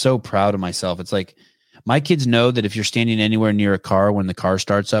 I'm so proud of myself. It's like my kids know that if you're standing anywhere near a car when the car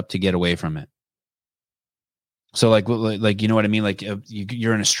starts up, to get away from it. So like you know what I mean? Like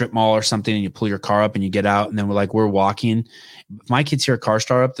you're in a strip mall or something and you pull your car up and you get out, and then we're walking. If my kids hear a car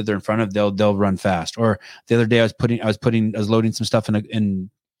start up that they're in front of, they'll run fast. Or the other day I was loading some stuff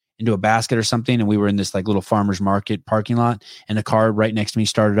into a basket or something, and we were in this like little farmer's market parking lot, and a car right next to me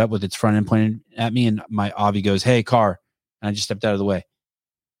started up with its front end pointed at me, and my Avi goes, "Hey, car," and I just stepped out of the way.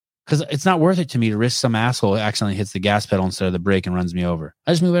 Because it's not worth it to me to risk some asshole accidentally hits the gas pedal instead of the brake and runs me over.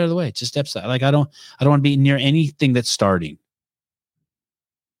 I just move out of the way. It just steps out. Like I don't want to be near anything that's starting.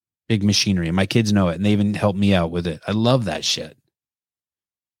 Big machinery. And my kids know it, and they even help me out with it. I love that shit.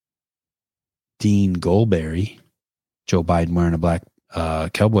 Dean Goldberry. Joe Biden wearing a black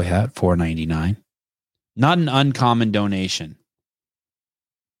cowboy hat, $4.99. Not an uncommon donation.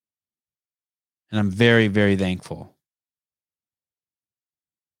 And I'm very, very thankful.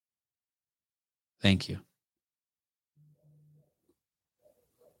 Thank you.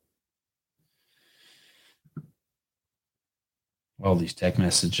 All these text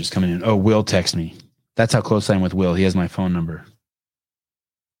messages coming in. Oh, Will text me. That's how close I am with Will. He has my phone number.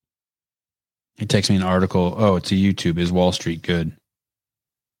 He texts me an article. Oh, it's a YouTube. Is Wall Street good?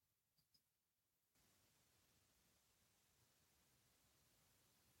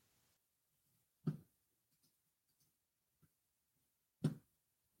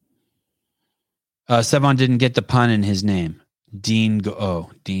 Sevon didn't get the pun in his name. Dean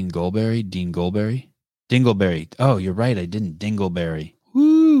Goldberry? Dean Goldberry? Dingleberry. Oh, you're right. I didn't. Dingleberry.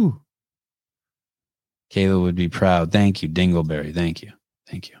 Woo! Kayla would be proud. Thank you, Dingleberry. Thank you.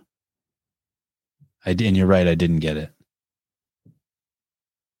 Thank you. And you're right. I didn't get it.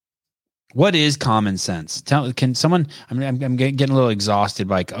 What is common sense? Can someone? I'm getting a little exhausted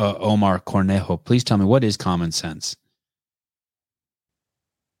by Omar Cornejo. Please tell me, what is common sense?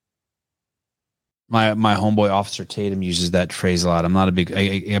 My homeboy Officer Tatum uses that phrase a lot. I'm not a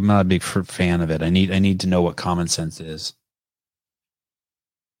big fan of it. I need to know what common sense is.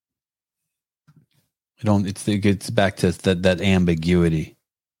 It gets back to that ambiguity.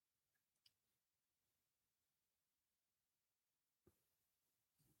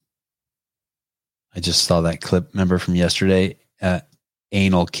 I just saw that clip, remember, from yesterday at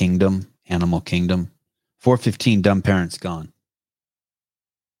Animal Kingdom. 4:15, dumb parents gone.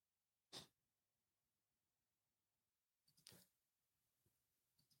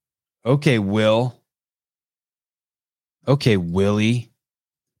 Okay, Will. Okay, Willie.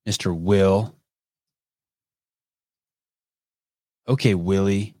 Mr. Will. Okay,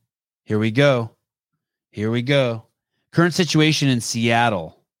 Willie. Here we go. Current situation in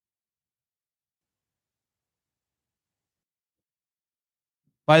Seattle.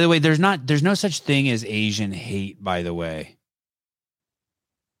 By the way, there's no such thing as Asian hate, by the way.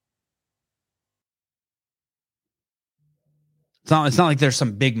 It's not like there's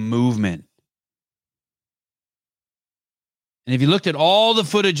some big movement. And if you looked at all the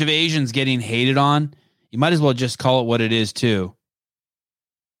footage of Asians getting hated on, you might as well just call it what it is too.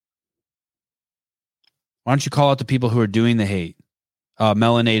 Why don't you call out the people who are doing the hate?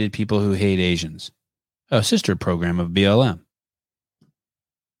 Melanated people who hate Asians. A sister program of BLM.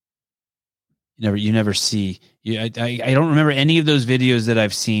 You never see. I don't remember any of those videos that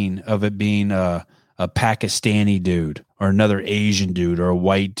I've seen of it being a Pakistani dude or another Asian dude or a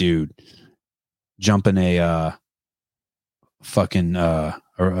white dude jumping a fucking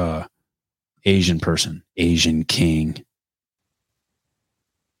Asian person, Asian king.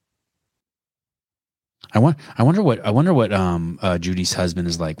 I wonder what Judy's husband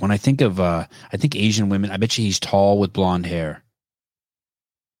is like. When I think of Asian women, I bet you he's tall with blonde hair.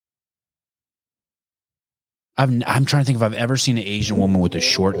 I'm trying to think if I've ever seen an Asian woman with a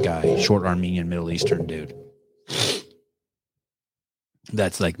short Armenian Middle Eastern dude.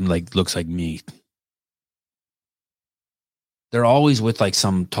 That's like looks like me. They're always with like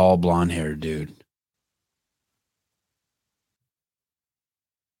some tall blonde haired dude.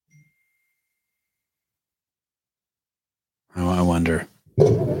 I wonder.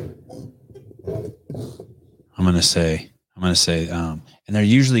 I'm gonna say, and they're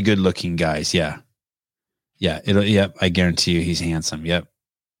usually good looking guys. Yeah. Yep. I guarantee you he's handsome. Yep.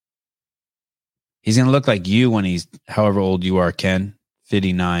 He's going to look like you when he's however old you are, Ken,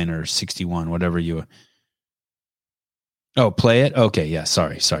 59 or 61, whatever you are. Oh, play it. Okay. Yeah.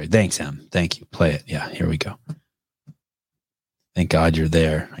 Sorry. Thanks, Em. Thank you. Play it. Yeah. Here we go. Thank God you're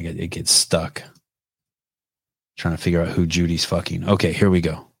there. It gets stuck. Trying to figure out who Judy's fucking. Okay, here we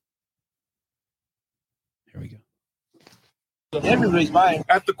go. Everybody's buying.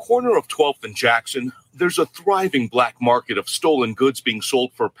 At the corner of 12th and Jackson, there's a thriving black market of stolen goods being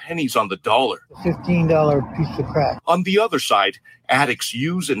sold for pennies on the dollar. $15 piece of crap. On the other side, addicts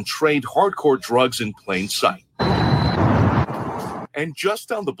use and trade hardcore drugs in plain sight. And just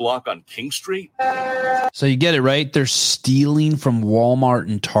down the block on King Street. So you get it, right? They're stealing from Walmart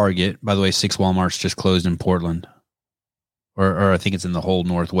and Target. By the way, 6 Walmarts just closed in Portland. Or I think it's in the whole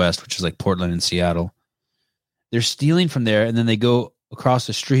Northwest, which is like Portland and Seattle. They're stealing from there, and then they go across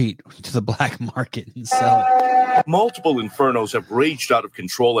the street to the black market and sell it. Multiple infernos have raged out of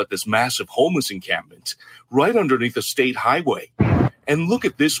control at this massive homeless encampment right underneath a state highway. And look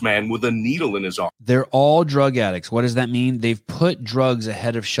at this man with a needle in his arm. They're all drug addicts. What does that mean? They've put drugs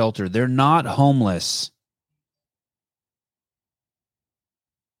ahead of shelter. They're not homeless.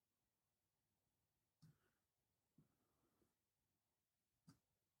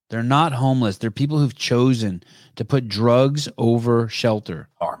 They're not homeless. They're people who've chosen to put drugs over shelter.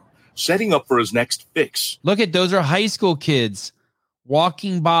 Setting up for his next fix. Look at those are high school kids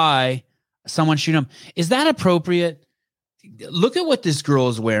walking by. Someone shoot them. Is that appropriate? Look at what this girl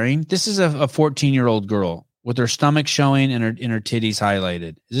is wearing. This is a 14-year-old girl with her stomach showing and her titties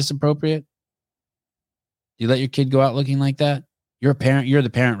highlighted. Is this appropriate? Do you let your kid go out looking like that? You're a parent. You're the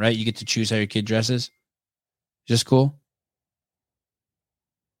parent, right? You get to choose how your kid dresses. Just cool.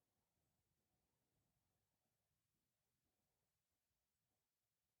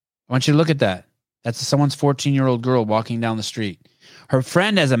 I want you to look at that. That's someone's 14-year-old girl walking down the street. Her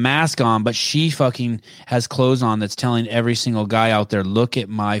friend has a mask on, but she fucking has clothes on that's telling every single guy out there, look at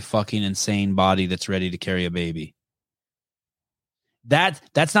my fucking insane body that's ready to carry a baby.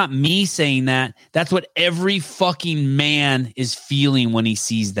 That's not me saying that. That's what every fucking man is feeling when he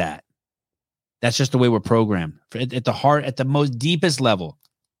sees that. That's just the way we're programmed. At the heart, at the most deepest level,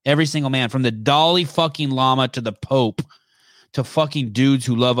 every single man, from the Dalai fucking Lama to the Pope, to fucking dudes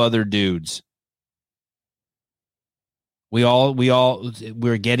who love other dudes.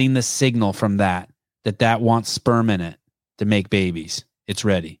 We're getting the signal from that wants sperm in it to make babies. It's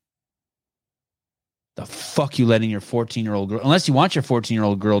ready. The fuck you letting your 14-year-old girl, unless you want your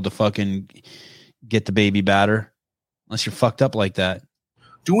 14-year-old girl to fucking get the baby batter, unless you're fucked up like that.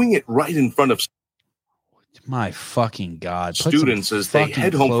 Doing it right in front of my fucking God. Students as they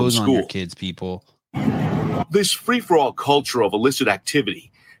head home from school. On your kids, people. This free-for-all culture of illicit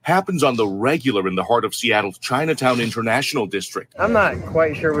activity happens on the regular in the heart of Seattle's Chinatown International District. I'm not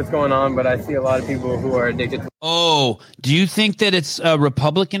quite sure what's going on, but I see a lot of people who are addicted. Oh, do you think that it's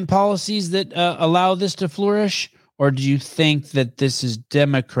Republican policies that allow this to flourish? Or do you think that this is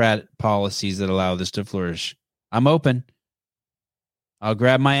Democrat policies that allow this to flourish? I'm open. I'll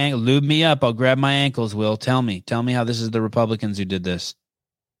grab my ankle. Lube me up. I'll grab my ankles, Will. Tell me how this is the Republicans who did this.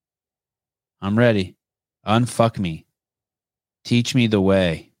 I'm ready. Unfuck me. Teach me the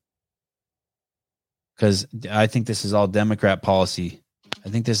way. Because I think this is all Democrat policy. I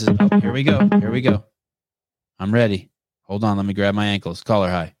think this is... Oh, here we go. Here we go. I'm ready. Hold on. Let me grab my ankles.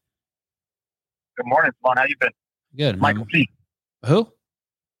 Caller, hi. Good morning, Simon. How you been? Good. Michael C. Who?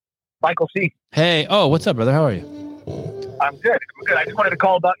 Michael C. Hey. Oh, what's up, brother? How are you? I'm good. I'm good. I just wanted to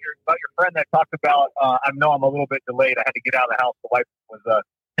call about your friend that talked about... I know I'm a little bit delayed. I had to get out of the house. The wife was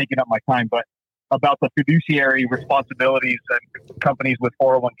taking up my time, but about the fiduciary responsibilities and companies with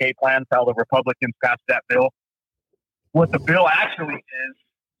 401k plans, how the Republicans passed that bill. What the bill actually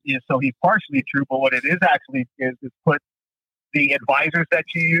is so he's partially true, but what it is actually is put the advisors that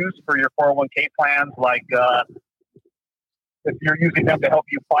you use for your 401k plans, like if you're using them to help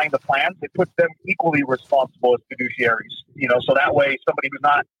you find the plans, it puts them equally responsible as fiduciaries. So that way somebody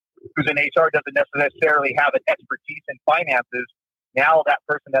who's in HR doesn't necessarily have an expertise in finances. Now that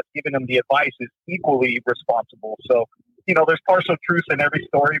person that's giving them the advice is equally responsible. So, there's partial truth in every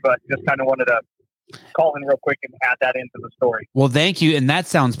story, but just kind of wanted to call in real quick and add that into the story. Well, thank you. And that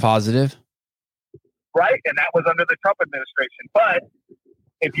sounds positive. Right? And that was under the Trump administration. But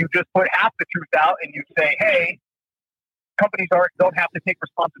if you just put half the truth out and you say, hey, companies don't have to take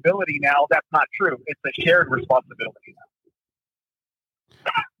responsibility now, that's not true. It's a shared responsibility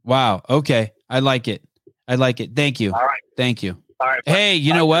now. Wow. Okay. I like it. Thank you. All right. Thank you. All right. Hey,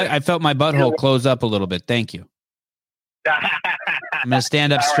 you know what? I felt my butthole close up a little bit. Thank you. I'm going to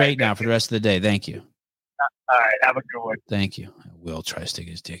stand up straight now for the rest of the day. Thank you. All right. Have a good one. Thank you. Will try to stick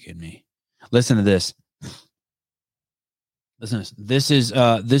his dick in me. Listen to this. Listen to this.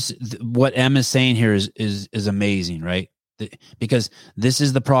 This is what Em is saying here is amazing, right? Because this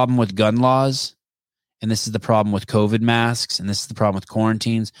is the problem with gun laws and this is the problem with COVID masks, and this is the problem with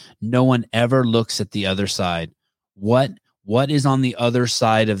quarantines, no one ever looks at the other side. What is on the other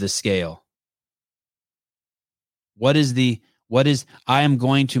side of the scale? I am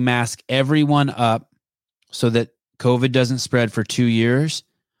going to mask everyone up so that COVID doesn't spread for 2 years.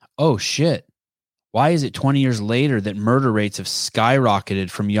 Oh shit. Why is it 20 years later that murder rates have skyrocketed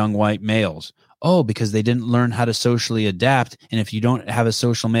from young white males? Oh, because they didn't learn how to socially adapt. And if you don't have a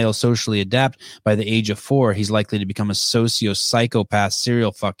social male socially adapt by the age of 4, he's likely to become a socio-psychopath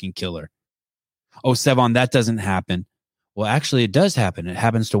serial fucking killer. Oh, Sevon, that doesn't happen. Well, actually, it does happen. It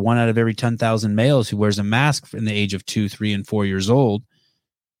happens to 1 out of every 10,000 males who wears a mask in the age of 2, 3, and 4 years old.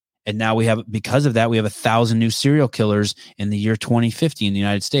 And now because of that, we have 1,000 new serial killers in the year 2050 in the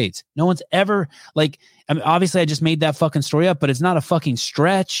United States. No one's ever obviously I just made that fucking story up, but it's not a fucking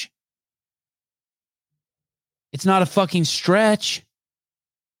stretch. It's not a fucking stretch.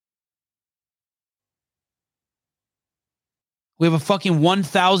 We have a fucking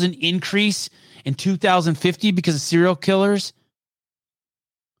 1,000 increase in 2050 because of serial killers.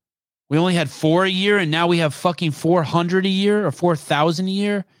 We only had 4 a year, and now we have fucking 400 a year or 4,000 a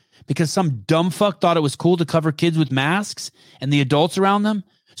year because some dumb fuck thought it was cool to cover kids with masks and the adults around them.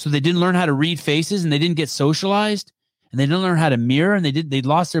 So they didn't learn how to read faces, and they didn't get socialized, and they didn't learn how to mirror, and they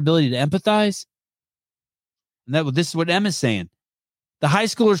lost their ability to empathize. And this is what Emma's saying. The high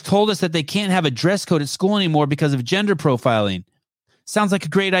schoolers told us that they can't have a dress code at school anymore because of gender profiling. Sounds like a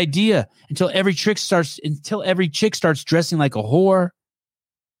great idea until every chick starts dressing like a whore.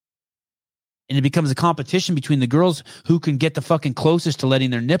 And it becomes a competition between the girls who can get the fucking closest to letting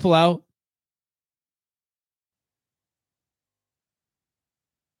their nipple out.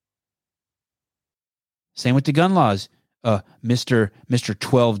 Same with the gun laws. Mr.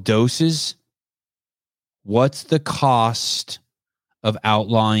 12 doses. What's the cost of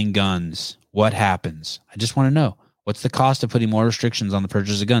outlawing guns? What happens? I just want to know. What's the cost of putting more restrictions on the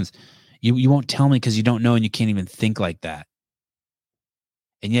purchase of guns? You won't tell me because you don't know and you can't even think like that.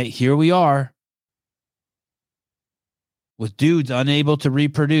 And yet here we are with dudes unable to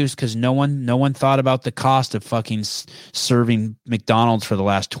reproduce because no one thought about the cost of fucking serving McDonald's for the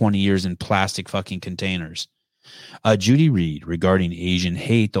last 20 years in plastic fucking containers. Judy Reed, regarding Asian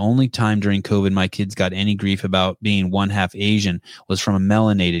hate, the only time during COVID my kids got any grief about being one half Asian was from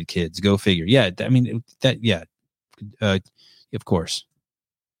melanated kids. Go figure. Yeah, I mean, of course.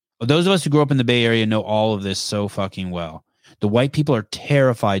 Well, those of us who grew up in the Bay Area know all of this so fucking well. The white people are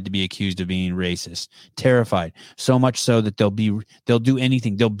terrified to be accused of being racist. Terrified. So much so that they'll do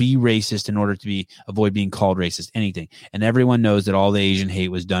anything. They'll be racist in order to avoid being called racist. Anything. And everyone knows that all the Asian hate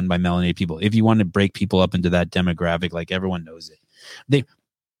was done by melanated people. If you want to break people up into that demographic, like everyone knows it.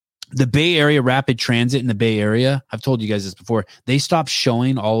 The Bay Area rapid transit in the Bay Area, I've told you guys this before, they stopped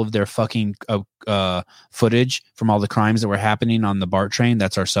showing all of their fucking footage from all the crimes that were happening on the BART train.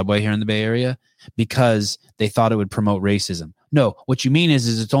 That's our subway here in the Bay Area, because they thought it would promote racism. No, what you mean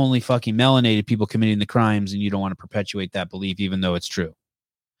is it's only fucking melanated people committing the crimes, and you don't want to perpetuate that belief, even though it's true.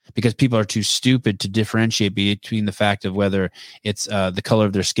 Because people are too stupid to differentiate between the fact of whether it's the color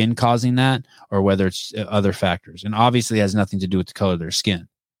of their skin causing that or whether it's other factors. And obviously it has nothing to do with the color of their skin.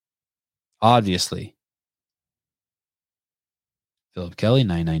 Obviously. Philip Kelly,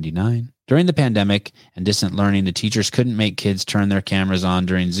 $9.99. During the pandemic and distant learning, the teachers couldn't make kids turn their cameras on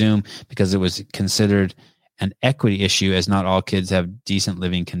during Zoom because it was considered an equity issue, as not all kids have decent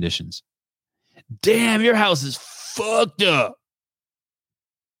living conditions. Damn, your house is fucked up.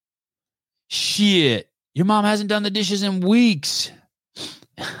 Shit. Your mom hasn't done the dishes in weeks.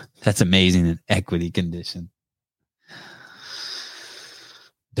 That's amazing. An equity condition.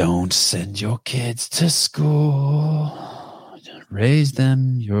 Don't send your kids to school. Raise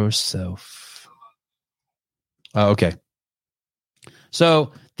them yourself. Okay.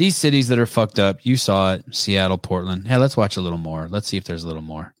 So these cities that are fucked up, you saw it, Seattle, Portland. Hey, let's watch a little more. Let's see if there's a little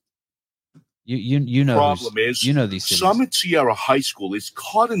more. You know, problem is, you know these cities. Summit Sierra High School is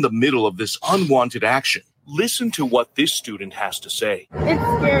caught in the middle of this unwanted action. Listen to what this student has to say.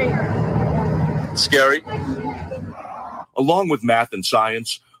 It's scary. Scary? Along with math and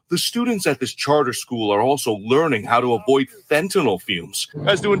science, the students at this charter school are also learning how to avoid fentanyl fumes.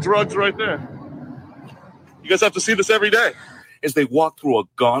 Guys doing drugs right there. You guys have to see this every day. As they walk through a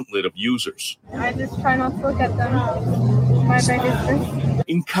gauntlet of users. I just try not to look at them. My biggest thing.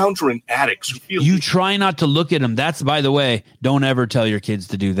 Encountering addicts who feel... You try not to look at them. That's, by the way, don't ever tell your kids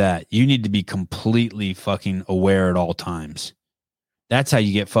to do that. You need to be completely fucking aware at all times. That's how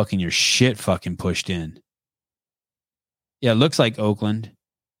you get fucking your shit fucking pushed in. Yeah, it looks like Oakland.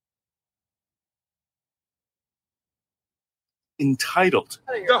 entitled.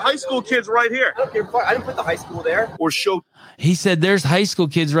 The high school kids right here. I didn't put the high school there. Or show He said, there's high school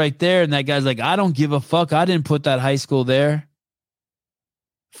kids right there. And that guy's like, I don't give a fuck. I didn't put that high school there.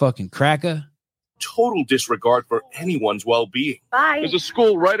 Fucking cracker. total disregard for anyone's well-being. Bye. There's a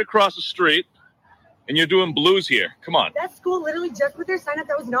school right across the street, and you're doing blues here. Come on. That school literally just put their sign up.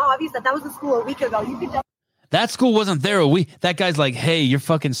 That was not obvious that was the school a week ago. You could tell. That school wasn't there a week. That guy's like, hey, you're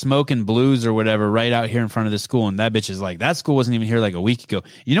fucking smoking blues or whatever right out here in front of the school. And that bitch is like, that school wasn't even here like a week ago.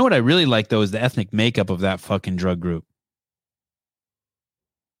 You know what I really like, though, is the ethnic makeup of that fucking drug group.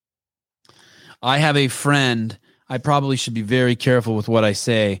 I have a friend, I probably should be very careful with what I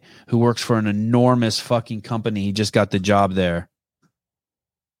say, who works for an enormous fucking company. He just got the job there.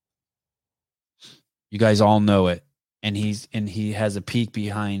 You guys all know it. And he has a peek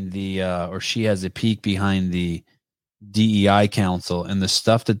behind the, or she has a peek behind the DEI council, and the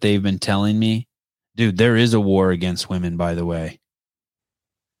stuff that they've been telling me, dude, there is a war against women, by the way.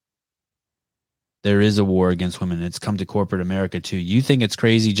 There is a war against women. It's come to corporate America too. You think it's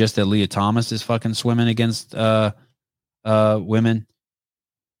crazy just that Leah Thomas is fucking swimming against women?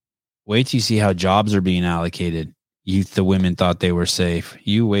 Wait till you see how jobs are being allocated. The women thought they were safe.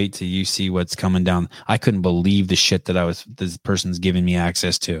 You wait till you see what's coming down. I couldn't believe the shit that this person's giving me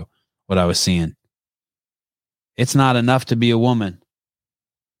access to, what I was seeing. It's not enough to be a woman.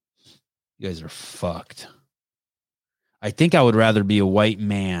 You guys are fucked. I think I would rather be a white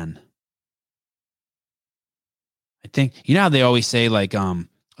man. I think, you know how they always say like,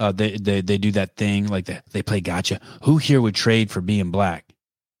 they do that thing, like they play gotcha. Who here would trade for being black?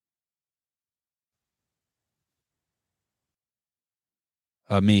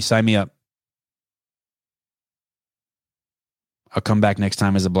 Me, sign me up. I'll come back next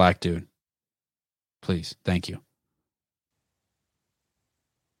time as a black dude. Please. Thank you.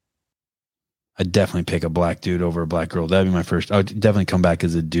 I'd definitely pick a black dude over a black girl. That'd be my first. I would definitely come back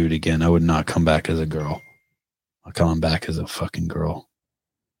as a dude again. I would not come back as a girl. I'll come back as a fucking girl.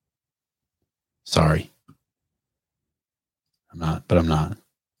 Sorry. I'm not.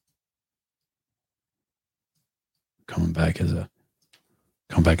 Come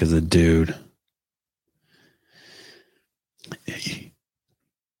back as a dude.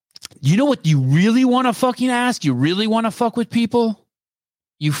 You know what you really want to fucking ask? You really want to fuck with people?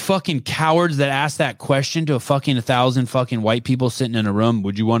 You fucking cowards that ask that question to a fucking 1,000 fucking white people sitting in a room.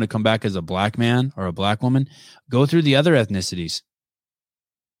 Would you want to come back as a black man or a black woman? Go through the other ethnicities.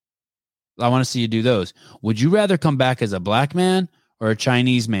 I want to see you do those. Would you rather come back as a black man or a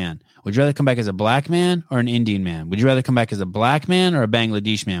Chinese man? Would you rather come back as a black man or an Indian man? Would you rather come back as a black man or a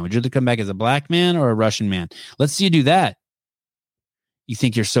Bangladesh man? Would you rather come back as a black man or a Russian man? Let's see you do that. You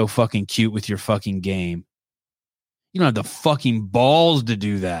think you're so fucking cute with your fucking game. You don't have the fucking balls to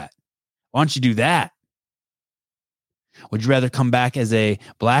do that. Why don't you do that? Would you rather come back as a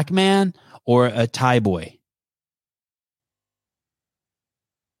black man or a Thai boy?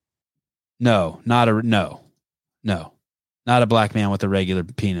 No. Not a black man with a regular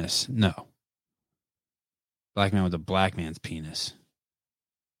penis. No. Black man with a black man's penis.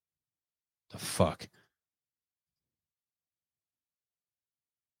 The fuck?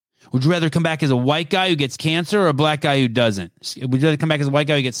 Would you rather come back as a white guy who gets cancer or a black guy who doesn't? Would you rather come back as a white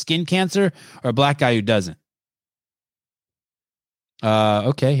guy who gets skin cancer or a black guy who doesn't?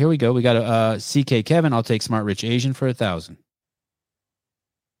 Okay, here we go. We got a CK Kevin. I'll take Smart Rich Asian for 1,000.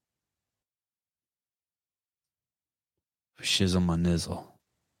 Shizzle my nizzle.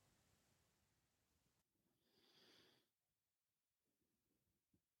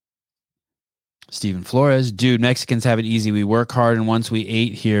 Steven Flores, dude, Mexicans have it easy. We work hard, and once we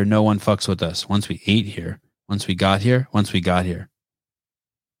ate here, no one fucks with us. Once we ate here. Once we got here.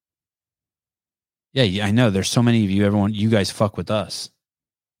 Yeah, I know. There's so many of you. Everyone, you guys fuck with us.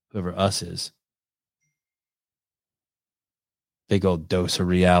 Whoever us is. Big old dose of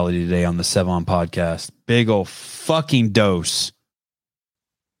reality today on the Sevon podcast. Big old fucking dose.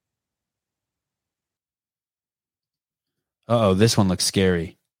 Uh-oh, this one looks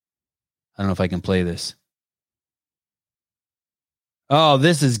scary. I don't know if I can play this. Oh,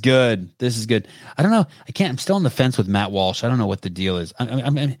 this is good. I don't know. I'm still on the fence with Matt Walsh. I don't know what the deal is.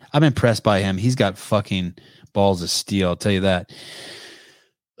 I'm impressed by him. He's got fucking balls of steel. I'll tell you that.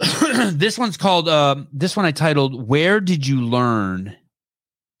 This one's called, this one I titled, Where Did You Learn?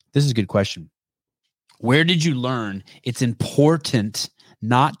 This is a good question. Where did you learn it's important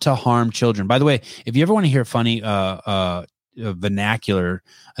not to harm children? By the way, if you ever want to hear funny vernacular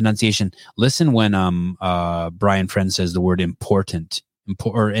enunciation, listen when Brian Friend says the word important.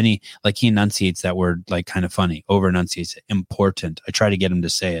 Or any, like he enunciates that word like kind of funny, over enunciates it. Important. I try to get him to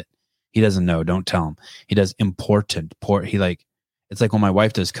say it. He doesn't know. Don't tell him. He does important. He like, It's like when my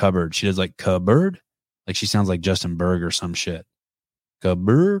wife does cupboard, she does like cupboard. Like she sounds like Justin Berg or some shit.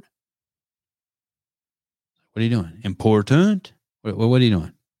 Cupboard. What are you doing? Important? What are you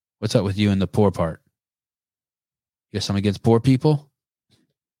doing? What's up with you in the poor part? You got something against poor people?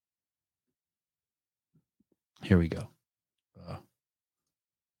 Here we go.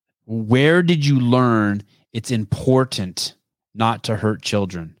 Where did you learn it's important not to hurt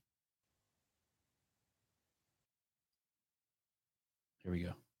children? Here we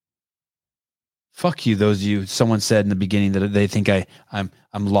go. Fuck you, those of you. Someone said in the beginning that they think I'm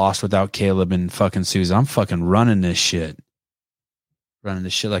lost without Caleb and fucking Susan. I'm fucking running this shit. Running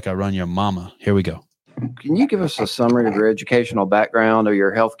this shit like I run your mama. Here we go. Can you give us a summary of your educational background or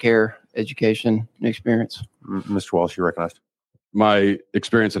your healthcare education experience? Mr. Walsh, you recognized. My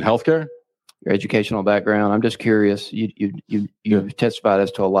experience in healthcare? Your educational background. I'm just curious. You've testified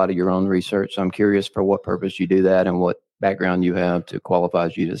as to a lot of your own research. So I'm curious for what purpose you do that and what background you have to qualify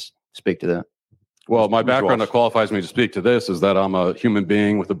you to speak to that. Well, my background that qualifies me to speak to this is that I'm a human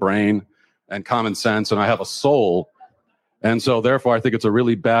being with a brain and common sense, and I have a soul. And so therefore, I think it's a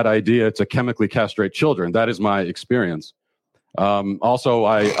really bad idea to chemically castrate children. That is my experience. Also,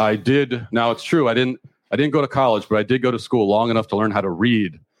 I did, now it's true, I didn't go to college, but I did go to school long enough to learn how to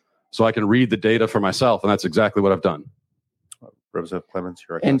read so I can read the data for myself. And that's exactly what I've done. Representative Clements,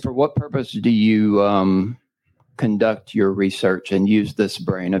 you're and for what purpose do you conduct your research and use this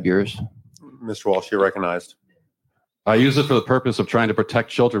brain of yours? Mr. Walsh, you're recognized. I use it for the purpose of trying to protect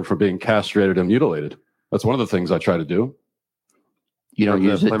children from being castrated and mutilated. That's one of the things I try to do. You don't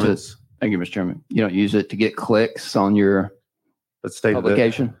use it to, thank you, Mr. Chairman. You don't use it to get clicks on your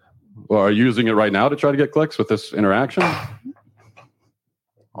publication? Well, are you using it right now to try to get clicks with this interaction?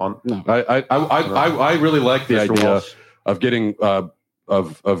 No. I really like the Mr. idea Walsh. of getting of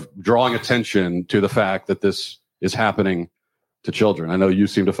drawing attention to the fact that this is happening to children. I know you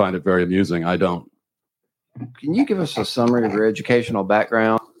seem to find it very amusing. I don't. Can you give us a summary of your educational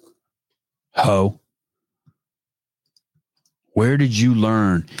background? Where did you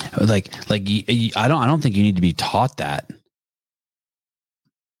learn? I don't think you need to be taught that.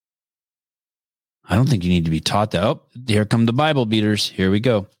 I don't think you need to be taught that. Oh, here come the Bible beaters. Here we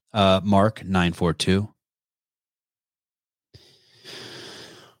go. Mark 9:42.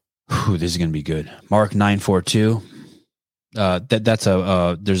 This is going to be good. Mark 9:42.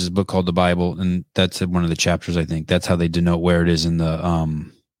 There's this book called the Bible, and that's one of the chapters. I think that's how they denote where it is in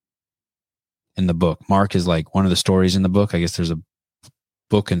the book. Mark is like one of the stories in the book. I guess there's a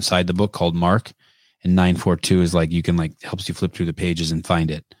book inside the book called Mark, and 9:42 is like you can like helps you flip through the pages and find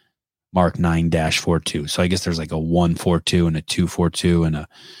it. Mark 9-42. So I guess there's like a 142 and a 242 and a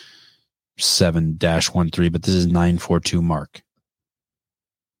 7-13, but this is 9:42 Mark.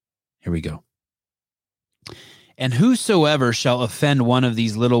 Here we go. And whosoever shall offend one of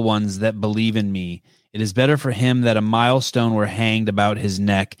these little ones that believe in me, it is better for him that a milestone were hanged about his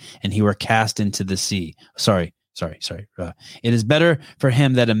neck and he were cast into the sea. Sorry. It is better for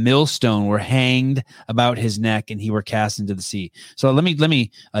him that a millstone were hanged about his neck and he were cast into the sea. So let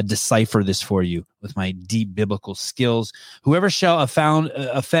me decipher this for you with my deep biblical skills. Whoever shall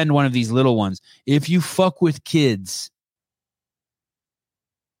offend one of these little ones, if you fuck with kids,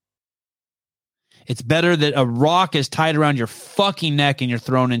 it's better that a rock is tied around your fucking neck and you're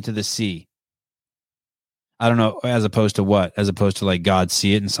thrown into the sea. I don't know, as opposed to what? As opposed to like God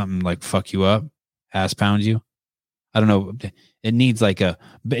see it and something like fuck you up, ass pound you. I don't know. It needs like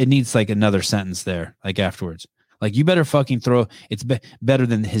another sentence there, like afterwards. Like you better fucking throw. It's better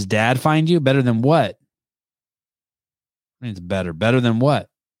than his dad find you. Better than what? I mean, it's better. Better than what?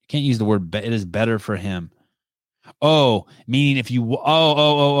 You can't use the word. It is better for him. Oh, meaning if you.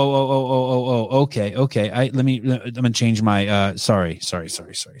 Okay. I'm gonna change my. Sorry.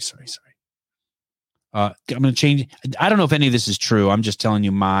 I'm going to change. I don't know if any of this is true. I'm just telling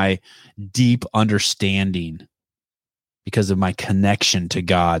you my deep understanding because of my connection to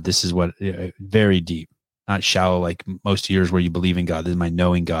God. This is what very deep, not shallow like most of yours where you believe in God. This is my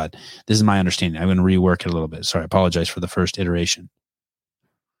knowing God. This is my understanding. I'm going to rework it a little bit. Sorry, I apologize for the first iteration.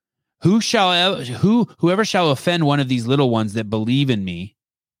 Whoever shall offend one of these little ones that believe in me,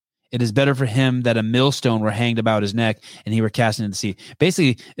 it is better for him that a millstone were hanged about his neck and he were cast into the sea.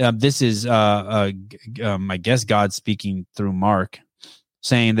 Basically, this is, I guess, God speaking through Mark,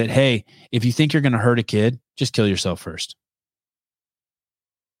 saying that, hey, if you think you're going to hurt a kid, just kill yourself first.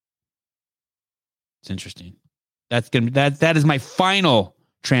 It's interesting. That is my final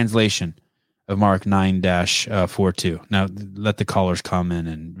translation of Mark 9-42. Now, let the callers come in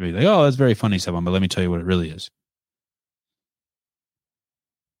and be like, oh, that's very funny, someone, but let me tell you what it really is.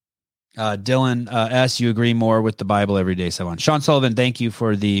 Dylan S., you agree more with the Bible every day, Sevan. Sean Sullivan, thank you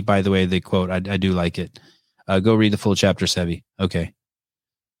for by the way, the quote. I do like it. Go read the full chapter, Sevi. Okay.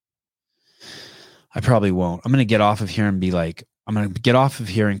 I probably won't. I'm going to get off of here and be like, I'm going to get off of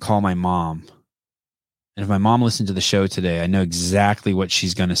here and call my mom. And if my mom listened to the show today, I know exactly what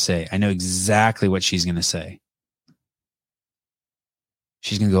she's going to say.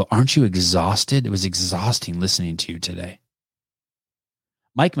 She's going to go, aren't you exhausted? It was exhausting listening to you today.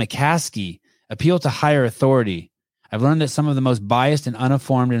 Mike McCaskey, appeal to higher authority. I've learned that some of the most biased and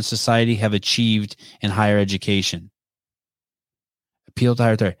uninformed in society have achieved in higher education. Appeal to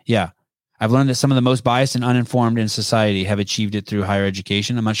higher authority. Yeah. I've learned that some of the most biased and uninformed in society have achieved it through higher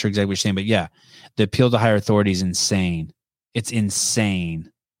education. I'm not sure exactly what you're saying, but yeah, the appeal to higher authority is insane. It's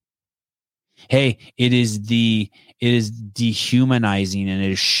insane. Hey, it is dehumanizing and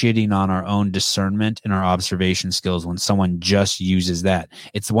it is shitting on our own discernment and our observation skills when someone just uses that.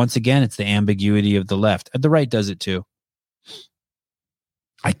 It's once again, it's the ambiguity of the left. The right does it too.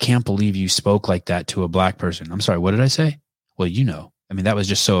 I can't believe you spoke like that to a black person. I'm sorry, what did I say? Well, I mean, that was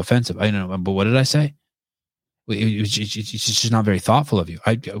just so offensive. I don't know, but what did I say? It's just not very thoughtful of you.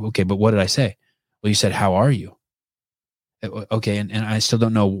 Okay, but what did I say? Well, you said, how are you? Okay, and I still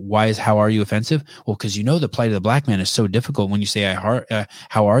don't know why is how are you offensive? Well, because the plight of the black man is so difficult. When you say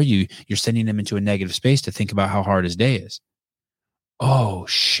how are you, you're sending him into a negative space to think about how hard his day is. Oh,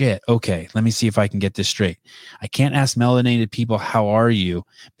 shit. Okay, let me see if I can get this straight. I can't ask melanated people, how are you?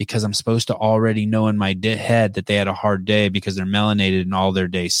 Because I'm supposed to already know in my head that they had a hard day because they're melanated and all their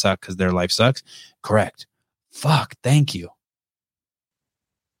days suck because their life sucks. Correct. Fuck, thank you.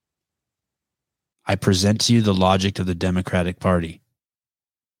 I present to you the logic of the Democratic Party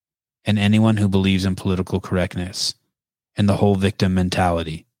and anyone who believes in political correctness and the whole victim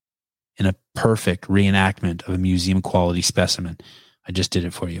mentality in a perfect reenactment of a museum quality specimen. I just did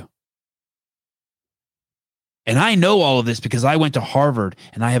it for you. And I know all of this because I went to Harvard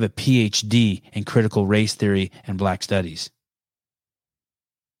and I have a PhD in critical race theory and black studies.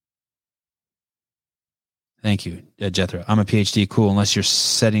 Thank you, Jethro. I'm a PhD. Cool. Unless you're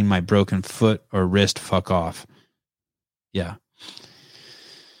setting my broken foot or wrist, fuck off. Yeah.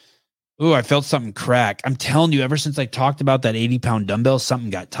 Ooh, I felt something crack. I'm telling you, ever since I talked about that 80-pound dumbbell,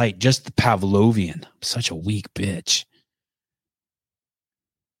 something got tight. Just the Pavlovian. I'm such a weak bitch.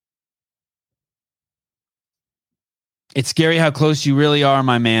 It's scary how close you really are,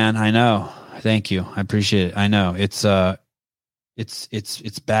 my man. I know. Thank you. I appreciate it. I know. It's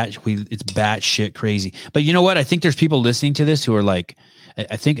batshit crazy. But you know what? I think there's people listening to this who are like,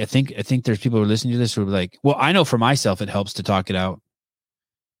 I think there's people who are listening to this who are like, well, I know for myself it helps to talk it out.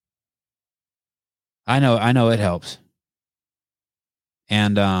 I know it helps.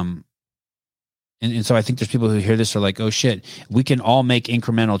 And so I think there's people who hear this are like, oh shit, we can all make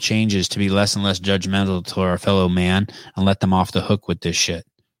incremental changes to be less and less judgmental to our fellow man and let them off the hook with this shit.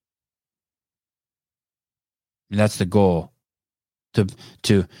 And that's the goal.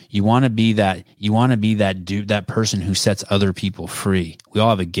 You want to be that dude, that person who sets other people free. We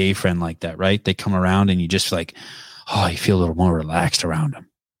all have a gay friend like that, right? They come around and you just like, oh, you feel a little more relaxed around them.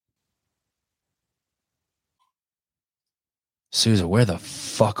 Sousa, where the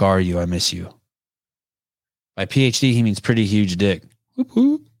fuck are you? I miss you. By PhD, he means pretty huge dick. Whoop,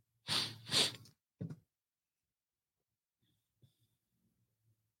 whoop.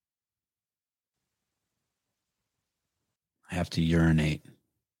 I have to urinate.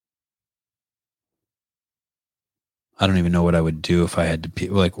 I don't even know what I would do if I had to pee.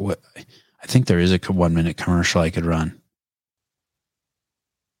 Like what? I think there is a 1-minute commercial I could run.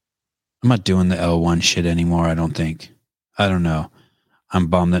 I'm not doing the L1 shit anymore, I don't think. I don't know. I'm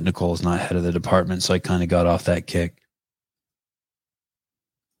bummed that Nicole's not head of the department, so I kind of got off that kick.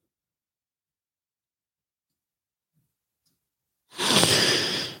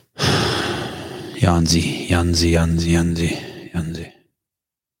 Yanzi.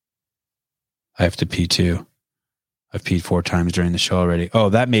 I have to pee too. I've peed 4 times during the show already. Oh,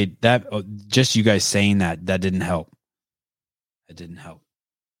 just you guys saying that didn't help. It didn't help.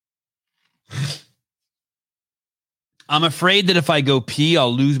 I'm afraid that if I go pee,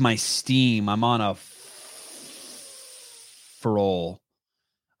 I'll lose my steam. I'm on a roll.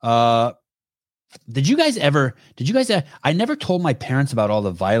 Did you guys ever, I never told my parents about all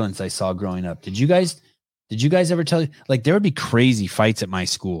the violence I saw growing up. Did you guys ever tell, like, there would be crazy fights at my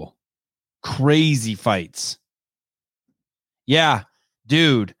school. Crazy fights. Yeah,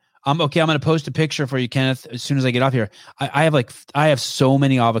 dude. I'm going to post a picture for you, Kenneth, as soon as I get off here. I have so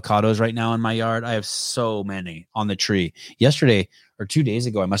many avocados right now in my yard. I have so many on the tree. Yesterday or 2 days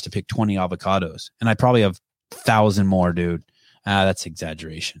ago, I must have picked 20 avocados, and I probably have 1,000 more, dude. That's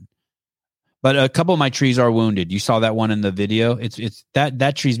exaggeration. But a couple of my trees are wounded. You saw that one in the video. It's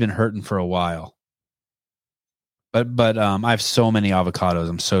that tree's been hurting for a while. But I have so many avocados.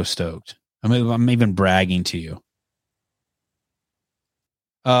 I'm so stoked. I'm even bragging to you.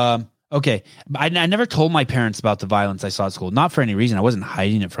 Okay. I never told my parents about the violence I saw at school. Not for any reason. I wasn't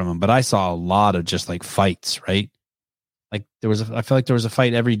hiding it from them, but I saw a lot of just like fights, right? Like I feel like there was a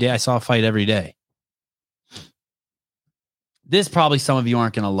fight every day. I saw a fight every day. This probably some of you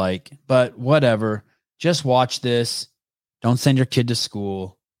aren't going to like, but whatever. Just watch this. Don't send your kid to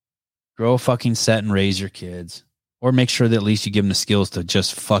school. Grow a fucking set and raise your kids. Or make sure that at least you give them the skills to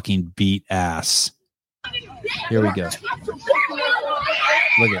just fucking beat ass. Here we go.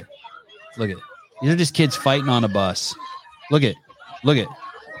 Look at it. Look at it. These are just kids fighting on a bus. Look at it. Look at it.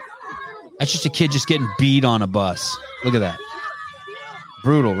 That's just a kid just getting beat on a bus. Look at that.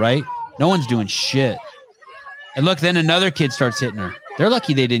 Brutal, right? No one's doing shit. And look, then another kid starts hitting her. They're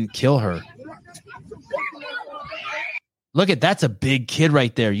lucky they didn't kill her. Look at that's a big kid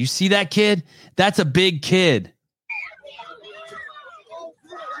right there. You see that kid? That's a big kid.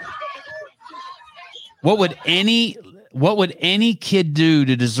 What would any kid do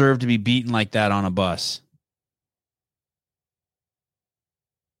to deserve to be beaten like that on a bus?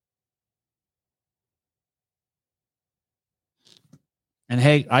 And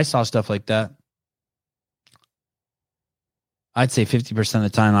hey, I saw stuff like that. I'd say 50% of the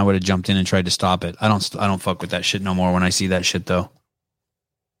time I would have jumped in and tried to stop it. I don't fuck with that shit no more when I see that shit though.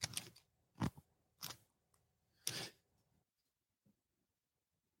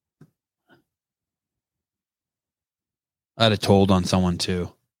 I'd have told on someone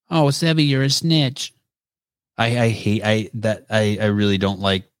too. Oh, Sevy, you're a snitch. I really don't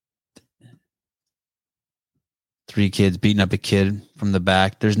like 3 kids beating up a kid from the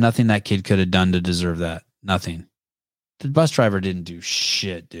back. There's nothing that kid could have done to deserve that. Nothing. The bus driver didn't do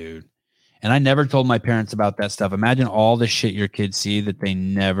shit, dude. And I never told my parents about that stuff. Imagine all the shit your kids see that they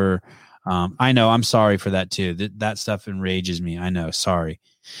never. I know. I'm sorry for that too. That stuff enrages me. I know. Sorry.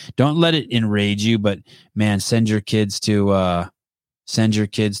 Don't let it enrage you, but man, send your kids to,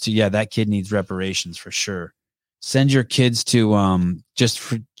 yeah, that kid needs reparations for sure. Send your kids to, just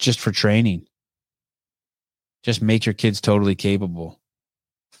for training. Just make your kids totally capable.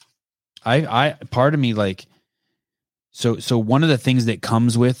 Part of me like, so one of the things that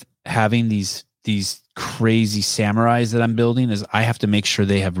comes with having these crazy samurais that I'm building is I have to make sure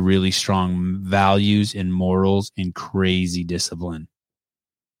they have really strong values and morals and crazy discipline.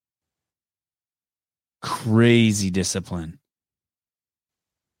 Crazy discipline.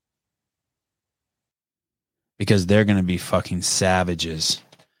 Because they're going to be fucking savages.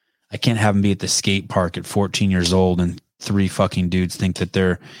 I can't have them be at the skate park at 14 years old and 3 fucking dudes think that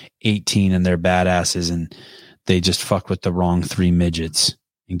they're 18 and they're badasses and they just fuck with the wrong 3 midgets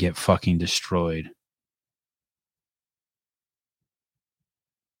and get fucking destroyed.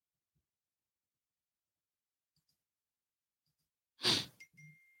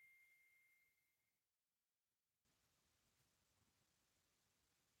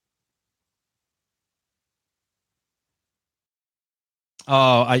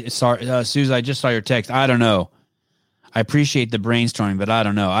 Oh, sorry, Suze, I just saw your text. I don't know. I appreciate the brainstorming, but I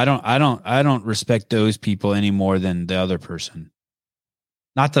don't know. I don't respect those people any more than the other person.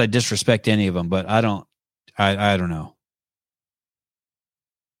 Not that I disrespect any of them, but I don't know.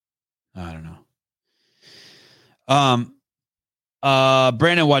 I don't know.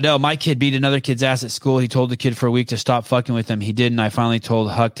 Brandon Waddell, my kid beat another kid's ass at school. He told the kid for a week to stop fucking with him. He didn't. I finally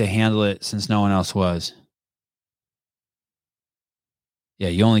told Huck to handle it since no one else was. Yeah,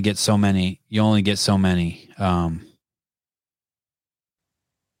 you only get so many. You only get so many. Yeah,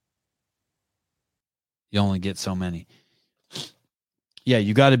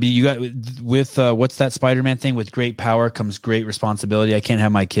 you got with what's that Spider-Man thing? With great power comes great responsibility. I can't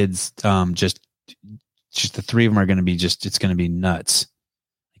have my kids just the 3 of them are going to be it's going to be nuts.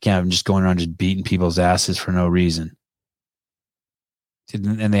 I can't have them just going around just beating people's asses for no reason.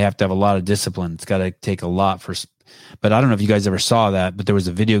 And they have to have a lot of discipline. It's got to take a lot but I don't know if you guys ever saw that, but there was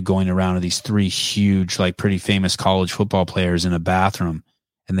a video going around of these 3 huge, like pretty famous college football players in a bathroom,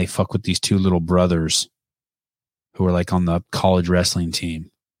 and they fuck with these 2 little brothers who were like on the college wrestling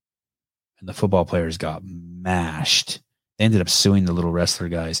team. And the football players got mashed. They ended up suing the little wrestler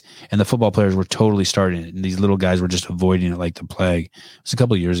guys, and the football players were totally starting it. And these little guys were just avoiding it like the plague. It was a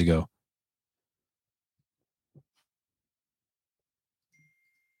couple of years ago.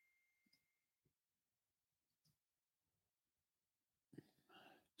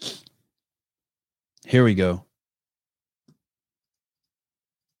 Here we go.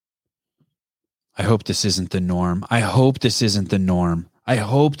 I hope this isn't the norm. I I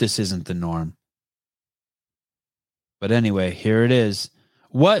hope this isn't the norm. But anyway, here it is.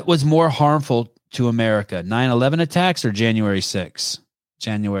 What was more harmful to America, 9/11 attacks or January 6th?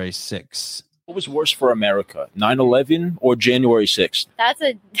 January 6th. What was worse for America, 9/11 or January 6th? That's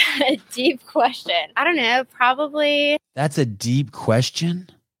a deep question. I don't know. Probably. That's a deep question.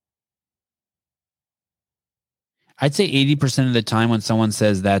 I'd say 80% of the time when someone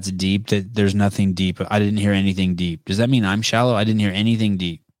says that's deep, that there's nothing deep. I didn't hear anything deep. Does that mean I'm shallow? I didn't hear anything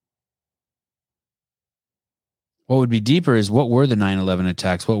deep. What would be deeper is what were the 9/11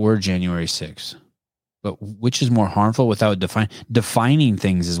 attacks? What were January 6th? But which is more harmful without defining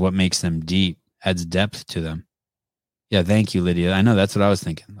things is what makes them deep, adds depth to them. Yeah, thank you, Lydia. I know that's what I was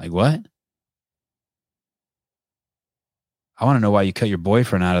thinking. Like, what? I want to know why you cut your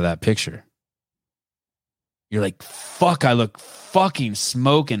boyfriend out of that picture. You're like, fuck, I look fucking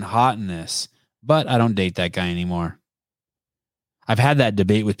smoking hot in this. But I don't date that guy anymore. I've had that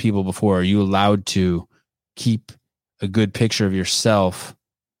debate with people before. Are you allowed to keep a good picture of yourself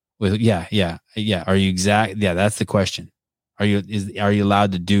with, yeah. Are you exact? Yeah, that's the question. Are you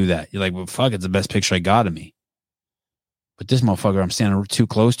allowed to do that? You're like, well, fuck, it's the best picture I got of me. But this motherfucker, I'm standing too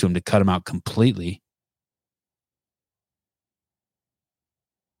close to him to cut him out completely.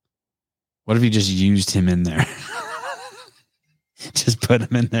 What if you just used him in there? Just put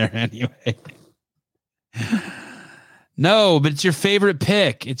him in there anyway. No, but it's your favorite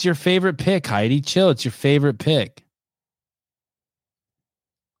pick. It's your favorite pick, Heidi. Chill. It's your favorite pick.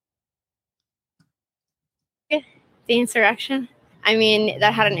 The insurrection. I mean,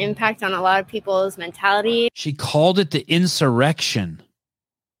 that had an impact on a lot of people's mentality. She called it the insurrection.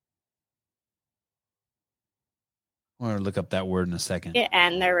 I'm going to look up that word in a second.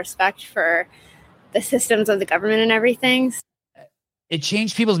 And their respect for the systems of the government and everything. It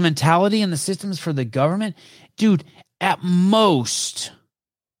changed people's mentality and the systems for the government. Dude, at most,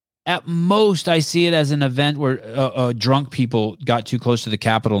 I see it as an event where drunk people got too close to the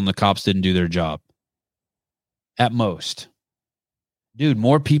Capitol and the cops didn't do their job. At most. Dude,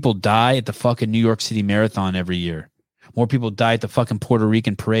 more people die at the fucking New York City Marathon every year. More people die at the fucking Puerto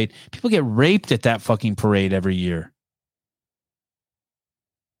Rican parade. People get raped at that fucking parade every year.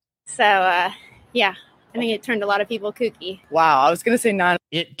 So, yeah, I think it turned a lot of people kooky. Wow, I was going to say 9/11,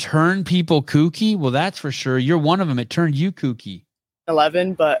 It turned people kooky? Well, that's for sure. You're one of them. It turned you kooky.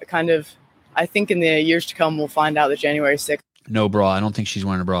 but kind of, I think in the years to come, we'll find out that January 6th No bra. I don't think she's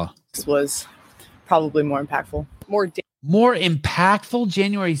wearing a bra. was probably more impactful. More impactful?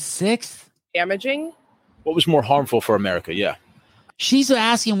 January 6th? Damaging? What was more harmful for America? Yeah. She's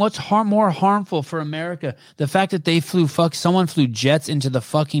asking what's more harmful for America. The fact that someone flew jets into the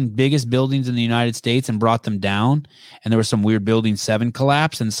fucking biggest buildings in the United States and brought them down. And there was some weird Building 7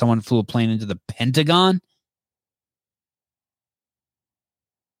 collapse and someone flew a plane into the Pentagon.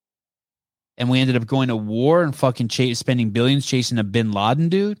 And we ended up going to war and fucking spending billions chasing a bin Laden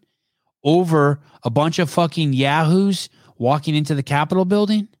dude over a bunch of fucking yahoos walking into the Capitol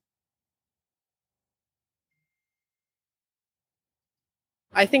building.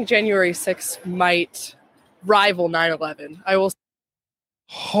 I think January 6th might rival 9/11. I will.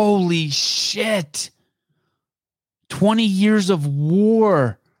 Holy shit. 20 years of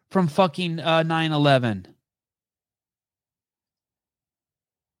war from fucking 9/11.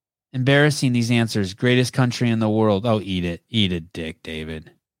 Embarrassing, these answers. Greatest country in the world. Oh, eat it. Eat a dick,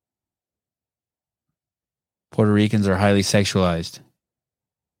 David. Puerto Ricans are highly sexualized.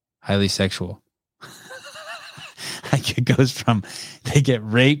 Highly sexual. Like it goes from they get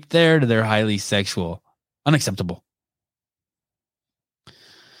raped there to they're highly sexual. Unacceptable.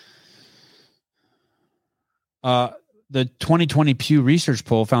 The 2020 Pew Research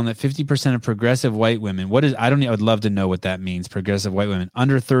poll found that 50% of progressive white women, I would love to know what that means. Progressive white women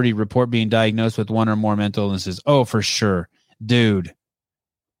under 30 report being diagnosed with one or more mental illnesses. Oh, for sure. Dude,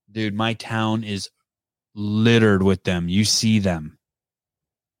 my town is littered with them. You see them.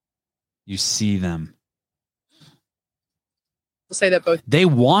 Say that both they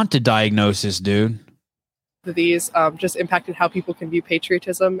want a diagnosis, dude. of these just impacted how people can view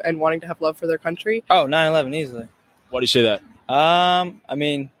patriotism and wanting to have love for their country. Oh, 9/11 easily. Why do you say that? I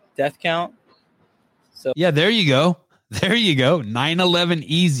mean, death count. So yeah, there you go. 9/11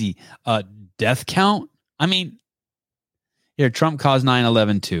 easy. Death count. I mean, here, Trump caused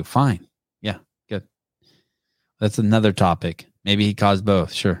 9/11 too. Fine. Yeah, good. That's another topic. Maybe he caused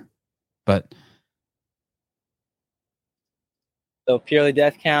both. Sure, but. So purely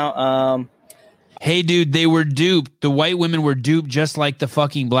death count. Hey, dude, they were duped. The white women were duped just like the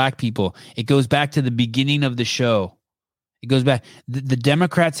fucking black people. It goes back to the beginning of the show. It goes back. The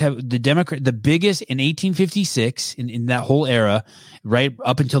Democrats have the biggest in 1856 in that whole era, right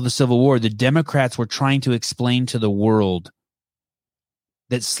up until the Civil War. The Democrats were trying to explain to the world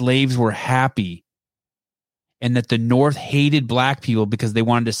that slaves were happy and that the North hated black people because they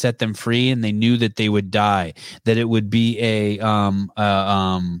wanted to set them free and they knew that they would die, that it would be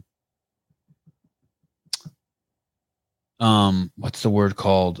what's the word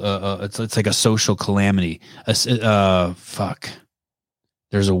called? It's like a social calamity. Fuck.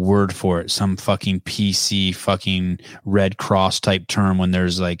 There's a word for it. Some fucking PC fucking Red Cross type term when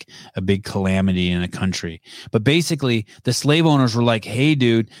there's like a big calamity in a country. But basically, the slave owners were like, hey,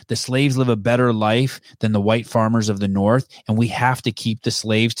 dude, the slaves live a better life than the white farmers of the North. And we have to keep the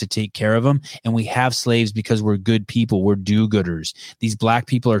slaves to take care of them. And we have slaves because we're good people. We're do-gooders. These black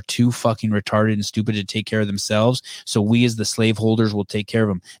people are too fucking retarded and stupid to take care of themselves. So we as the slave holders will take care of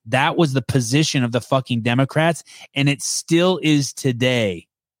them. That was the position of the fucking Democrats. And it still is today.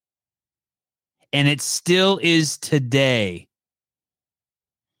 And it still is today.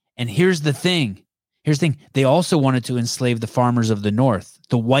 And here's the thing. They also wanted to enslave the farmers of the North,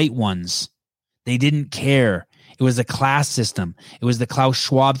 the white ones. They didn't care. It was a class system. It was the Klaus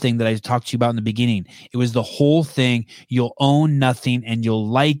Schwab thing that I talked to you about in the beginning. It was the whole thing. You'll own nothing and you'll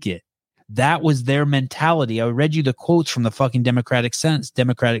like it. That was their mentality. I read you the quotes from the fucking Democratic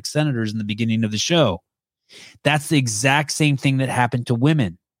senators in the beginning of the show. That's the exact same thing that happened to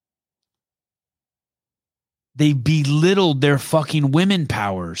women. They belittled their fucking women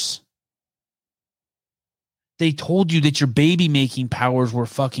powers. They told you that your baby making powers were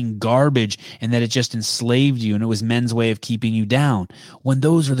fucking garbage and that it just enslaved you and it was men's way of keeping you down. When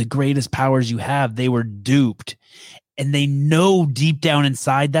those are the greatest powers you have, they were duped. And they know deep down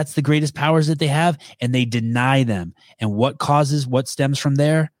inside that's the greatest powers that they have, and they deny them. And what stems from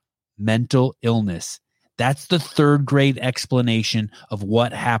there? Mental illness. That's the third grade explanation of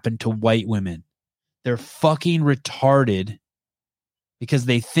what happened to white women. They're fucking retarded because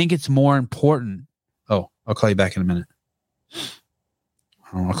they think it's more important. Oh, I'll call you back in a minute.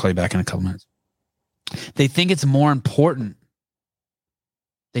 I'll call you back in a couple minutes. They think it's more important.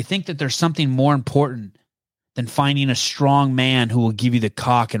 They think that there's something more important than finding a strong man who will give you the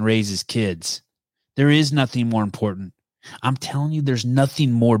cock and raise his kids. There is nothing more important. I'm telling you, there's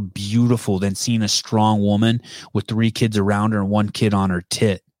nothing more beautiful than seeing a strong woman with 3 kids around her and 1 kid on her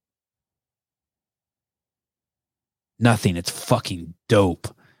tit. Nothing. It's fucking dope.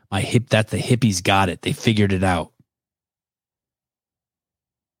 The hippies got it. They figured it out.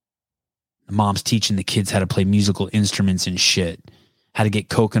 The mom's teaching the kids how to play musical instruments and shit. How to get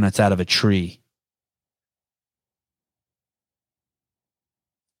coconuts out of a tree.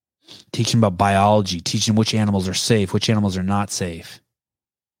 Teaching about biology. Teaching which animals are safe, which animals are not safe.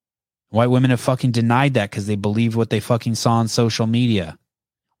 White women have fucking denied that because they believed what they fucking saw on social media.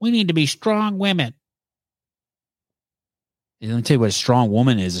 We need to be strong women. Let me tell you what a strong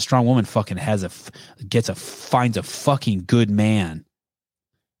woman is. A strong woman fucking finds a fucking good man,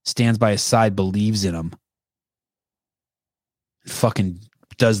 stands by his side, believes in him, fucking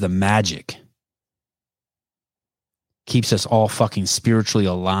does the magic, keeps us all fucking spiritually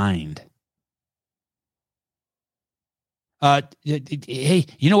aligned. Hey,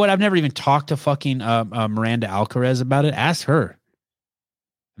 you know what? I've never even talked to fucking Miranda Alcaraz about it. Ask her.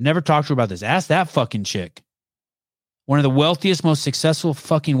 I've never talked to her about this. Ask that fucking chick. One of the wealthiest, most successful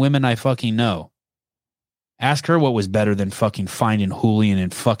fucking women I fucking know. Ask her what was better than fucking finding Julian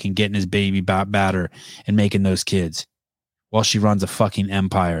and fucking getting his baby batter and making those kids while she runs a fucking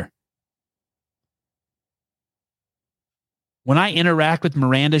empire. When I interact with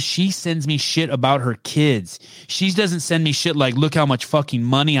Miranda, she sends me shit about her kids. She doesn't send me shit like, look how much fucking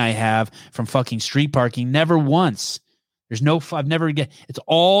money I have from fucking street parking. Never once. It's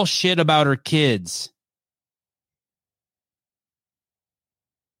all shit about her kids.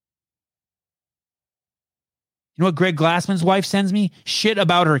 You know what Greg Glassman's wife sends me? Shit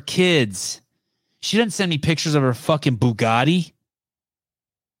about her kids. She doesn't send me pictures of her fucking Bugatti.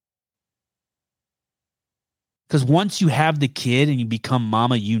 Because once you have the kid and you become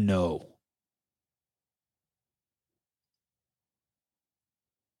mama, you know.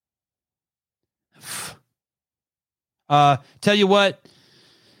 Tell you what,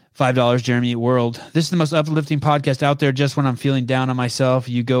 $5, Jeremy World. This is the most uplifting podcast out there. Just when I'm feeling down on myself,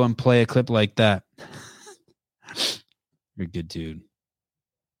 you go and play a clip like that. You're a good dude.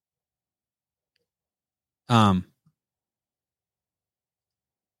 Yeah.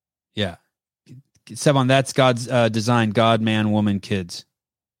 Sevon, that's God's design. God, man, woman, kids.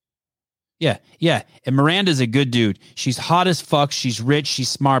 Yeah. And Miranda's a good dude. She's hot as fuck. She's rich. She's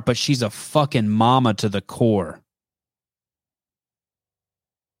smart, but she's a fucking mama to the core.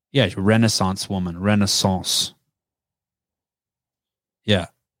 Yeah, Renaissance woman. Renaissance. Yeah.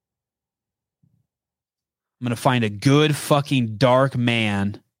 I'm going to find a good fucking dark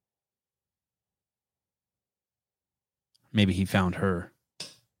man. Maybe he found her.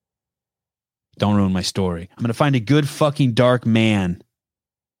 Don't ruin my story. I'm going to find a good fucking dark man.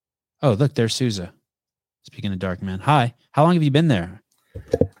 Oh, look, there's Sousa. Speaking of dark man. Hi. How long have you been there?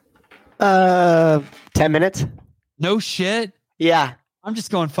 10 minutes. No shit. Yeah. I'm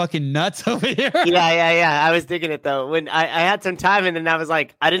just going fucking nuts over here. Yeah. I was digging it though. When I had some time and then I was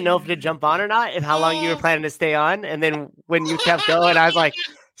like, I didn't know if to jump on or not and how long you were planning to stay on. And then when you kept going, I was like,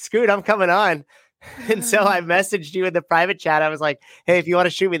 Scoot, I'm coming on. And so I messaged you in the private chat. I was like, hey, if you want to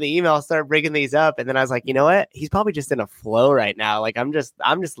shoot me the email, I'll start bringing these up. And then I was like, you know what? He's probably just in a flow right now. Like I'm just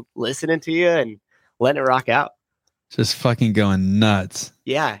listening to you and letting it rock out. Just fucking going nuts.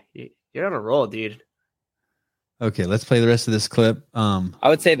 Yeah. You're on a roll, dude. Okay, let's play the rest of this clip. I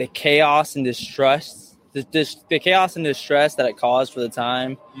would say the chaos and distrust, the chaos and distress that it caused for the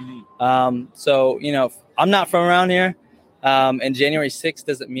time. So, you know, I'm not from around here, and January 6th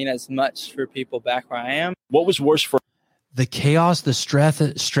doesn't mean as much for people back where I am. What was worse for the chaos, the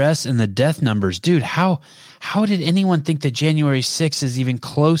stress, and the death numbers? Dude, how did anyone think that January 6th is even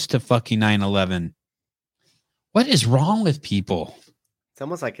close to fucking 9/11? What is wrong with people? It's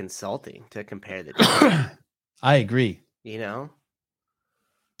almost like insulting to compare the two. I agree. You know?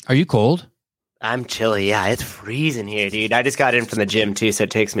 Are you cold? I'm chilly. Yeah, it's freezing here, dude. I just got in from the gym too, so it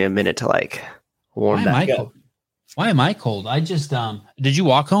takes me a minute to like warm back up. Why am I cold? I just did you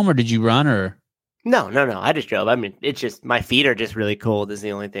walk home or did you run or? No. I just drove. I mean, it's just my feet are just really cold is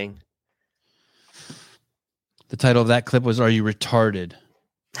the only thing. The title of that clip was "Are You Retarded?"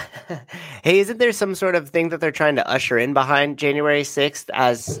 Hey, isn't there some sort of thing that they're trying to usher in behind January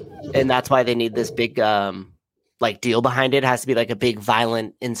 6th and that's why they need this big like deal behind it? It has to be like a big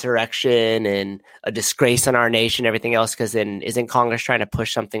violent insurrection and a disgrace on our nation, everything else, because then isn't Congress trying to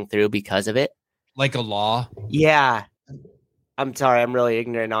push something through because of it? Like a law? Yeah. I'm sorry, I'm really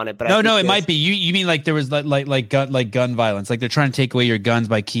ignorant on it, but no, it might be. You mean like there was like gun violence? Like they're trying to take away your guns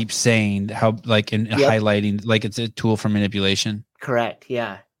by keep saying how highlighting like it's a tool for manipulation. Correct.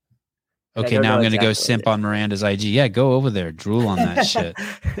 Yeah. Okay, now I'm gonna go simp on Miranda's IG. Yeah, go over there, drool on that shit.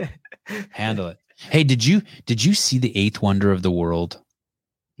 Handle it. Hey, did you see the eighth wonder of the world?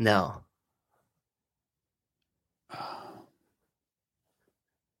 No.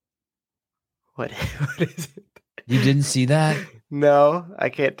 What is it? You didn't see that? No, I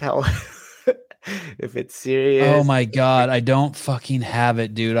can't tell if it's serious. Oh my god, I don't fucking have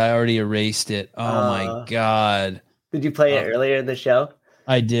it, dude. I already erased it. Oh my god. Did you play it earlier in the show?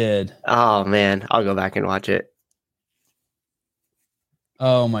 I did. Oh man, I'll go back and watch it.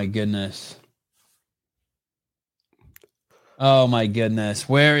 Oh my goodness. Oh my goodness.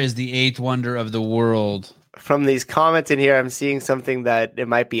 Where is the eighth wonder of the world? From these comments in here, I'm seeing something that it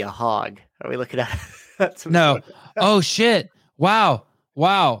might be a hog. Are we looking at some No. Oh shit. Wow.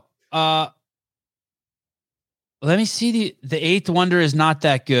 Let me see the eighth wonder is not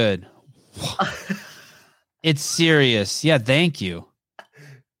that good. It's serious. Yeah, thank you.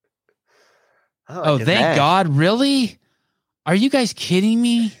 Oh, thank God. Really? Are you guys kidding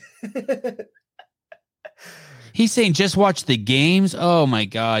me? He's saying just watch the games. Oh my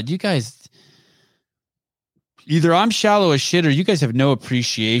God. You guys, either I'm shallow as shit or you guys have no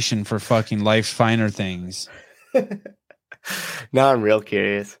appreciation for fucking life's finer things. Now I'm real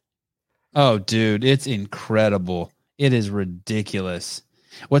curious. Oh, dude, it's incredible. It is ridiculous.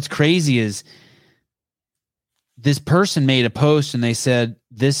 What's crazy is this person made a post and they said,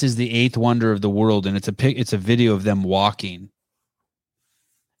 this is the eighth wonder of the world. And it's a video of them walking.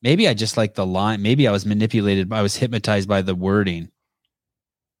 Maybe I just like the line. Maybe I was manipulated. I was hypnotized by the wording.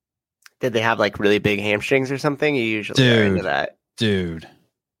 Did they have like really big hamstrings or something? You usually are into that. Dude.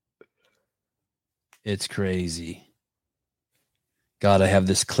 It's crazy. God, I have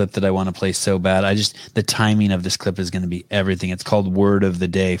this clip that I want to play so bad. The timing of this clip is going to be everything. It's called Word of the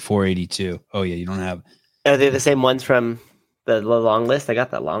Day 482. Oh yeah, you don't have. Are they the same ones from the long list? I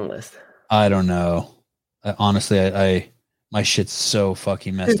got that long list. I don't know. Honestly, my shit's so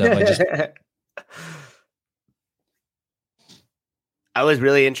fucking messed up. I was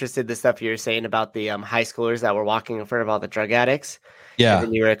really interested in the stuff you were saying about the high schoolers that were walking in front of all the drug addicts. Yeah.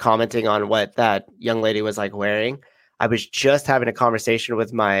 And you were commenting on what that young lady was like wearing. I was just having a conversation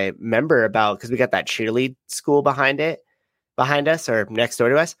with my member about, because we got that cheerlead school behind us or next door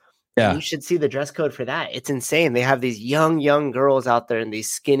to us. Yeah. You should see the dress code for that. It's insane. They have these young girls out there in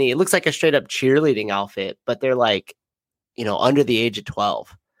these skinny, it looks like a straight up cheerleading outfit, but they're like, under the age of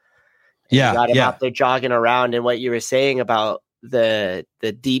 12. And you got them out there jogging around. And what you were saying about the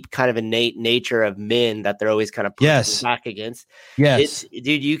deep kind of innate nature of men that they're always kind of pushing back against. Yes.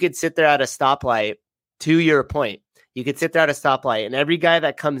 Dude, you could sit there at a stoplight, to your point. You could sit there at a stoplight, and every guy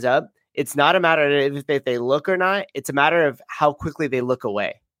that comes up, it's not a matter of if they look or not. It's a matter of how quickly they look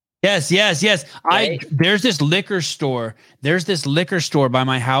away. Yes. Right? There's this liquor store. There's this liquor store by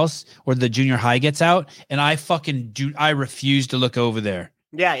my house where the junior high gets out, and I refuse to look over there.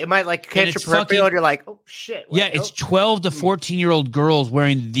 Yeah, it might like catch your peripheral, and you're like, oh shit. Yeah, it's 12 to 14-year-old girls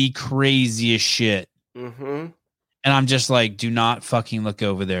wearing the craziest shit. Mm-hmm. And I'm just like, do not fucking look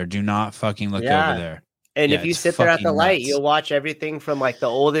over there. Do not fucking look over there. And if you sit there at the light, you'll watch everything from like the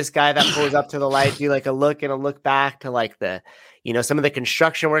oldest guy that pulls up to the light, do like a look and a look back to like the, some of the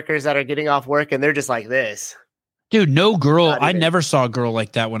construction workers that are getting off work, and they're just like this. Dude, no girl. I never saw a girl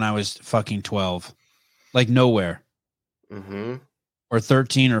like that when I was fucking 12. Like nowhere. Mm-hmm. Or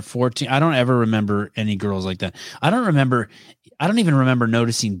 13 or 14. I don't ever remember any girls like that. I don't even remember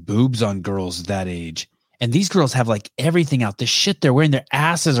noticing boobs on girls that age. And these girls have like everything out. The shit they're wearing, their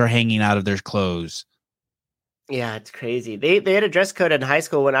asses are hanging out of their clothes. Yeah, it's crazy. They had a dress code in high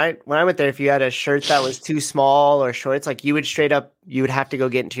school. When I went there, if you had a shirt that was too small or shorts, like you would have to go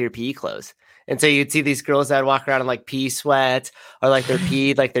get into your PE clothes. And so you'd see these girls that would walk around in like pea sweats or like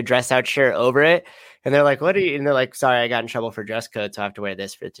their dress out shirt over it. And they're like, what are you? And they're like, sorry, I got in trouble for dress code, so I have to wear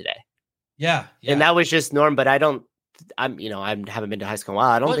this for today. Yeah. And that was just norm, but I haven't been to high school in a while.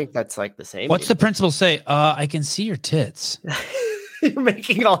 I don't think that's like the same. What's the principal say? I can see your tits. You're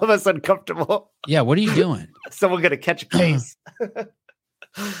making all of us uncomfortable. Yeah, what are you doing? Someone gonna catch a case.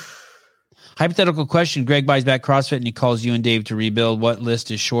 Hypothetical question. Greg buys back CrossFit and he calls you and Dave to rebuild. What list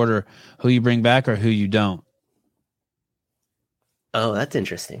is shorter? Who you bring back or who you don't? Oh, that's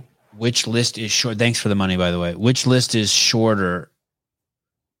interesting. Which list is short? Thanks for the money, by the way. Which list is shorter?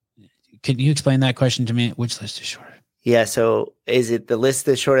 Can you explain that question to me? Which list is shorter? Yeah. So is it the list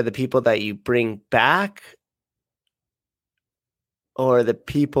that's short of the people that you bring back or the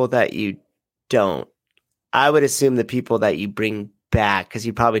people that you don't? I would assume the people that you bring back, because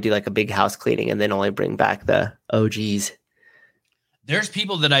you probably do like a big house cleaning and then only bring back the OGs. There's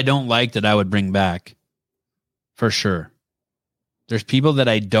people that I don't like that I would bring back for sure. There's people that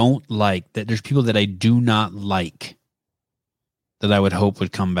I don't like, there's people that I do not like that I would hope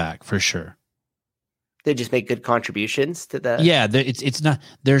would come back for sure. They just make good contributions to the. Yeah, it's not.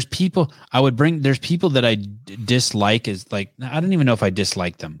 There's people I would bring. There's people that I dislike. Is like I don't even know if I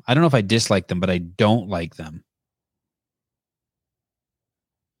dislike them. I don't know if I dislike them, but I don't like them.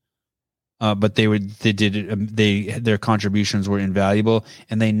 But their contributions were invaluable,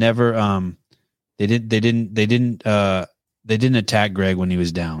 and they never. They didn't attack Greg when he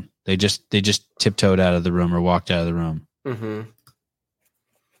was down. They just tiptoed out of the room or walked out of the room. Mm-hmm.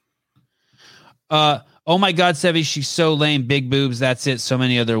 Oh my God, Sevi, she's so lame. Big boobs. That's it. So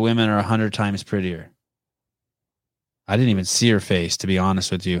many other women are 100 times prettier. I didn't even see her face, to be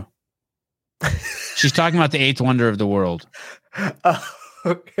honest with you. She's talking about the eighth wonder of the world. Oh,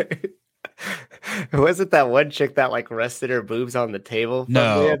 okay. Was it that one chick that like rested her boobs on the table from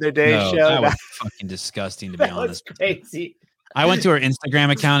the other day show? That was fucking disgusting, to be honest. Was crazy. I went to her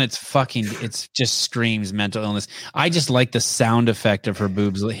Instagram account. It's just screams mental illness. I just like the sound effect of her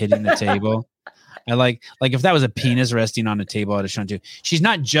boobs hitting the table. I like if that was a penis resting on a table, I'd have shown too. She's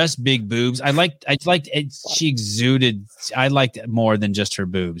not just big boobs. I liked she exuded. I liked it more than just her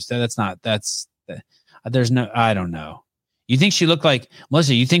boobs. There's no, I don't know. You think she looked like,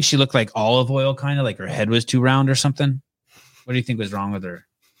 Melissa, you think she looked like olive oil, kind of like her head was too round or something? What do you think was wrong with her?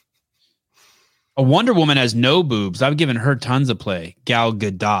 A Wonder Woman has no boobs. I've given her tons of play. Gal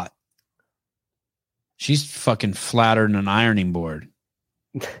Gadot. She's fucking flatter than an ironing board.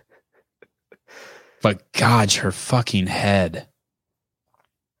 But God, her fucking head.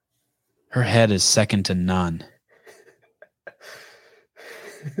 Her head is second to none.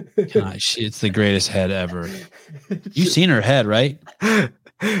 God, it's the greatest head ever. You've seen her head, right?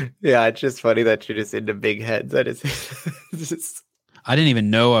 Yeah, it's just funny that you're just into big heads. That is just... I didn't even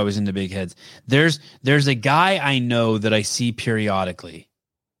know I was into big heads. There's a guy I know that I see periodically.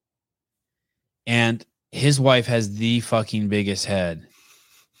 And his wife has the fucking biggest head.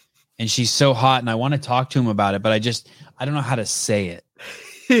 And she's so hot, and I want to talk to him about it, but I don't know how to say it.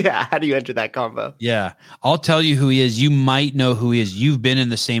 Yeah, how do you enter that combo? Yeah, I'll tell you who he is. You might know who he is. You've been in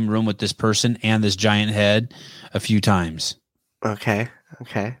the same room with this person and this giant head a few times. Okay.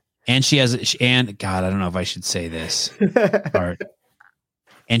 And God, I don't know if I should say this part.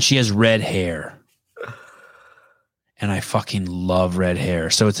 And she has red hair. And I fucking love red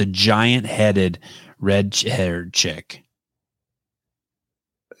hair. So it's a giant-headed, red-haired chick.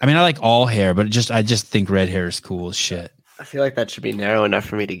 I mean, I like all hair, but I just think red hair is cool as shit. I feel like that should be narrow enough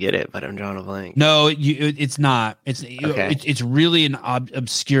for me to get it, but I'm drawing a blank. No, it's not. It's really an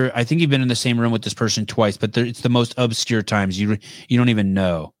obscure. I think you've been in the same room with this person twice, but it's the most obscure times. You don't even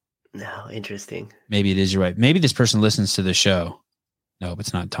know. No, interesting. Maybe it is. You're right. Maybe this person listens to the show. No,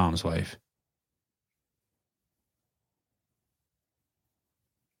 it's not Tom's wife.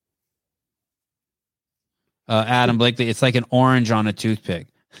 Adam Blakely. It's like an orange on a toothpick.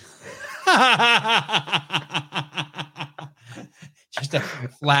 Just a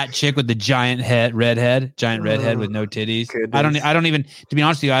flat chick with the giant redhead with no titties. Goodness. I don't even, to be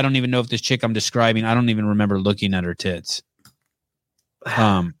honest with you, I don't even know if this chick I'm describing, I don't even remember looking at her tits.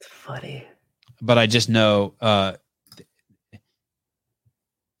 Funny. But I just know, I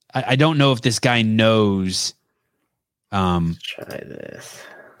don't know if this guy knows. Let's try this.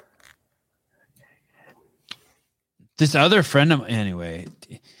 This other friend of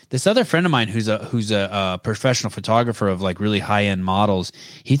mine who's a professional photographer of like really high end models.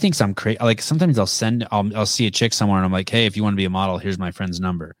 He thinks I'm crazy. Like sometimes I'll see a chick somewhere and I'm like, hey, if you want to be a model, here's my friend's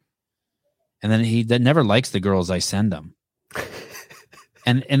number. And then he never likes the girls I send him.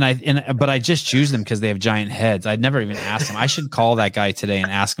 But I just choose them because they have giant heads. I'd never even ask him. I should call that guy today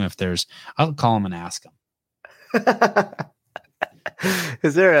and ask him I'll call him and ask him.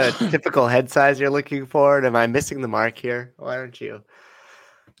 Is there a typical head size you're looking for? And am I missing the mark here? Why aren't you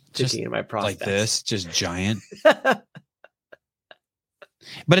just in my prospects? Like this, just giant? But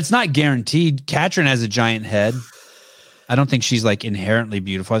it's not guaranteed. Katrin has a giant head. I don't think she's like inherently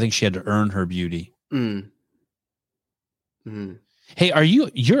beautiful. I think she had to earn her beauty. Hey,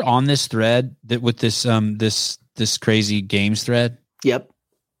 you're on this thread with this this crazy games thread? Yep.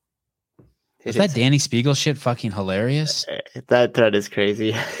 Is that Danny Spiegel shit fucking hilarious? That thread is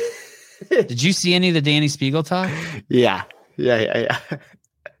crazy. Did you see any of the Danny Spiegel talk? Yeah.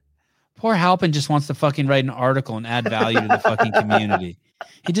 Poor Halpin just wants to fucking write an article and add value to the fucking community.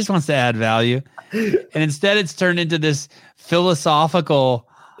 He just wants to add value. And instead it's turned into this philosophical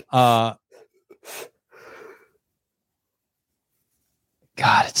God,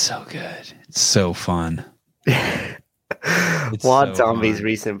 it's so good. It's so fun. Wad Zombie's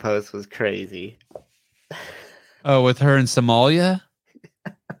recent post was crazy. Oh, with her in Somalia?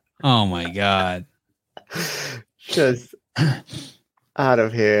 Oh my God. Just out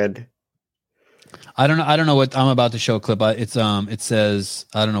of hand. I don't know what I'm about to show a clip. It says,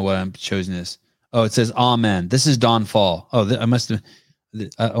 I don't know what I'm choosing this. Oh, it says amen. This is Don Fall. Oh, I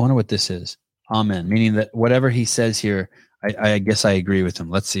wonder what this is. Amen. Meaning that whatever he says here, I guess I agree with him.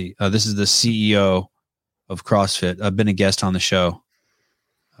 Let's see. This is the CEO of CrossFit. I've been a guest on the show.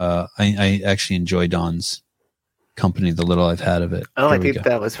 I actually enjoy Don's company, the little I've had of it. Oh, I think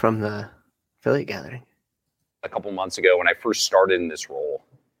that was from the affiliate gathering. A couple months ago when I first started in this role,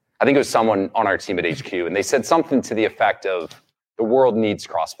 I think it was someone on our team at HQ, and they said something to the effect of, the world needs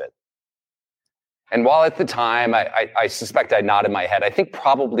CrossFit. And while at the time, I suspect I nodded my head, I think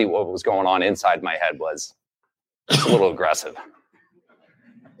probably what was going on inside my head was, it's a little aggressive.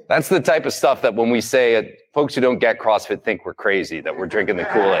 That's the type of stuff that when we say it, folks who don't get CrossFit think we're crazy, that we're drinking the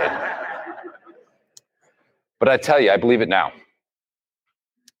Kool-Aid. But I tell you, I believe it now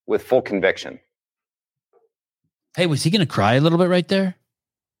with full conviction. Hey, was he going to cry a little bit right there?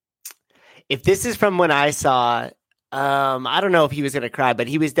 If this is from when I saw, I don't know if he was going to cry, but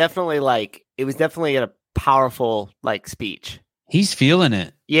he was definitely it was definitely a powerful speech. He's feeling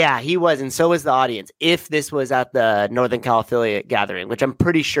it. Yeah, he was. And so was the audience. If this was at the Northern Cal affiliate gathering, which I'm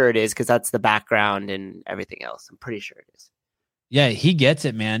pretty sure it is because that's the background and everything else. I'm pretty sure it is. Yeah, he gets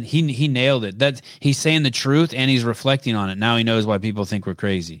it, man. He nailed it. He's saying the truth and he's reflecting on it. Now he knows why people think we're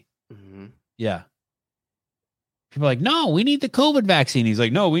crazy. Mm-hmm. Yeah. People are like, no, we need the COVID vaccine. He's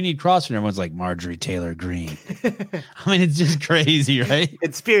like, no, we need CrossFit. And everyone's like, Marjorie Taylor Greene. I mean, it's just crazy, right?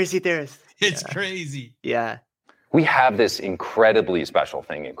 Conspiracy theorist. It's crazy. Yeah. We have this incredibly special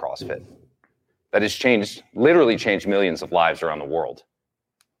thing in CrossFit that has literally changed millions of lives around the world.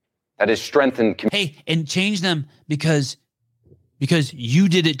 That has strengthened. Hey, and change them because you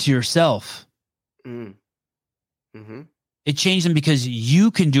did it to yourself. Mm-hmm. It changed them because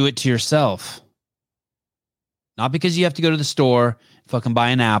you can do it to yourself. Not because you have to go to the store, fucking buy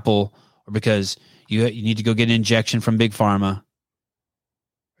an apple, or because you need to go get an injection from Big Pharma,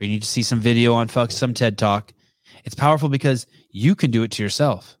 or you need to see some video on some TED Talk. It's powerful because you can do it to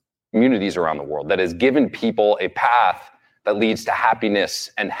yourself. Communities around the world that has given people a path that leads to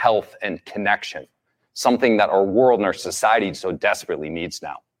happiness and health and connection, something that our world and our society so desperately needs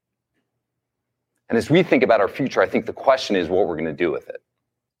now. And as we think about our future, I think the question is what we're going to do with it.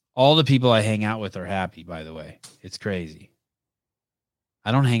 All the people I hang out with are happy, by the way. It's crazy.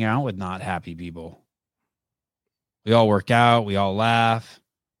 I don't hang out with not happy people. We all work out. We all laugh.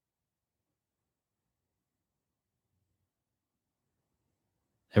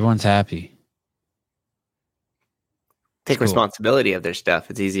 Everyone's happy. Take responsibility of their stuff.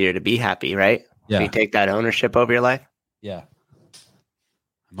 It's easier to be happy, right? Yeah. You take that ownership over your life. Yeah.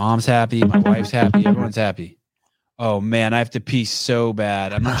 My mom's happy. My wife's happy. Everyone's happy. Oh, man, I have to pee so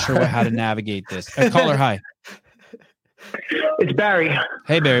bad. I'm not sure how to navigate this. Caller, hi. It's Barry.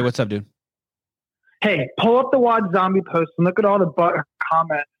 Hey, Barry. What's up, dude? Hey, pull up the Wad Zombie post and look at all the butt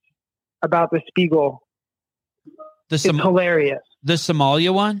comments about the Spiegel. It's hilarious. The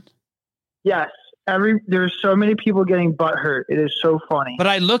Somalia one? Yes. There's so many people getting butt hurt. It is so funny. But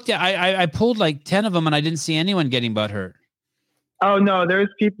I looked at, I pulled like 10 of them and I didn't see anyone getting butt hurt. Oh no, there's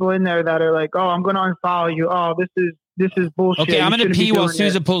people in there that are like, oh, I'm going to unfollow you. Oh, this is bullshit. Okay, I'm going to pee while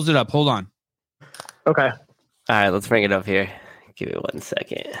Susan pulls it up. Hold on. Okay. All right, let's bring it up here. Give me 1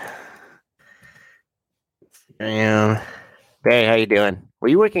 second. Barry, how you doing? Were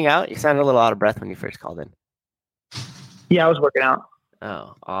you working out? You sounded a little out of breath when you first called in. Yeah, I was working out.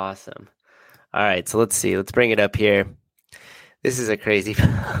 Oh, awesome. All right, so let's see. Let's bring it up here. This is a crazy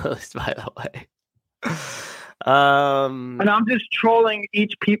post, by the way. And I'm just trolling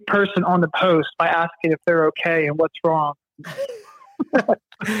each person on the post by asking if they're okay and what's wrong.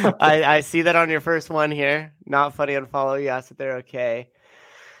 I see that on your first one here. Not funny, unfollow. You asked if they're okay.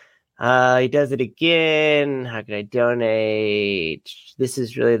 He does it again. How can I donate? This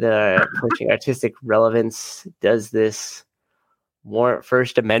is really the pushing artistic relevance. Does this warrant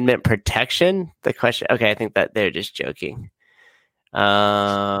First Amendment protection? The question. Okay, I think that they're just joking.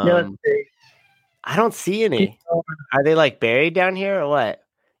 Yeah, let's see. I don't see any. Are they like buried down here or what?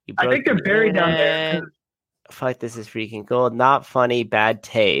 I think they're buried down there. Fuck, this is freaking gold. Not funny, bad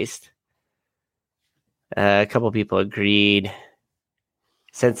taste. A couple people agreed.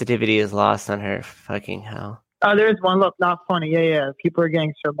 Sensitivity is lost on her. Fucking hell. Oh, there's one. Look, not funny. Yeah. People are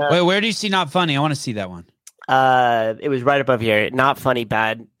getting so mad. Wait, where do you see not funny? I want to see that one. It was right above here. Not funny,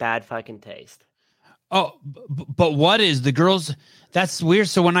 bad fucking taste. Oh, but what is the girls? That's weird.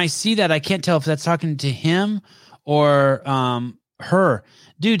 So when I see that, I can't tell if that's talking to him or her.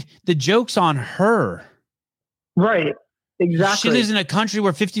 Dude, the joke's on her. Right. Exactly. She lives in a country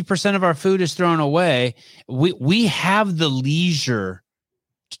where 50% of our food is thrown away. We have the leisure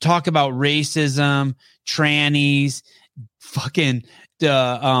to talk about racism, trannies, fucking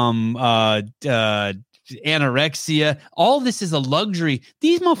anorexia. All this is a luxury.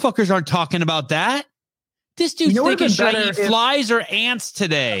 These motherfuckers aren't talking about that. This dude's thinking, should I eat flies or ants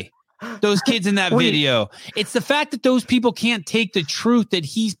today? Those kids in that video. It's the fact that those people can't take the truth that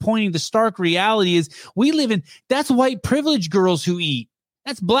he's pointing. The stark reality is we live in, that's white privilege girls who eat.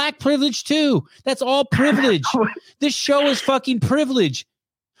 That's black privilege too. That's all privilege. This show is fucking privilege.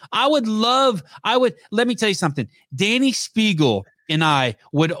 Let me tell you something. Danny Spiegel and I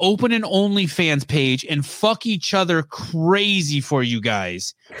would open an OnlyFans page and fuck each other crazy for you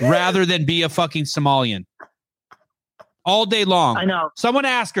guys rather than be a fucking Somalian. All day long. I know. Someone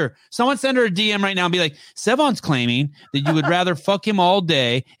ask her. Someone send her a DM right now and be like, Sevon's claiming that you would rather fuck him all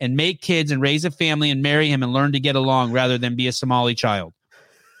day and make kids and raise a family and marry him and learn to get along rather than be a Somali child.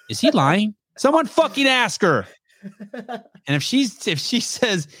 Is he lying? Someone fucking ask her. And if she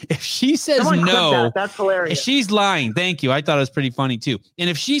says Someone no, that's hilarious. She's lying. Thank you. I thought it was pretty funny too. And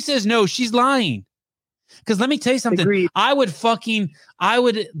if she says no, she's lying. Because let me tell you something. Agreed. I would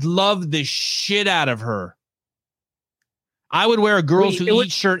love the shit out of her. I would wear a girls who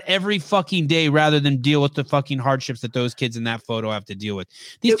eat shirt every fucking day rather than deal with the fucking hardships that those kids in that photo have to deal with.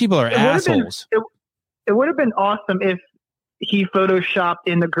 These people are assholes. It would have been awesome if he photoshopped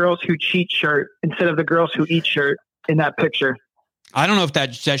in the girls who cheat shirt instead of the girls who eat shirt in that picture. I don't know if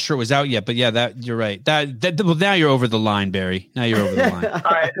that shirt was out yet, but yeah, that you're right. Well, now you're over the line, Barry. Now you're over the line. All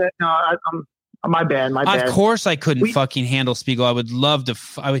right, no, my bad. Of course, I couldn't fucking handle Spiegel. I would love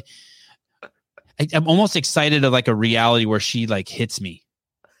to. I'm almost excited of like a reality where she like hits me.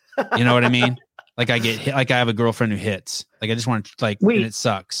 You know what I mean? Like I get hit, like I have a girlfriend who hits. Like I just want to like, and it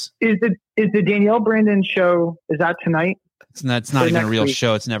sucks. Is the Danielle Brandon show? Is that tonight? It's not even a real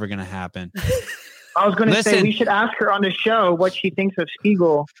show. It's never going to happen. I was going to say we should ask her on the show what she thinks of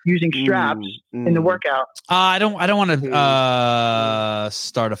Spiegel using straps in the workout. I don't want to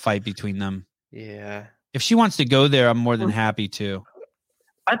start a fight between them. Yeah. If she wants to go there, I'm more than happy to.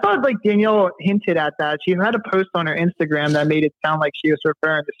 I thought like Danielle hinted at that. She had a post on her Instagram that made it sound like she was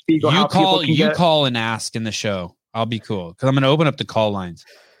referring to Spiegel. You call and ask in the show. I'll be cool because I'm going to open up the call lines.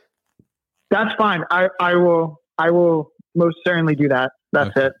 That's fine. I will most certainly do that.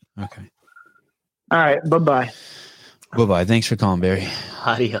 That's it. Okay. All right. Bye-bye. Bye-bye. Thanks for calling, Barry.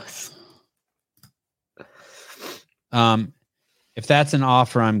 Adios. If that's an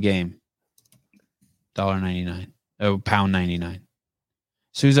offer, I'm game. $1.99. Oh, £1.99.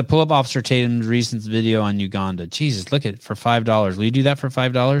 Sousa, pull up Officer Tatum's recent video on Uganda. Jesus, look at it for $5. Will you do that for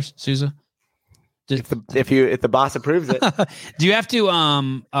 $5, Sousa? If the boss approves it. Do you have to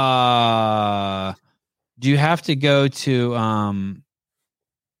go to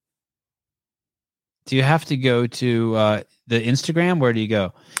the Instagram? Where do you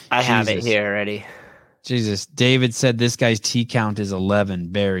go? I have it here already. Jesus. David said this guy's T count is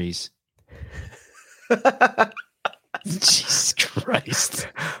 11 berries. Jesus Christ.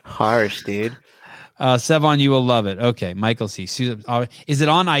 Harsh, dude. Sevon, you will love it. Okay. Michael C. Susan, is it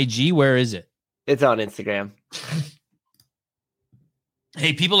on IG? Where is it? It's on Instagram.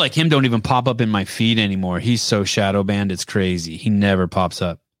 Hey, people like him don't even pop up in my feed anymore. He's so shadow banned. It's crazy. He never pops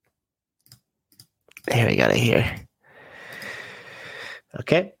up. Here, we got it here.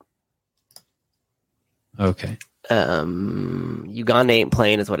 Okay. Uganda ain't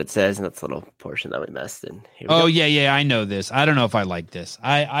playing is what it says, and that's a little portion that we missed. And yeah, I know this. I don't know if I like this.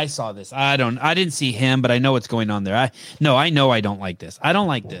 I saw this. I didn't see him, but I know what's going on there. I know I don't like this. I don't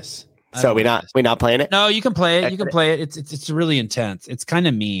like this. So we not playing it? No, you can play it. You can play it. It's really intense. It's kind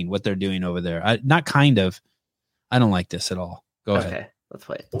of mean what they're doing over there. I don't like this at all. Go ahead. Let's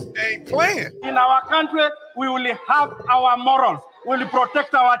play it. Ain't playing. In our country, we will have our morals. We will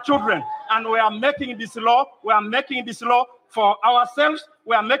protect our children. And we are making this law. We are making this law for ourselves.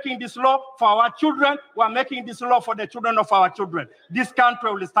 We are making this law for our children. We are making this law for the children of our children. This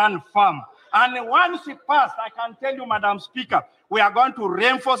country will stand firm. And once it passed, I can tell you, Madam Speaker, we are going to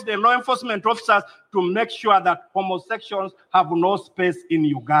reinforce the law enforcement officers to make sure that homosexuals have no space in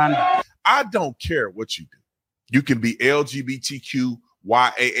Uganda. I don't care what you do. You can be LGBTQ,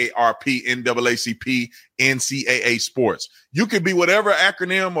 YAARP, NAACP, NCAA sports. You can be whatever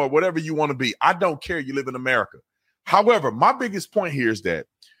acronym or whatever you want to be. I don't care. You live in America. However, my biggest point here is that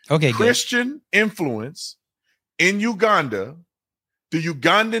Christian influence in Uganda, the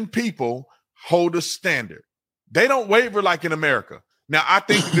Ugandan people hold a standard. They don't waver like in America. Now, I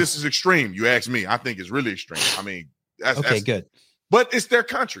think this is extreme. You ask me. I think it's really extreme. I mean, that's good. But it's their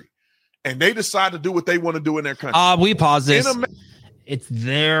country. And they decide to do what they want to do in their country. We pause this. It's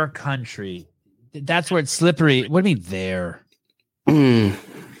their country. That's where it's slippery. What do you mean their? What do you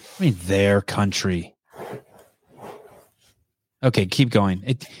mean their country? Okay, keep going.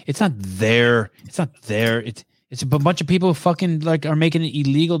 It's not their. It's not their. It's a bunch of people who fucking are making it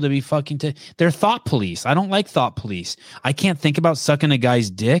illegal to be fucking they're thought police. I don't like thought police. I can't think about sucking a guy's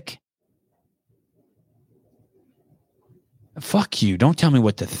dick. Fuck you. Don't tell me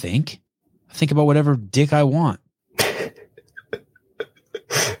what to think. I think about whatever dick I want.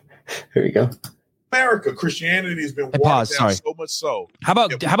 Here we go. America, Christianity has been watered down so much so. How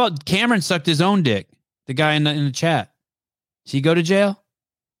about Cameron sucked his own dick? The guy in the chat. Does he go to jail?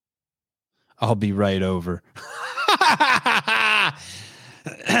 I'll be right over.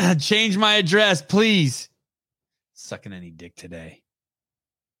 Change my address, please. Sucking any dick today.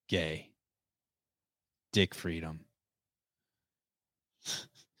 Gay. Dick freedom.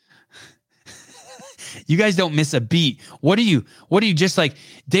 You guys don't miss a beat. What are you just like?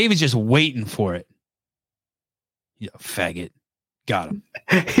 David's just waiting for it. Yeah, faggot. Got him.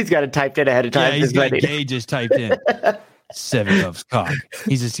 He's got it typed in ahead of time. Yeah, he's got gay just typed in. Seven loves cock.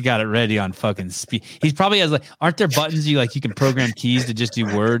 He's just got it ready on fucking speed. He's probably has aren't there buttons you can program keys to just do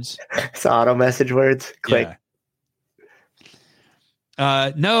words? It's auto message words. Click.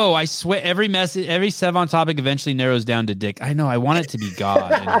 Yeah. No, I swear every Sevon topic eventually narrows down to dick. I know. I want it to be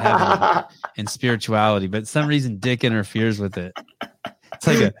God and heaven and spirituality, but for some reason dick interferes with it. It's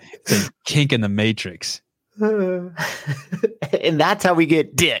like a kink in the Matrix. And that's how we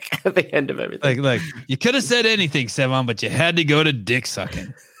get dick at the end of everything. Like you could have said anything, Sevon, but you had to go to dick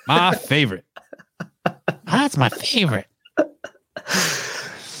sucking. My favorite. That's my favorite.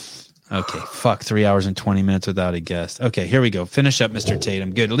 Okay, fuck, 3 hours and 20 minutes without a guest. Okay, here we go. Finish up, Mr.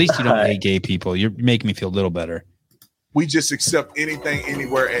 Tatum. Good. At least you don't hate gay people. You're making me feel a little better. We just accept anything,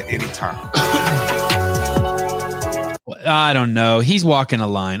 anywhere, at any time. I don't know. He's walking a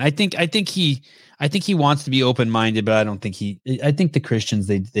line. I think he wants to be open-minded, but I don't think I think the Christians,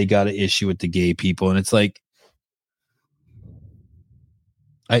 they got an issue with the gay people. And it's like,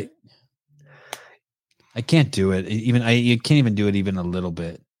 I can't do it. You can't even do it even a little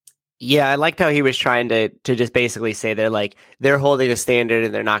bit. Yeah, I liked how he was trying to just basically say they're holding a standard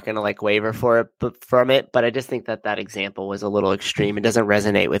and they're not going to waver from it. But I just think that example was a little extreme. It doesn't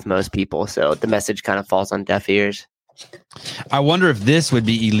resonate with most people, so the message kind of falls on deaf ears. I wonder if this would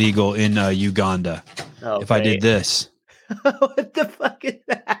be illegal in Uganda. Oh, if I did this. What the fuck is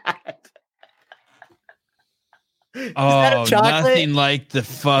that? Oh, nothing like the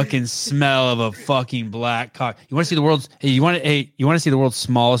fucking smell of a fucking black cock. You want to see the world's? Hey, you want to see the world's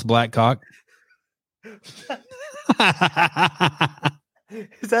smallest black cock? Is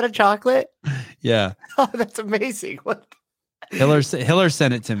that a chocolate? Yeah. Oh, that's amazing. What? Hiller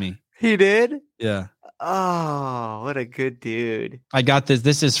sent it to me. He did? Yeah. Oh, what a good dude. I got this.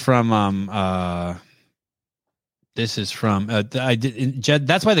 This is from I did Jed,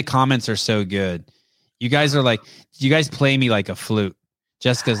 that's why the comments are so good. You guys are like, you guys play me like a flute.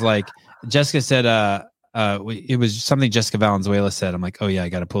 Jessica said it was something Jessica Valenzuela said. I'm like, oh yeah, I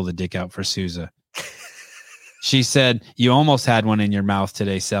got to pull the dick out for Sousa. She said, you almost had one in your mouth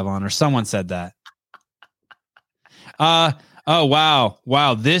today, Sevon, or someone said that. Oh, wow.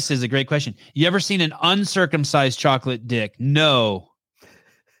 Wow. This is a great question. You ever seen an uncircumcised chocolate dick? No.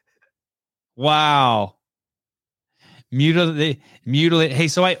 Wow. Mutilate. Hey,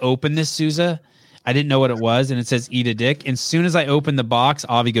 so I opened this, Sousa. I didn't know what it was, and it says eat a dick. And as soon as I opened the box,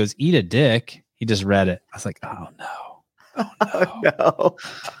 Avi goes, eat a dick. He just read it. I was like, oh no. Oh no.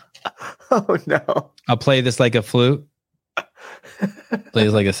 Oh no. I'll play this like a flute. Play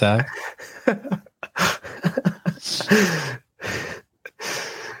this like a sax.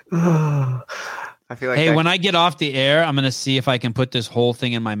 I feel like hey, when I get off the air, I'm gonna see if I can put this whole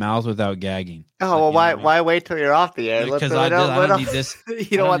thing in my mouth without gagging. Oh well, why wait till you're off the air? Because I don't need this.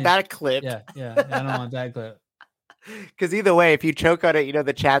 You don't want that clip. Yeah, I don't want that clip. Because either way, if you choke on it,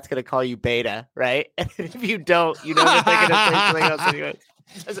 the chat's gonna call you beta, right? And if you don't, that they're gonna say something else anyway.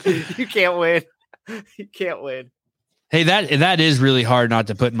 You can't win. You can't win. Hey, that is really hard not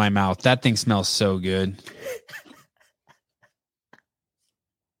to put in my mouth. That thing smells so good.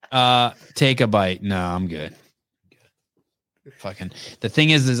 Take a bite. No, I'm good. Fucking. The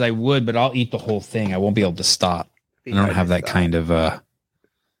thing is I would, but I'll eat the whole thing. I won't be able to stop. I don't have that kind of.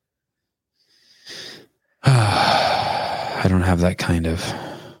 I don't have that kind of.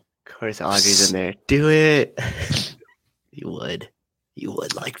 Of course, Audrey's in there. Do it. You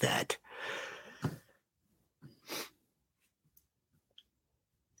would like that.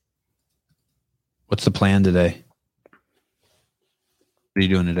 What's the plan today? What are you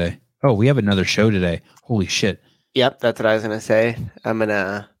doing today? Oh, we have another show today. Holy shit. Yep, that's what I was gonna say. I'm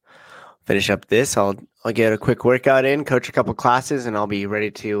gonna finish up this. I'll get a quick workout in, coach a couple classes, and I'll be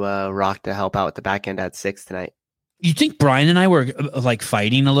ready to rock to help out with the back end at 6 tonight. You think Brian and I were like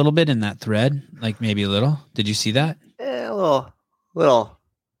fighting a little bit in that thread? Like maybe a little? Did you see that? A little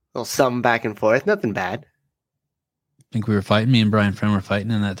something back and forth. Nothing bad. Think we were fighting? Me and Brian Friend were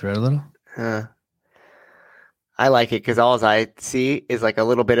fighting in that thread a little? I like it because all I see is like a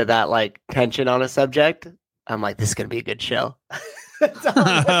little bit of that like tension on a subject. I'm like, this is gonna be a good show.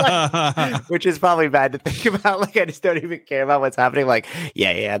 Which is probably bad to think about. Like I just don't even care about what's happening. Like,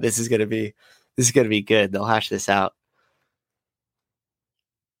 yeah, this is gonna be good. They'll hash this out.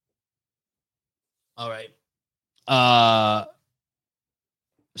 All right.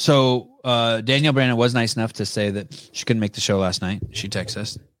 So Danielle Brandon was nice enough to say that she couldn't make the show last night. She texted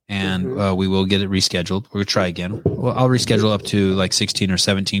us, and we will get it rescheduled. We'll try again. Well, I'll reschedule up to like 16 or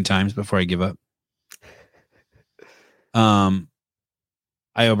 17 times before I give up.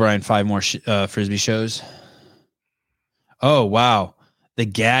 I owe Brian 5 more Frisbee shows. Oh, wow. The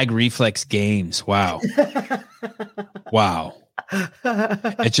gag reflex games. Wow. Wow.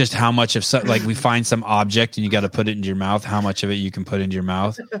 It's just how much of like we find some object and you got to put it into your mouth. How much of it you can put into your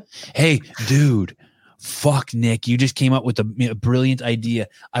mouth. Hey, dude, fuck Nick. You just came up with a brilliant idea.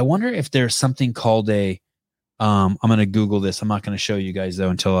 I wonder if there's something called I'm going to Google this. I'm not going to show you guys though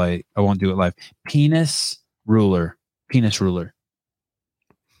until I won't do it live. Penis ruler.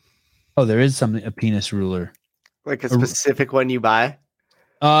 Oh, there is a penis ruler. Like a specific one you buy?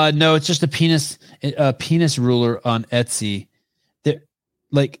 No, it's just a penis ruler on Etsy.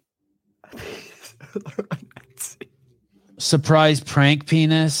 Like surprise prank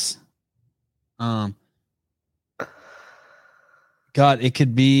penis. God, it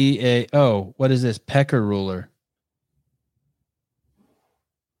could be what is this? Pecker ruler.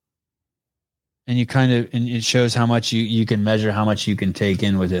 And and it shows how much you can measure how much you can take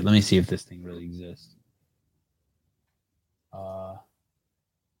in with it. Let me see if this thing really exists.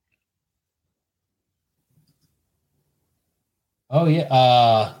 Oh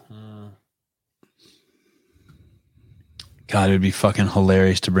yeah. God, it would be fucking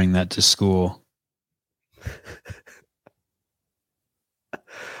hilarious to bring that to school.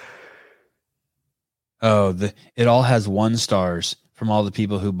 Oh, it all has 1 stars from all the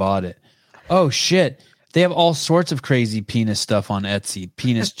people who bought it. Oh shit. They have all sorts of crazy penis stuff on Etsy.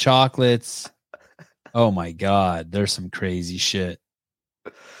 Penis chocolates. Oh my God. There's some crazy shit.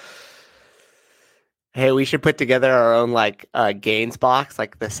 Hey, we should put together our own like Gaines box,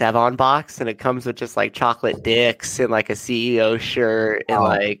 like the Savon box, and it comes with just like chocolate dicks and like a CEO shirt and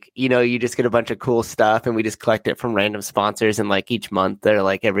like, you know, you just get a bunch of cool stuff and we just collect it from random sponsors, and like each month or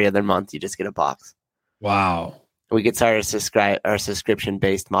like every other month you just get a box. Wow. We could start our subscription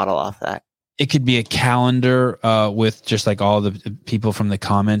based model off that. It could be a calendar with just like all the people from the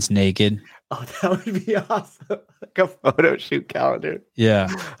comments naked. Oh, that would be awesome. Like a photo shoot calendar. Yeah.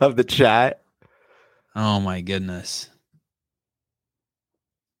 Of the chat. Oh my goodness.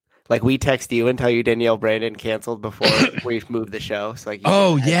 Like we text you and tell you Danielle Brandon canceled before we moved the show. So like,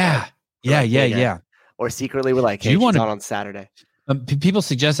 oh yeah. Yeah. Or secretly we're like, hey, she's on Saturday. People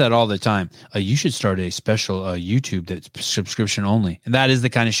suggest that all the time. You should start a special YouTube that's subscription only. And that is the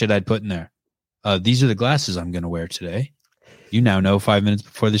kind of shit I'd put in there. These are the glasses I'm going to wear today. You now know 5 minutes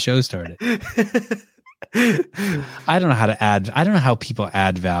before the show started. I don't know how to add. I don't know how people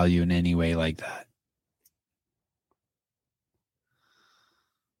add value in any way like that.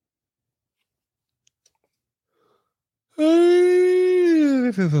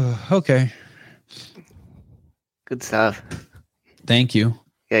 Okay. Good stuff. Thank you.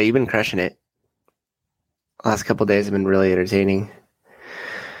 Yeah, you've been crushing it. Last couple of days have been really entertaining.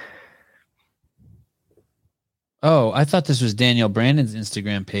 Oh, I thought this was Danielle Brandon's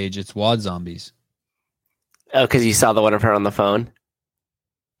Instagram page. It's Wad Zombies. Oh, because you saw the one of her on the phone?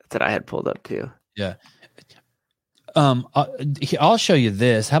 That's what I had pulled up too. Yeah. I'll show you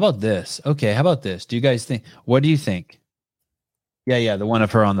this. How about this? Okay, how about this? Do you guys think? What do you think? Yeah. The one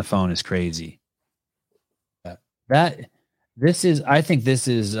of her on the phone is crazy. I think this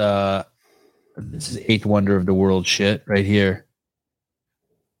is eighth wonder of the world shit right here.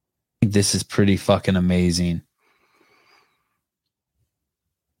 I think this is pretty fucking amazing.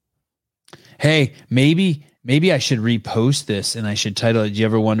 Hey, maybe I should repost this and I should title it, do you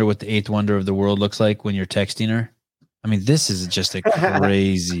ever wonder what the eighth wonder of the world looks like when you're texting her? I mean, this is just a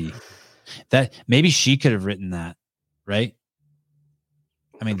crazy that maybe she could have written that, right?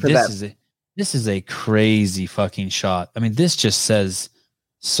 I mean, this is a crazy fucking shot. I mean, this just says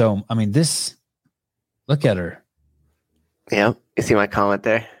so. I mean, look at her. Yeah. You see my comment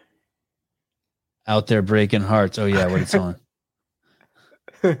there? Out there breaking hearts. Oh, yeah. What it's on.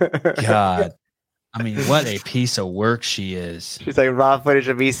 God. I mean, what a piece of work she is. She's like raw footage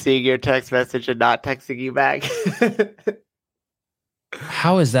of me seeing your text message and not texting you back.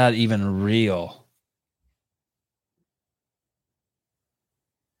 How is that even real?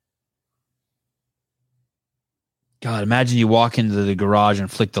 God, imagine you walk into the garage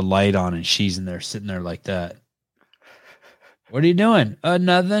and flick the light on and she's in there sitting there like that. What are you doing?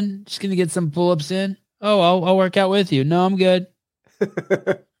 Nothing. Just gonna get some pull-ups in. Oh, I'll work out with you. No, I'm good.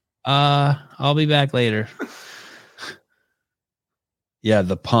 I'll be back later. Yeah,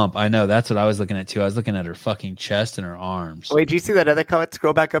 the pump. I know. That's what I was looking at too. I was looking at her fucking chest and her arms. Wait, do you see that other comment?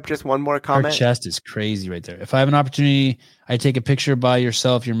 Scroll back up just one more comment. Her chest is crazy right there. If I have an opportunity, I take a picture by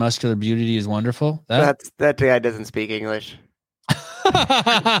yourself. Your muscular beauty is wonderful. That guy doesn't speak English.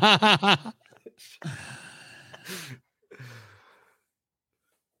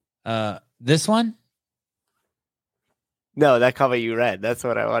 This one? No, that comment you read. That's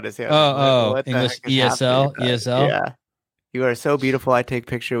what I want to say. What English ESL? ESL? Yeah. You are so beautiful. I take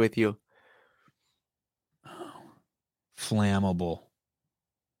picture with you. Flammable.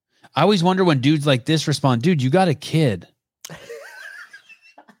 I always wonder when dudes like this respond, dude, you got a kid.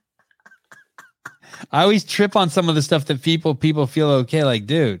 I always trip on some of the stuff that people feel okay. Like,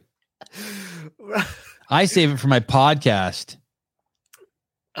 dude, I save it for my podcast.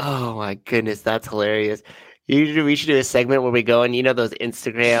 Oh my goodness. That's hilarious. We should do a segment where we go and, you know, those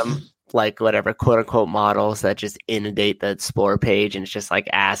Instagram, like whatever, quote unquote models that just inundate the Explore page and it's just like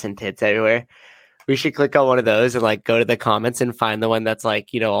ass and tits everywhere. We should click on one of those and like go to the comments and find the one that's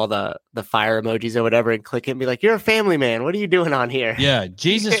like, you know, all the fire emojis or whatever and click it and be like, you're a family man. What are you doing on here? Yeah.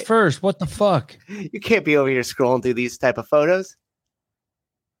 Jesus first. What the fuck? You can't be over here scrolling through these type of photos.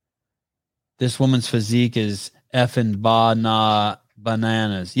 This woman's physique is effing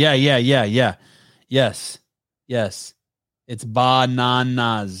bananas. Yeah. Yes. It's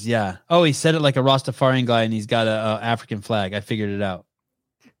bananas. Yeah. Oh, he said it like a Rastafarian guy and he's got a African flag. I figured it out.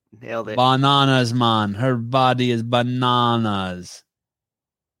 Nailed it. Bananas, man. Her body is bananas.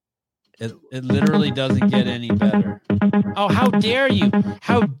 It literally doesn't get any better. Oh, how dare you?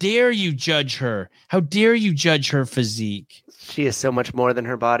 How dare you judge her? How dare you judge her physique? She is so much more than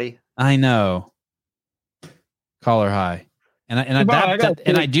her body. I know. Call her high. And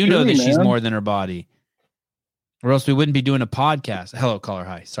I do know that she's more than her body. Or else we wouldn't be doing a podcast. Hello, caller.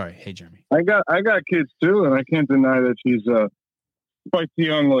 Hi. Sorry. Hey, Jeremy. I got kids too, and I can't deny that she's a quite the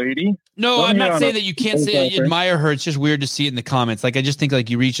young lady. No, I'm not saying that you can't say you admire her. It's just weird to see it in the comments. Like, I just think like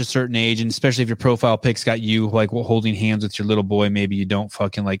you reach a certain age, and especially if your profile pic's got you like holding hands with your little boy, maybe you don't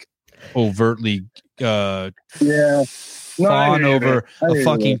fucking like overtly fawn over a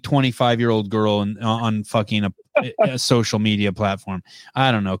fucking 25-year-old girl on fucking a social media platform.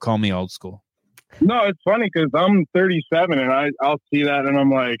 I don't know. Call me old school. No, it's funny because I'm 37 and I'll see that and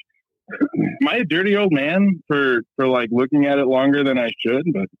I'm like, am I a dirty old man for like looking at it longer than I should?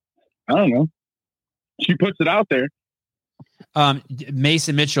 But I don't know. She puts it out there.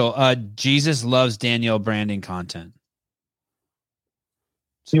 Mason Mitchell, Jesus loves Danielle Brandon content.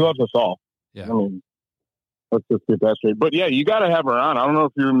 He loves us all. Yeah. I mean, let's just get that straight. But yeah, you got to have her on. I don't know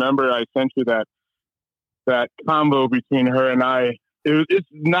if you remember, I sent you that combo between her and I. It's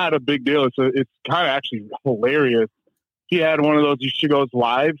not a big deal. It's kind of actually hilarious. She had one of those, she goes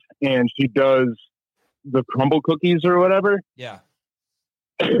live and she does the crumble cookies or whatever. Yeah.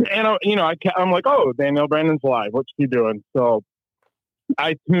 And, I'm like, oh, Danielle Brandon's live. What's she doing? So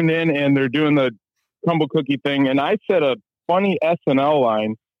I tune in and they're doing the crumble cookie thing. And I said a funny SNL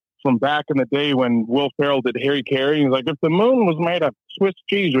line from back in the day when Will Ferrell did Harry Carey. He's like, if the moon was made of Swiss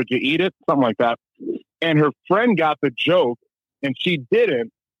cheese, would you eat it? Something like that. And her friend got the joke and she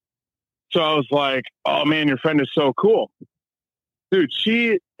didn't. So I was like, oh man, your friend is so cool. Dude,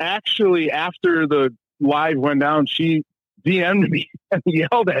 she actually, after the live went down, she DM'd me and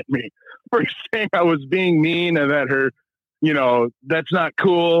yelled at me for saying I was being mean and that her, that's not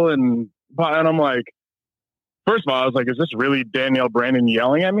cool. And I'm like, first of all, I was like, is this really Danielle Brandon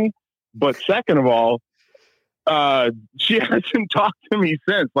yelling at me? But second of all, she hasn't talked to me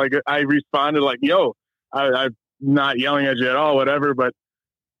since. Like, I responded like, yo, I'm not yelling at you at all, whatever, but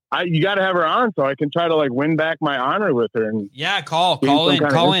you got to have her on so I can try to like win back my honor with her. And yeah, call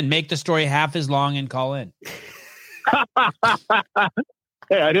in, make the story half as long and call in.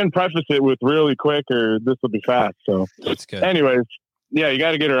 Hey, I didn't preface it with really quick or this will be fast. So that's good. Anyways, yeah, you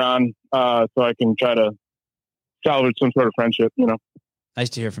got to get her on so I can try to salvage some sort of friendship, Nice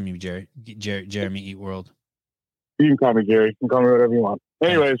to hear from you, Jeremy Eat World. You can call me Jerry. You can call me whatever you want.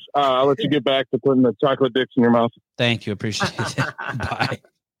 Anyways, I'll let you get back to putting the chocolate dicks in your mouth. Thank you. Appreciate it. Bye.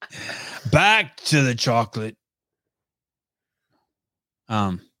 Back to the chocolate.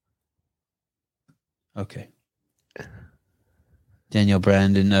 Okay. Danielle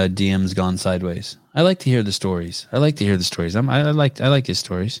Brandon, DM's gone sideways. I like to hear the stories. I like his stories.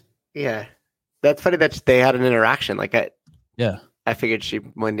 Yeah. That's funny that they had an interaction. Yeah. I figured she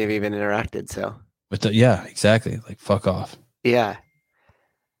wouldn't have even interacted. So. Yeah, exactly. Like, fuck off. Yeah.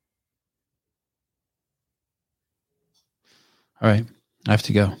 All right. I have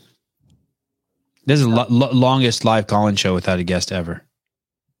to go. This is the longest live call-in show without a guest ever.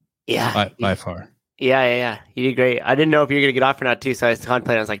 Yeah. By far. Yeah. You did great. I didn't know if you were going to get off or not, too. So I was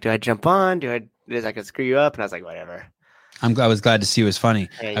contemplating. I was like, do I jump on? I could screw you up? And I was like, whatever. I was glad to see it was funny.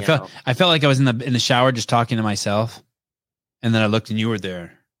 Yeah, I felt like I was in the shower just talking to myself. And then I looked and you were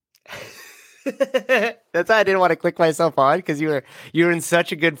there. That's why I didn't want to click myself on because you were in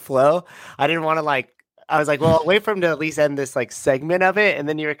such a good flow. I didn't want to I was like, well, I'll wait for him to at least end this segment of it. And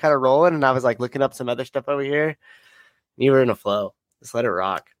then you were kind of rolling and I was looking up some other stuff over here. You were in a flow. Just let it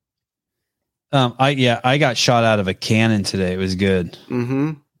rock. I got shot out of a cannon today. It was good.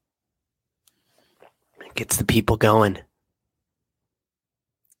 Mm-hmm. It gets the people going.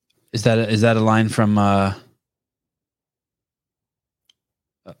 Is that a line from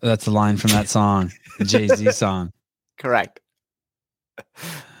that's a line from that song, the Jay-Z song. Correct.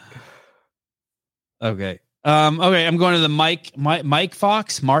 Okay. Okay. I'm going to the Mark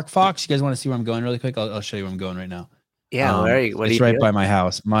Fox. You guys want to see where I'm going really quick? I'll show you where I'm going right now. Yeah. Where are you? It's right by my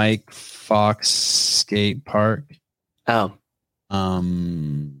house. Mike Fox Skate Park. Oh.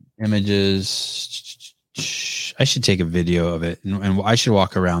 Images. I should take a video of it and I should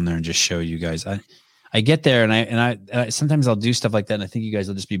walk around there and just show you guys. I get there and I sometimes I'll do stuff like that and I think you guys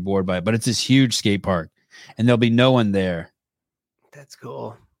will just be bored by it, but it's this huge skate park and there'll be no one there. That's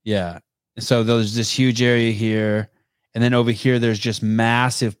cool. Yeah. So there's this huge area here. And then over here, there's just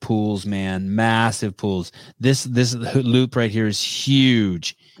massive pools, man. Massive pools. This loop right here is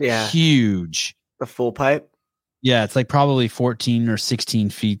huge. Yeah. Huge. The full pipe? Yeah. It's probably 14 or 16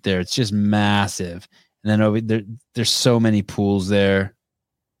 feet there. It's just massive. And then over there's so many pools there.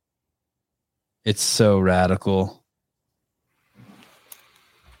 It's so radical.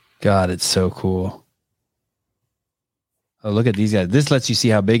 God, it's so cool. Oh, look at these guys. This lets you see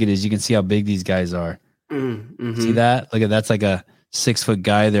how big it is. You can see how big these guys are. Mm-hmm. See that? Look at that's like a 6-foot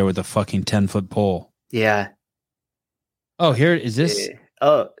guy there with a fucking 10-foot pole. Yeah. Oh, here is this.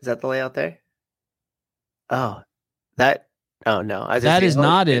 Oh, is that the layout there? Oh, that Oh no, That is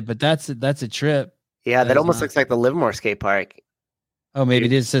not it, but that's a trip. Yeah, that is almost not- looks like the Livermore skate park. Oh, maybe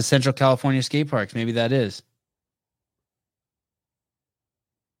it is. It says Central California Skate Parks. Maybe that is.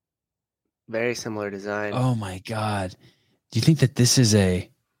 Very similar design. Oh my God. Do you think that this is a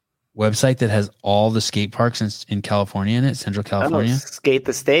website that has all the skate parks in California in it? Central California? Oh, Skate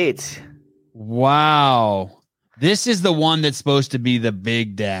the States. Wow. This is the one that's supposed to be the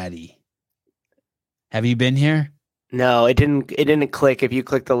Big Daddy. Have you been here? No, it didn't click. If you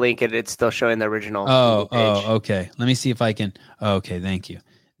click the link, it's still showing the original. page. Okay. Let me see if I can. Okay, thank you.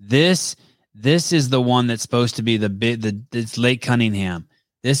 This is the one that's supposed to be it's Lake Cunningham.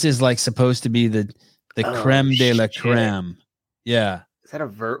 This is like supposed to be the creme de la creme. Yeah. Is that a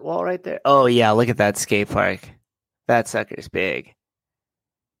vert wall right there? Oh yeah, look at that skate park. That sucker's big.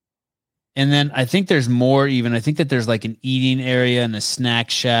 And then I think there's more even. I think that there's like an eating area and a snack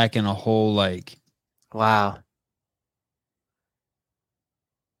shack and a whole like. Wow.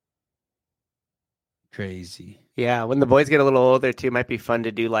 Crazy. Yeah, when the boys get a little older too, it might be fun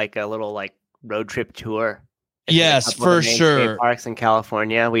to do like a little like road trip tour. Yes, for sure. Skate parks in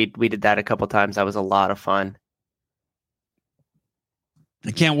California. We did that a couple times. That was a lot of fun.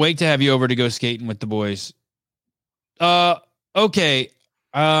 I can't wait to have you over to go skating with the boys. Okay.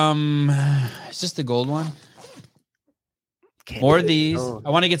 Is this the gold one? More of these. I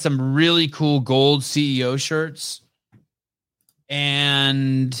want to get some really cool gold CEO shirts.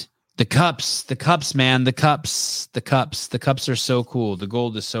 And the cups, man, the cups are so cool. The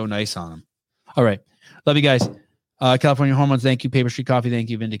gold is so nice on them. All right. Love you guys. California Hormones, thank you. Paper Street Coffee, thank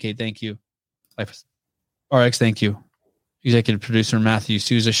you. Vindicate, thank you. Life RX, thank you. Executive producer Matthew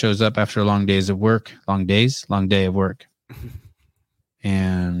Souza shows up after long day of work.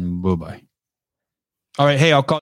 And bye-bye. All right. Hey, I'll call.